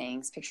Instagram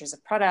things, pictures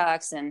of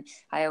products. And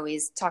I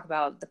always talk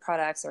about the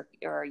products or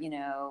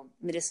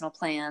medicinal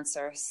plants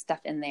or stuff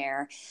in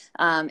there.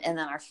 And then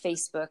our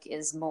Facebook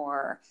is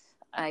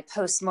I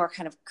post more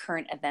kind of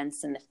current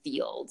events in the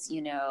field,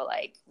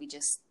 like we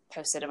just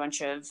posted a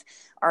bunch of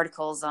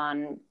articles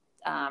on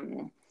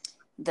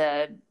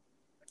the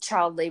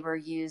child labor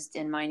used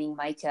in mining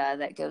mica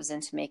that goes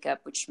into makeup,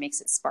 which makes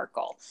it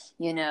sparkle,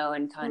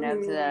 and kind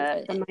of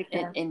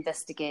the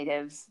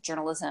investigative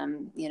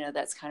journalism,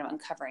 that's kind of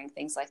uncovering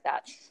things like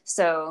that.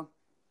 So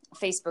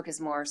Facebook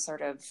is more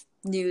sort of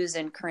news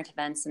and current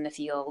events in the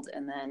field.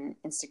 And then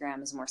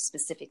Instagram is more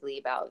specifically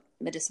about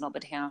medicinal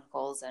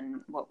botanicals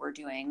and what we're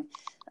doing,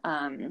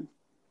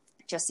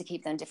 just to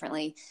keep them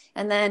differently.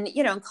 And then,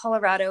 in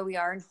Colorado, we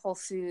are in Whole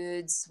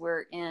Foods.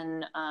 We're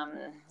in,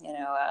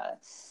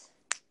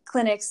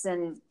 clinics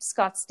in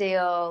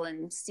Scottsdale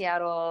and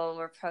Seattle.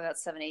 We're probably about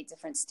 7-8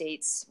 different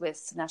states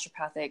with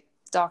naturopathic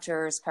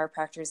doctors,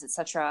 chiropractors,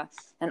 etc.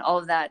 And all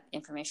of that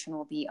information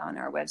will be on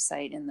our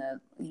website in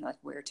the, like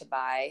where to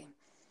buy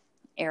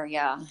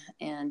area.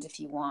 And if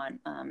you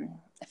want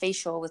a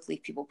facial with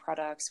Leaf People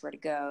products, where to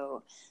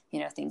go,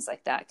 things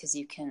like that. Because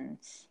you can,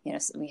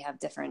 so we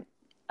have different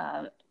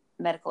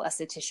medical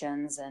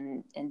estheticians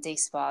and day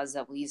spas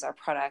that will use our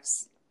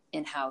products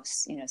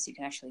in-house, so you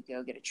can actually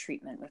go get a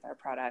treatment with our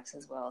products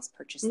as well as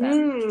purchase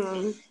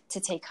them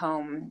to take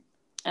home.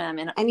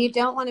 And you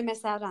don't want to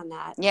miss out on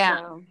that. Yeah.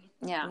 So,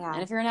 yeah.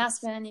 And if you're in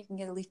Aspen, you can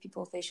get a Leaf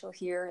People facial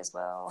here as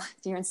well.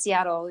 If you're in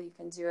Seattle, you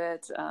can do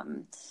it.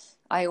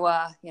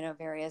 Iowa,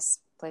 various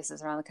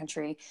places around the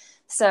country.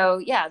 So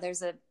yeah,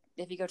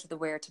 if you go to the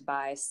where to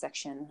buy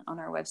section on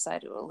our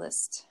website, it will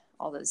list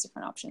all those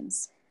different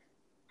options.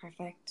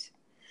 Perfect.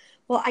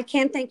 Well, I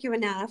can't thank you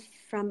enough.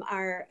 From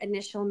our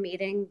initial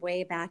meeting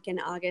way back in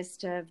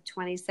August of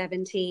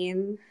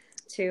 2017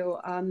 to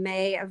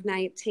May of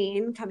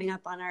 19, coming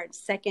up on our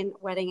second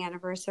wedding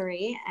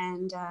anniversary,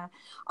 and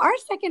our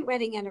second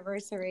wedding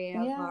anniversary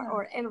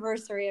or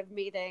anniversary of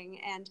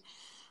meeting. And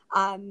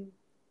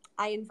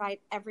I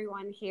invite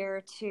everyone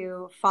here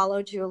to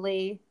follow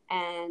Julie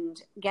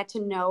and get to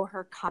know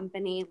her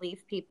company,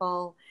 Leaf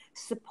People,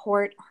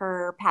 support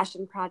her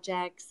passion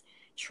projects,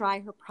 try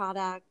her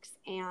products,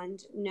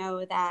 and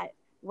know that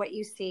what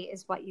you see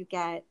is what you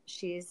get.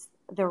 She's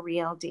the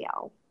real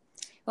deal.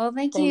 Well,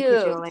 thank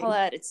you,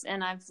 Paulette.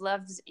 And I've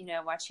loved,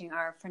 watching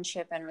our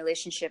friendship and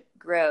relationship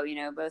grow,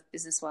 both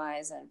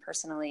business-wise and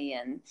personally.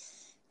 And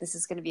this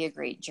is going to be a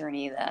great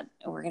journey that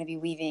we're going to be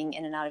weaving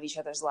in and out of each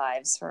other's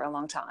lives for a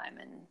long time.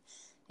 And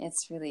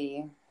it's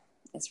really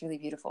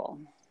beautiful.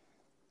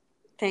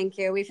 Thank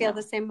you. We feel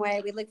the same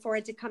way. We look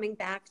forward to coming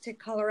back to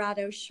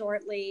Colorado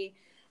shortly.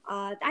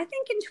 I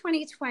think in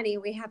 2020,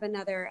 we have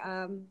another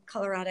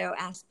Colorado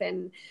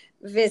Aspen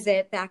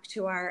visit back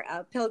to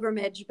our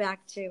pilgrimage,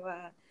 back to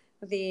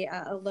the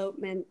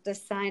elopement, the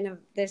scene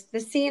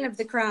of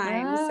the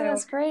crime. Oh, so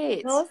that's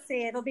great. We'll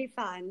see. It'll be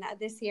fun.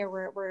 This year,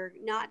 we're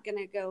not going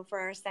to go for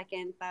our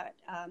second, but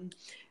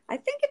I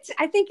think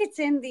it's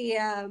in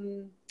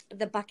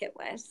the bucket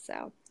list.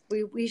 So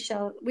we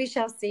shall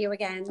see you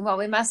again. Well,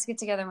 we must get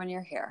together when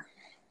you're here.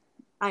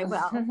 I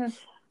will.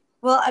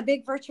 Well, a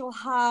big virtual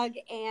hug,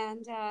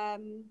 and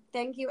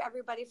thank you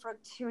everybody for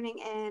tuning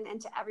in, and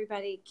to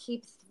everybody,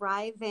 keep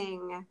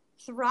thriving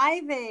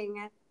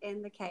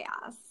in the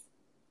chaos.